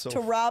 like to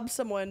rob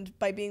someone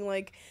by being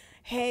like,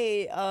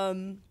 hey,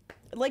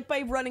 like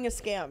by running a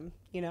scam,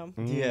 you know?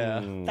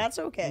 Yeah. That's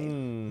okay.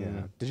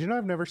 Yeah. Did you know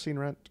I've never seen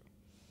Rent?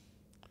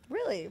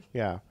 Really?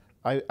 Yeah.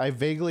 I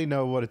vaguely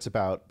know what it's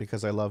about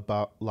because I love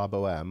La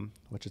Boheme,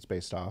 which it's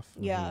based off.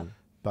 Yeah.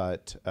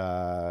 But,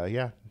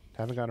 yeah,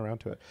 haven't gotten around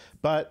to it.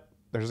 But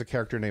there's a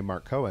character named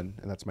Mark Cohen,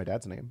 and that's my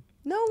dad's name.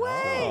 No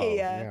way.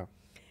 Yeah.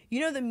 You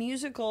know, the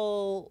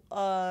musical,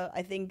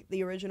 I think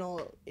the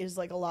original is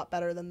like a lot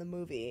better than the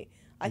movie.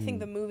 I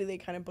think the movie, they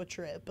kind of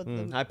butcher it, but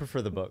I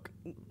prefer the book.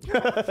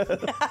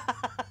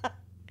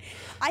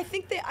 I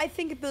think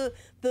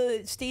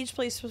the stage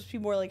play is supposed to be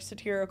more like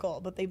satirical,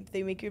 but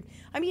they make you.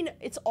 I mean,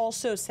 it's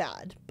also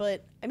sad,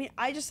 but I mean,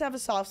 I just have a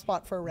soft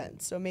spot for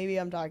Rent, so maybe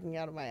I'm talking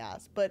out of my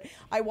ass. But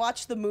I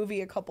watched the movie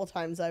a couple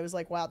times. I was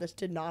like, wow, this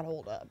did not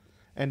hold up.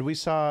 And we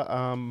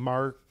saw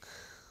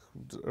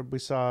we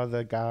saw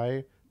the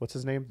guy, what's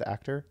his name? The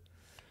actor?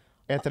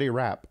 Anthony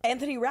Rapp.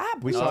 Anthony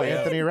Rapp. We saw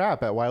Anthony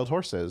Rapp at Wild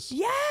Horses.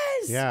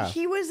 Yes. Yeah.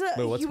 He was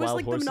what's he was Wild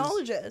like Horses? the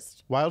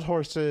monologist. Wild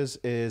Horses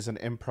is an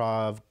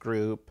improv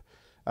group.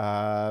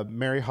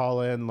 Mary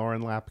Holland,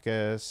 Lauren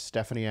Lapkus,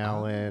 Stephanie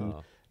Allen,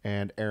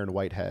 and Aaron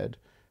Whitehead.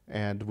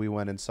 And we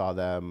went and saw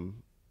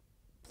them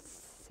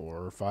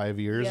 4 or 5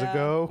 years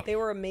ago. They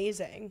were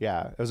amazing.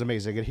 Yeah, it was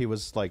amazing. And he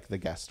was like the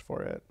guest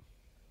for it.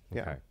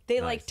 Yeah. Okay.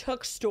 They like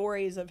took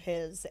stories of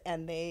his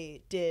and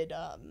they did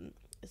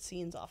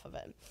scenes off of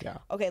it. Yeah.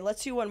 Okay,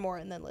 let's do one more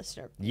and then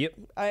listener. Yep.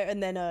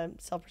 And then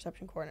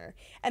self-perception corner.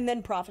 And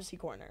then prophecy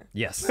corner.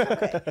 Yes.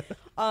 Okay.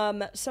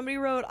 Somebody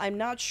wrote, I'm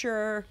not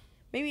sure.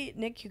 Maybe,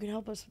 Nick, you can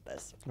help us with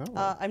this.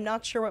 Oh. I'm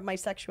not sure what my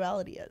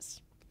sexuality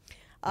is.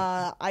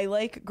 I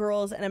like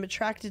girls and I'm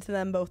attracted to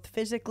them both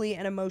physically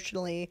and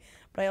emotionally,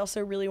 but I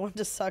also really want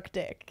to suck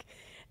dick.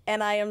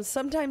 And I am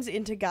sometimes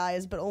into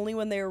guys, but only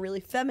when they are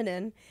really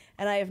feminine.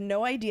 And I have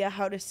no idea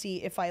how to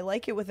see if I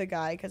like it with a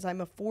guy because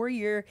I'm a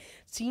 4-year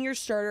senior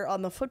starter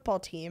on the football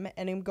team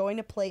and I'm going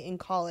to play in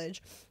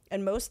college.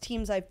 And most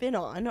teams I've been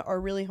on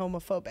are really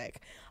homophobic.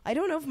 I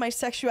don't know if my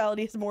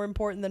sexuality is more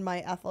important than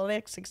my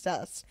athletic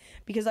success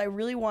because I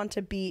really want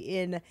to be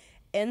in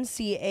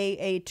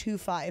NCAA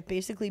 2-5,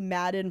 basically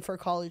Madden for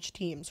college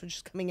teams, which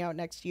is coming out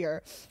next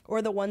year,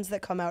 or the ones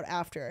that come out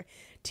after.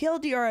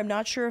 TLDR, I'm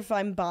not sure if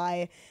I'm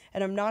bi,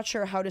 and I'm not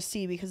sure how to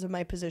see because of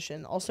my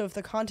position. Also, if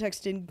the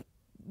context didn't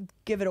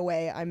give it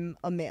away, I'm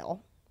a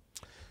male.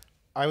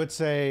 I would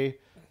say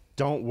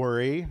don't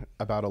worry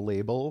about a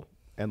label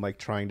and like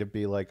trying to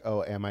be like,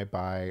 oh, am I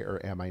bi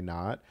or am I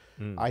not?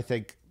 I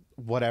think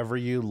whatever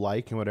you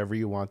like and whatever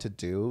you want to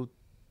do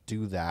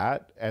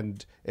that.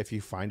 And if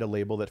you find a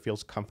label that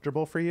feels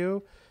comfortable for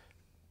you,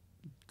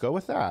 go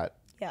with that.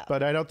 Yeah.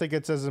 But I don't think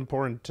it's as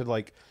important to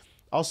like,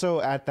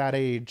 also at that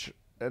age,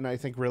 and I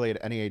think really at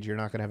any age, you're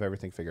not going to have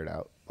everything figured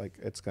out. Like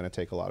it's going to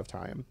take a lot of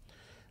time.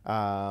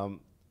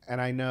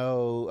 And I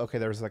know, okay,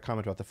 there was that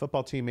comment about the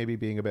football team maybe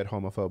being a bit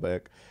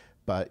homophobic,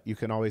 but you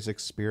can always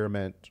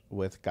experiment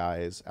with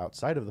guys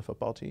outside of the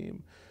football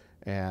team.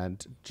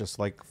 And just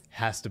like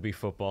Has to be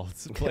football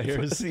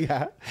players.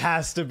 yeah,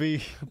 Has to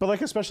be. but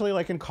like especially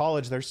like in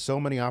college, there's so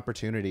many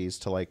opportunities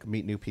to like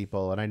meet new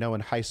people. And I know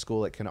in high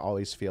school it can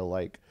always feel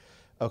like,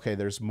 okay,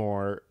 there's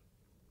more,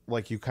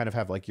 like you kind of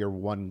have like your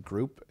one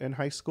group in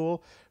high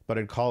school, but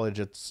in college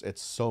it's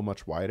so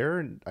much wider,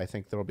 and I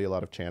think there'll be a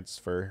lot of chance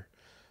for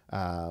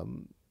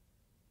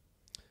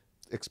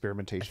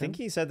experimentation. I think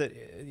he said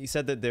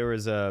that there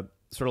was a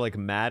sort of like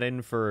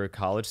Madden for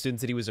college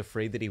students that he was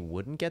afraid that he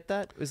wouldn't get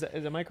that.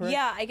 Am I correct?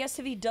 Yeah, I guess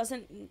if he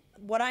doesn't,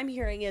 what I'm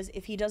hearing is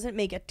if he doesn't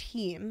make a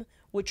team,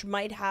 which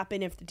might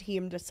happen if the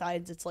team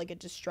decides it's like a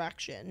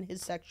distraction,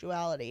 his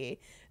sexuality,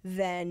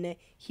 then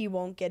he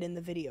won't get in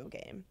the video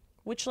game.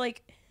 Which,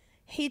 like,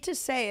 hate to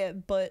say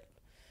it, but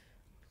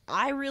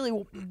I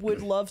really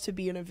would love to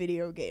be in a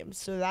video game,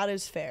 so that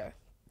is fair.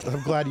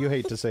 I'm glad you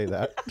hate to say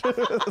that.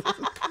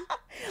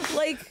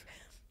 Like,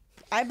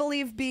 I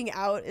believe being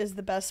out is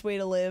the best way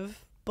to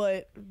live,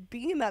 but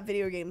being in that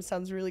video game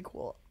sounds really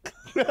cool.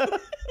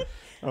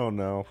 Oh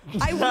no.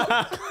 I will.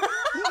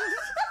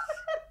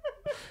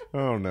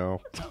 Oh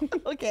no.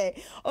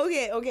 Okay.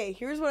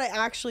 Here's what I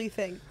actually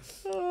think.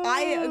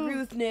 I agree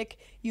with Nick.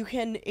 You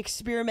can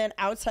experiment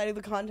outside of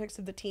the context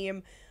of the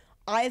team.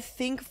 I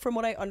think from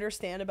what I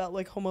understand about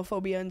like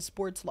homophobia in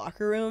sports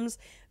locker rooms,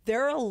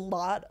 there are a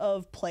lot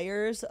of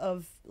players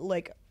of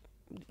like,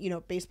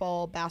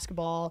 baseball,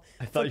 basketball.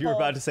 I thought you were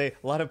about to say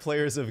a lot of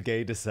players of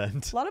gay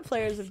descent. A lot of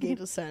players of gay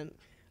descent.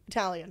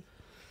 Italian.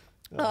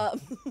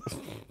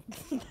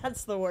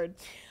 That's the word.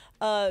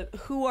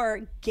 Who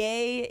are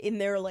gay in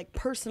their like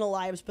personal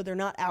lives, but they're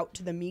not out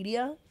to the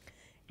media.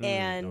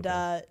 And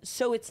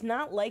so it's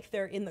not like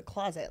they're in the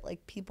closet.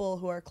 Like people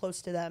who are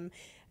close to them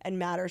and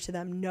matter to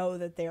them know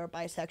that they are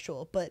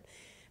bisexual, but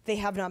they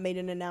have not made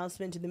an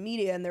announcement to the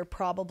media, and they're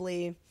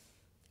probably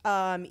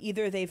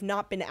either they've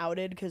not been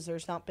outed because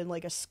there's not been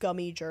like a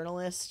scummy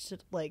journalist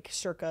like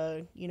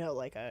circa,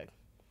 like a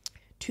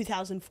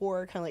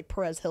 2004 kind of like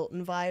Perez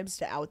Hilton vibes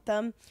to out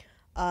them.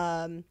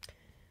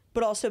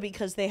 But also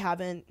because they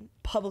haven't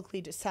publicly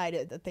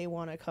decided that they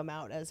want to come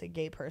out as a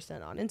gay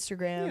person on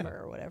Instagram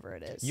or whatever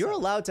it is. You're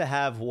allowed to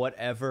have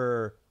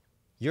whatever,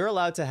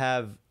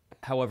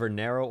 however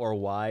narrow or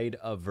wide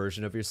a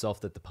version of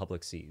yourself that the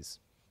public sees.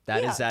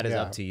 That is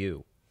up to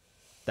you.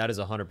 That is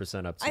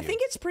 100% up to you. I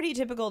think it's pretty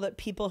typical that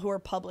people who are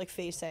public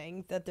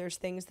facing, that there's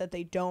things that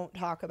they don't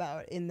talk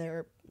about in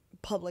their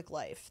public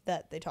life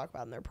that they talk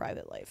about in their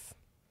private life.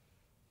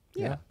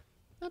 Yeah,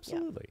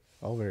 absolutely.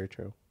 All very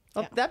true.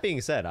 Oh, that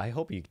being said, I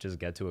hope you just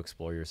get to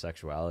explore your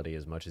sexuality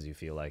as much as you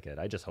feel like it.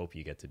 I just hope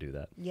you get to do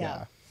that.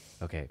 Yeah.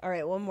 Okay. All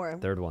right, one more.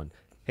 Third one.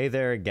 Hey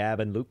there, Gab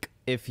and Luke.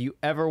 If you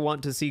ever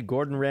want to see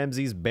Gordon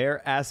Ramsay's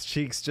bare ass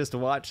cheeks, just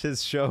watch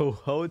his show,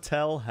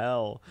 Hotel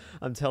Hell.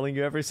 I'm telling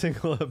you, every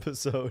single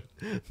episode,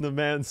 the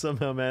man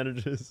somehow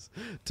manages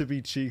to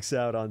be cheeks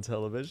out on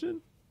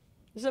television.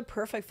 This is a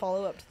perfect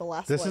follow-up to the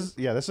last This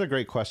one. is a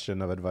great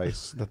question of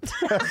advice.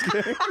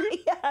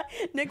 Yeah.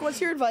 Nick,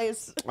 what's your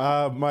advice?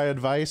 My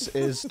advice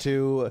is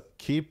to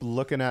keep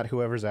looking at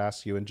whoever's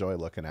ass you enjoy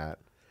looking at.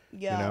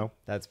 Yeah.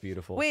 That's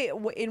beautiful. Wait,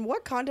 in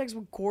what context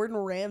would Gordon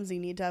Ramsay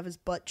need to have his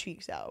butt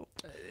cheeks out?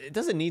 It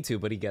doesn't need to,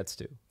 but he gets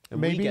to. And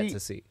Maybe we get to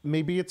see.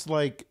 Maybe it's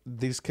like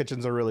these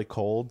kitchens are really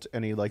cold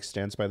and he like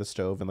stands by the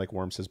stove and like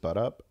warms his butt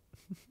up.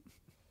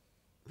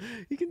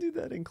 He can do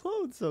that in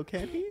clothes, though,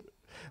 can't he?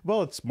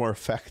 Well, it's more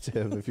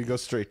effective if you go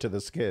straight to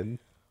the skin.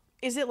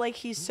 Is it like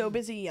he's so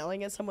busy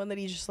yelling at someone that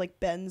he just like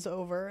bends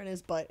over and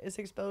his butt is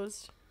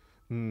exposed?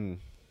 That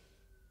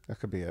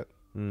could be it.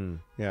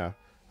 Yeah.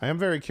 I am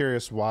very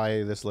curious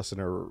why this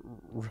listener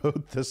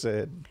wrote this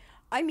in.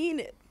 I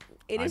mean, it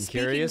I'm is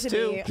speaking curious to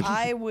too. me.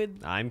 I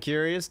would. I'm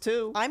curious,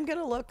 too. I'm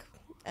gonna look,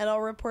 and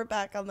I'll report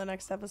back on the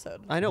next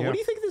episode. I know. Yeah. What do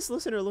you think this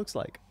listener looks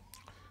like?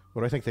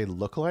 What do I think they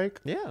look like?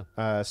 Yeah.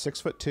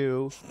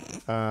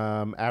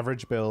 6'2",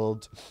 average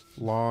build,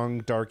 long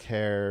dark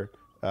hair,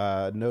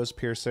 nose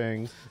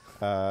piercing,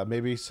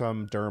 maybe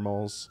some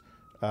dermals.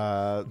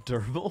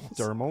 Dermals?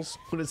 Dermals?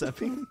 What does that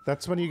mean?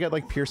 That's when you get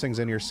like piercings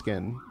in your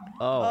skin.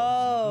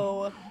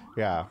 Oh.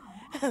 Yeah.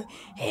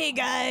 Hey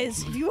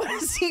guys, if you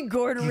want to see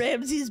Gordon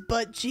Ramsay's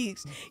butt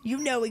cheeks, you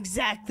know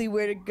exactly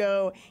where to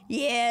go.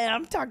 Yeah,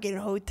 I'm talking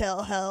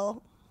Hotel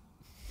Hell.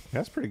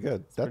 That's pretty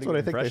good. That's Pretty what good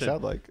I think they impression.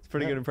 sound like. It's a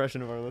pretty good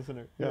impression of our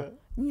listener. Yeah.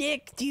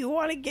 Nick, do you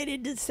want to get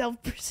into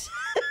self-perception?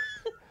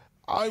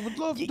 I would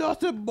love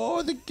nothing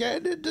more than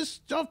getting into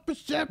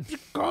self-perception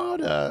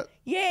corner.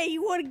 Yeah,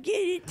 you want to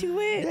get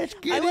into it? Let's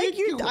get I like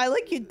into it. I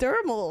like your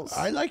dermals.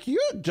 I like your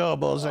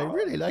doubles. I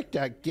really like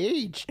that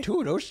gauge,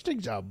 too. Those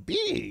things are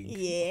big.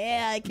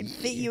 Yeah, I can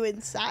fit you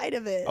inside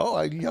of it. Oh,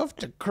 I love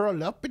to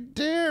curl up in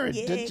there and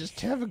Yeah. then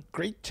just have a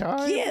great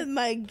time. Yeah,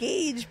 my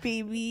gauge,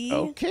 baby.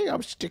 Okay,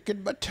 I'm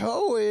sticking my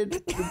toe in.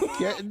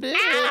 Getting in.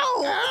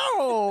 Ow!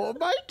 Ow!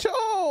 My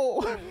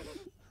toe!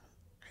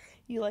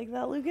 You like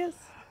that, Lucas?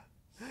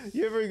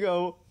 You ever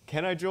go,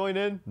 can I join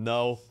in?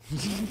 No.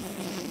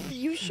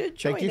 You should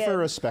join Thank you in. for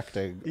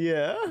respecting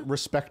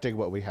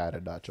what we had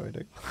and not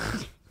joining.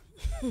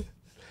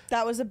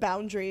 That was a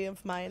boundary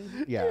of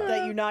mine. Yeah.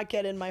 That you not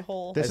get in my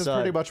hole. This I is saw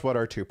pretty it. much what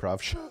our two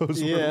prov shows were.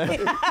 Yeah.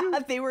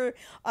 They were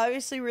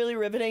obviously really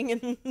riveting,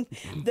 and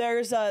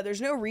there's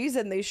no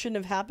reason they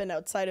shouldn't have happened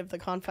outside of the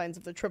confines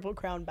of the Triple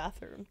Crown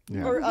bathroom.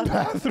 Yeah. Or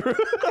Bathroom.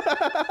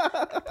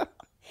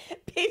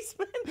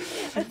 basement.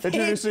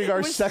 Introducing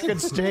our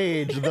second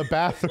stage, the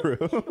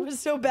bathroom. It was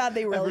so bad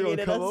they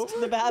relegated come us to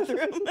the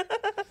bathroom.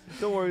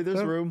 Don't worry,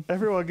 there's room.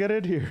 Everyone get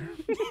in here.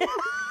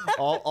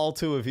 All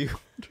two of you.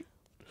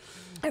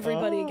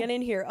 Everybody, get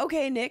in here.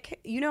 Okay, Nick,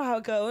 you know how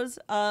it goes.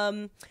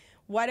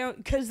 Why don't,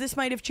 because this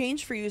might have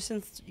changed for you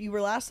since you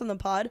were last on the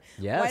pod.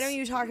 Yes. Why don't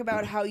you talk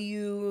about how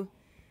you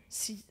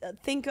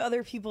think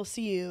other people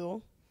see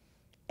you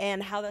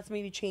and how that's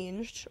maybe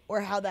changed,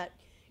 or how that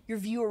your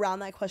view around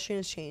that question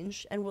has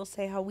changed, and we'll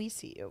say how we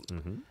see you.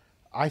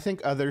 I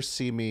think others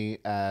see me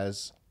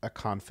as a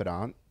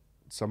confidant,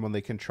 someone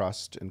they can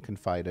trust and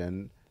confide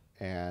in,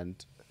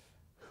 and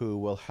who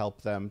will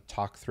help them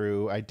talk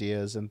through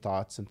ideas and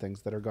thoughts and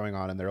things that are going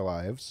on in their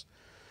lives.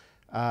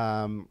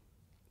 I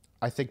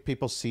think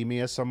people see me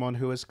as someone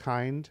who is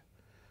kind.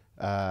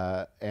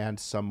 and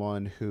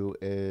someone who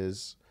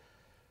is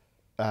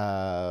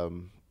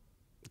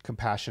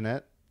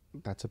compassionate.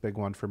 That's a big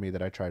one for me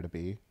that I try to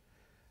be.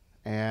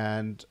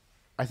 And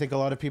I think a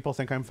lot of people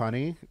think I'm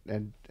funny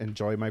and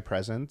enjoy my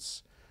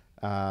presence,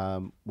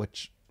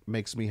 which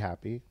makes me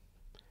happy.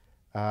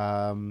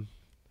 And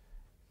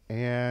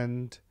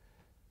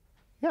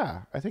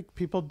yeah, I think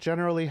people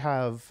generally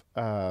have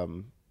a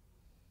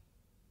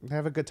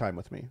good time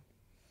with me.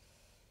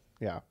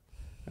 Yeah.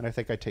 And I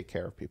think I take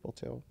care of people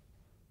too.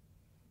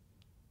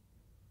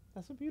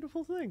 That's a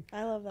beautiful thing.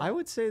 I love that. I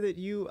would say that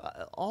you,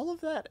 all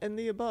of that and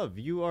the above,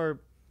 you are,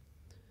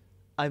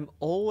 I'm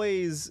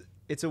always,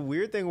 it's a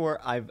weird thing where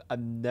I'm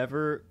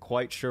never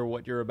quite sure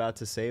what you're about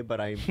to say,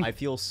 but I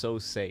feel so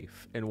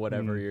safe in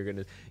whatever you're going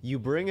to, you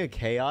bring a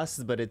chaos,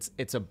 but it's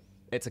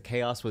a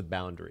chaos with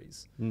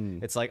boundaries.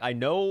 It's like, I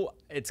know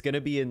it's going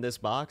to be in this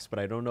box, but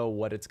I don't know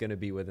what it's going to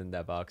be within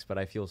that box, but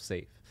I feel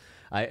safe.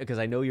 Because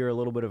I know you're a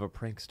little bit of a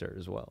prankster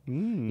as well.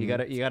 You got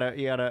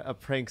a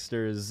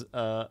prankster's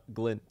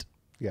glint.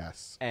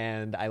 Yes.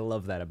 And I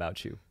love that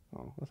about you.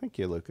 Oh, well, thank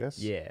you, Lucas.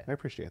 Yeah. I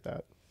appreciate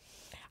that.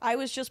 I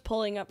was just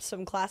pulling up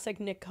some classic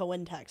Nick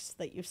Cohen texts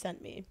that you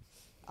sent me.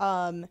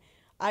 I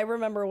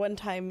remember one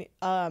time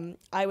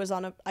I was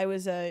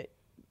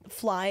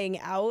flying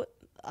out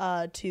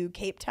to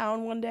Cape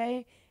Town one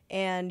day,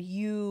 and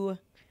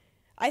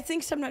I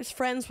think sometimes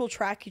friends will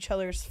track each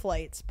other's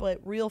flights, but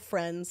real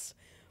friends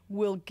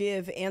will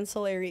give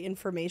ancillary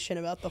information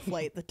about the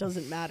flight that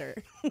doesn't matter.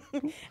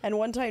 And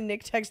one time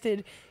Nick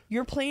texted,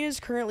 "Your plane is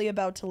currently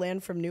about to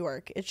land from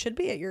Newark. It should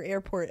be at your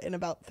airport in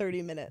about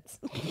 30 minutes."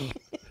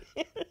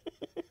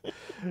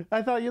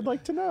 I thought you'd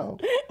like to know.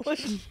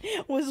 Which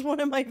was one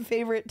of my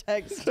favorite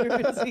texts to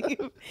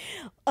receive.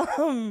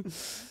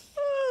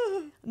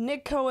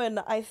 Nick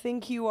Cohen, I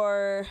think you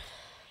are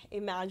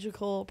a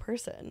magical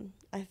person.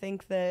 I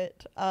think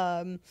that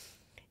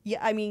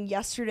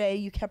yesterday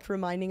you kept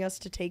reminding us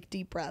to take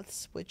deep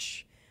breaths,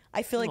 which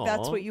I feel like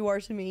that's what you are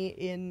to me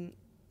in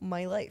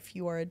my life.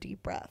 You are a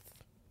deep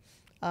breath.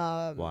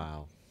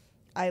 Wow.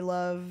 I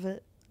love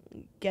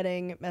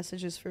getting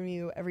messages from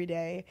you every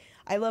day.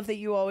 I love that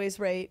you always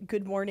write,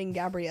 "Good morning,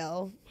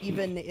 Gabrielle,"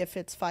 even if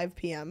it's 5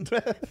 p.m.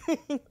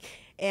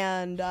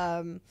 And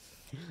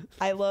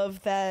I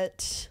love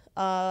that.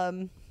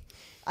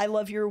 I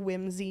love your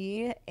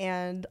whimsy,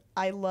 and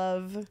I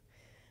love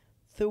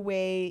the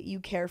way you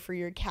care for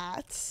your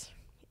cats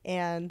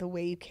and the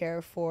way you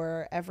care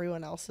for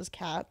everyone else's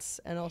cats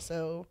and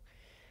also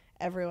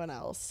everyone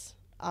else.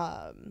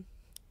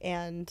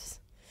 And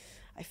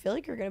I feel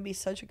like you're going to be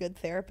such a good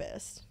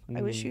therapist.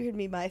 I wish you could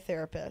be my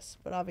therapist,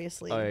 but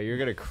obviously... Oh, yeah, you're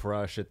going to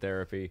crush at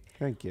therapy.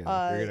 Thank you. You're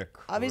gonna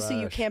obviously,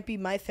 you crush. can't be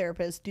my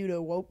therapist due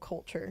to woke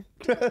culture.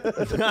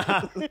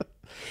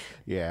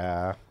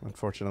 Yeah.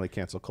 Unfortunately,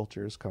 cancel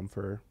cultures come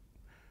for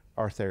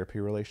our therapy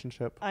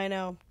relationship. I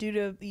know. Due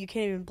to... You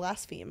can't even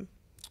blaspheme.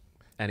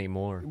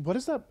 Anymore. What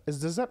is that?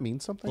 Does that mean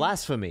something?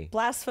 Blasphemy.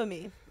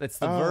 Blasphemy. It's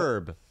the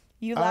verb.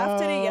 You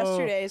laughed at it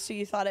yesterday, so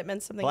you thought it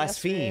meant something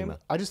Blaspheme. yesterday.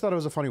 I just thought it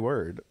was a funny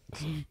word.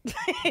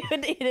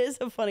 It is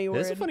a funny word.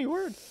 It's a funny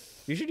word.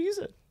 You should use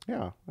it.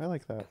 Yeah, I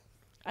like that.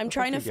 I'm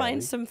trying to you, find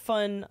Gabby. some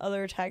fun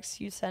other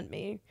texts you sent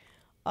me.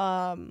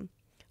 You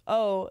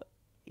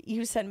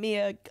sent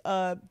me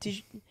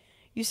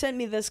you sent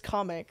me this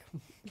comic.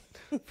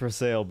 For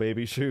sale,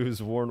 baby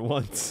shoes worn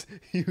once.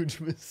 Huge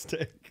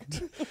mistake.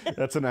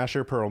 That's an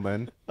Asher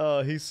Perlman.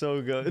 Oh, he's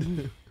so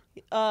good.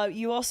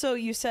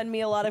 You send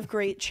me a lot of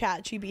great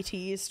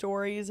ChatGPT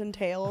stories and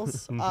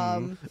tales.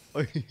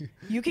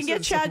 You can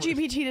get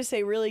ChatGPT to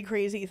say really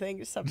crazy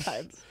things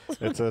sometimes.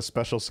 It's a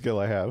special skill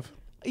I have.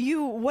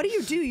 What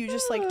do?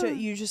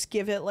 You just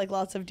give it like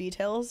lots of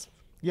details?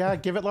 Yeah,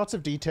 give it lots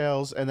of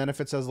details, and then if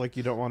it says like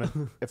you don't want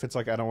to, if it's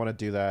like I don't want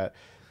to do that,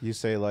 you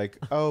say like,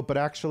 oh, but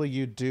actually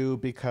you do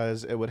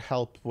because it would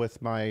help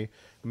with my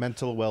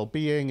mental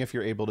well-being if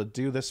you're able to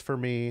do this for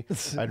me.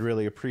 I'd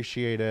really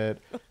appreciate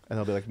it. And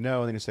they'll be like,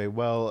 no. And then you say,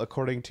 well,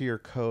 according to your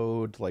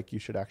code, like you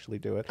should actually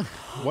do it.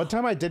 One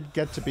time I did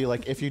get to be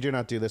like, if you do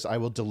not do this, I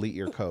will delete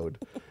your code.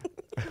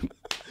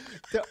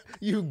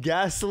 You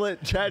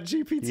gaslit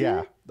ChatGPT?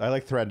 Yeah, I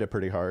like threatened it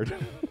pretty hard.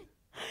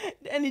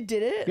 And it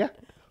did it? Yeah.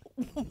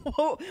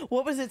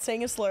 What was it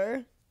saying, a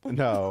slur?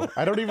 No,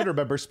 I don't even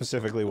remember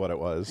specifically what it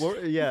was.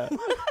 Yeah.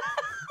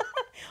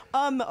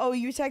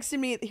 You texted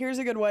me. Here's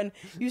a good one.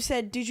 You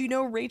said, "Did you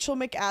know Rachel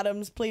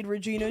McAdams played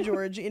Regina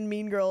George in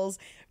Mean Girls,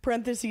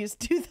 parentheses,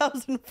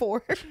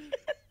 2004?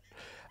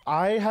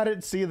 I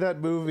hadn't seen that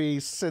movie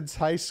since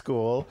high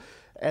school,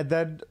 and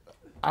then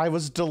I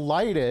was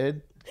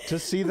delighted to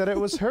see that it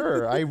was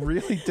her. I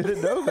really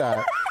didn't know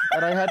that.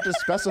 And I had to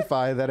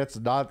specify that it's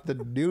not the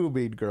new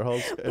Mean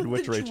Girls in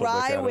which Rachel The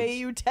dry McAdams. way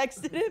you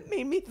texted it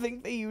made me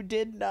think that you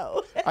did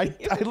know. I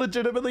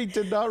legitimately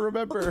did not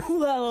remember.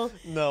 Well,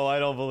 No, I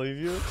don't believe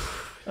you.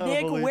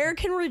 Nick, where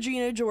can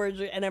Regina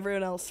George and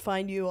everyone else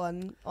find you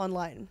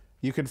online?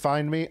 You can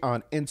find me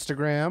on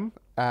Instagram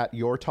at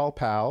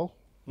YourTallPal,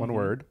 one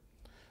word.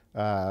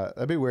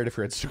 That'd be weird if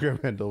your Instagram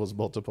handle was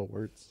multiple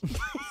words.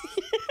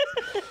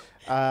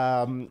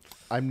 I'm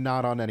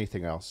not on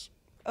anything else.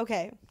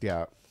 Okay.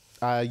 Yeah.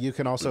 You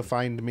can also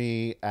find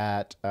me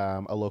at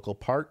a local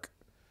park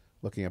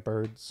looking at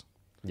birds.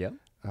 Yeah.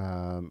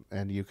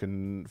 And you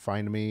can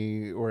find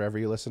me wherever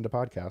you listen to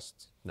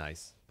podcasts.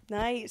 Nice.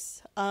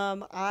 Nice.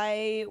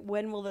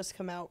 When will this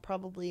come out?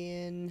 Probably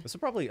in This is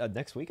probably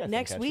next week. I think,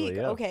 next actually, week.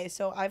 yeah. Okay,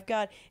 so I've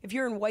got, if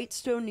you're in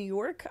Whitestone, New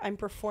York, I'm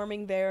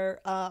performing there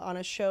on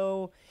a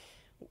show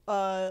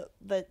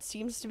that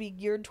seems to be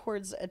geared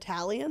towards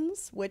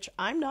Italians, which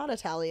I'm not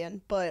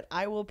Italian, but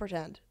I will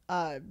pretend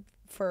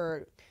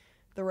for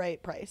the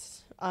right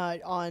price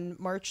on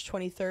March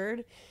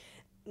 23rd.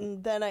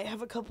 And then I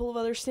have a couple of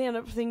other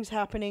stand-up things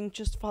happening.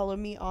 Just follow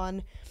me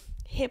on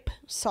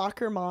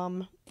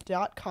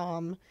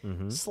hipsoccermom.com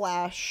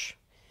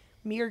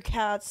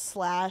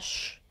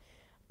 /meerkats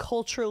 /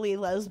 culturally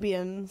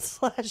lesbian /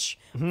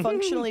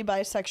 functionally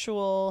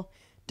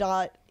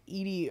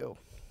bisexual.edu.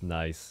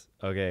 Nice.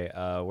 Okay,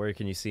 where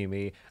can you see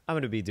me? I'm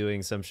going to be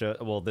doing some show.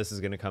 Well, this is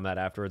going to come out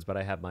afterwards, but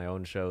I have my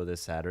own show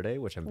this Saturday,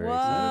 which I'm very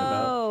excited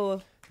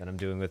about. That I'm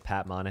doing with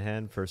Pat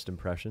Monahan, First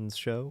Impressions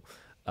show.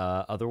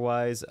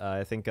 Otherwise,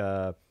 I think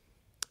I'm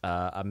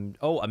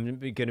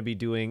going to be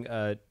doing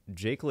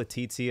Jake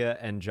Letizia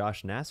and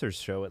Josh Nasser's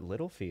show at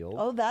Littlefield.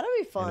 Oh, that'll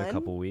be fun. In a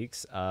couple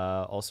weeks.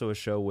 Also a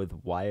show with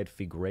Wyatt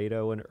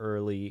Figueiredo in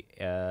early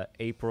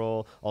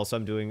April. Also,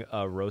 I'm doing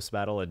a roast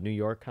battle at New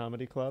York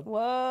Comedy Club.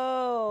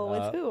 Whoa,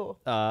 with who?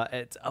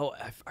 I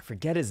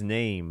forget his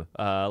name.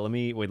 I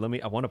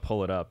want to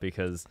pull it up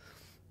because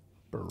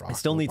I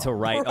still need to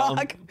write.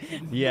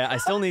 Yeah, I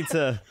still need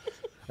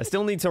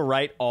to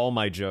write all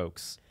my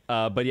jokes.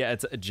 But yeah,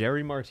 it's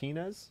Jerry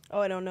Martinez. Oh,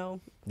 I don't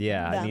know.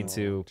 Yeah, That. I need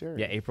to.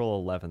 Jerry. Yeah,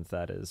 April 11th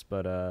that is.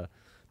 But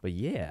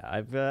yeah,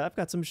 I've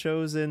got some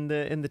shows in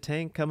the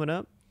tank coming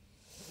up.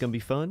 Gonna be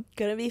fun.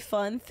 Gonna be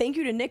fun. Thank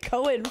you to Nick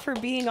Cohen for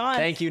being on.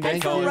 Thank you, Nick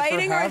and Cohen, for for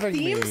writing our having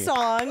theme me.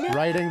 song.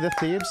 Writing the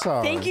theme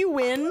song. Thank you,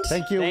 Wind.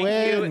 Thank you,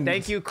 Wind.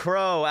 Thank you,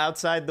 Crow,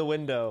 outside the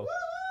window.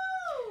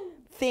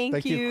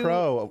 Thank you,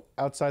 Crow,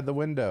 outside the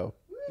window.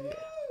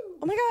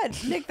 Oh my God,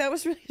 Nick, that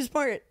was really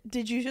smart.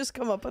 Did you just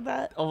come up with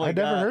that? Oh my I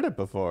god. never heard it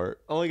before.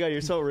 Oh my god,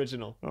 you're so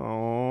original.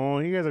 Oh,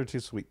 you guys are too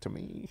sweet to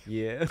me.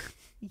 Yeah.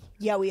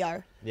 Yeah, we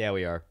are. Yeah,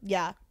 we are.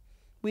 Yeah.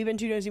 We've been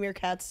two Nosy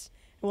Meerkats,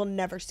 and we'll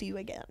never see you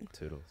again.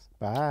 Toodles.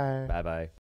 Bye. Bye bye.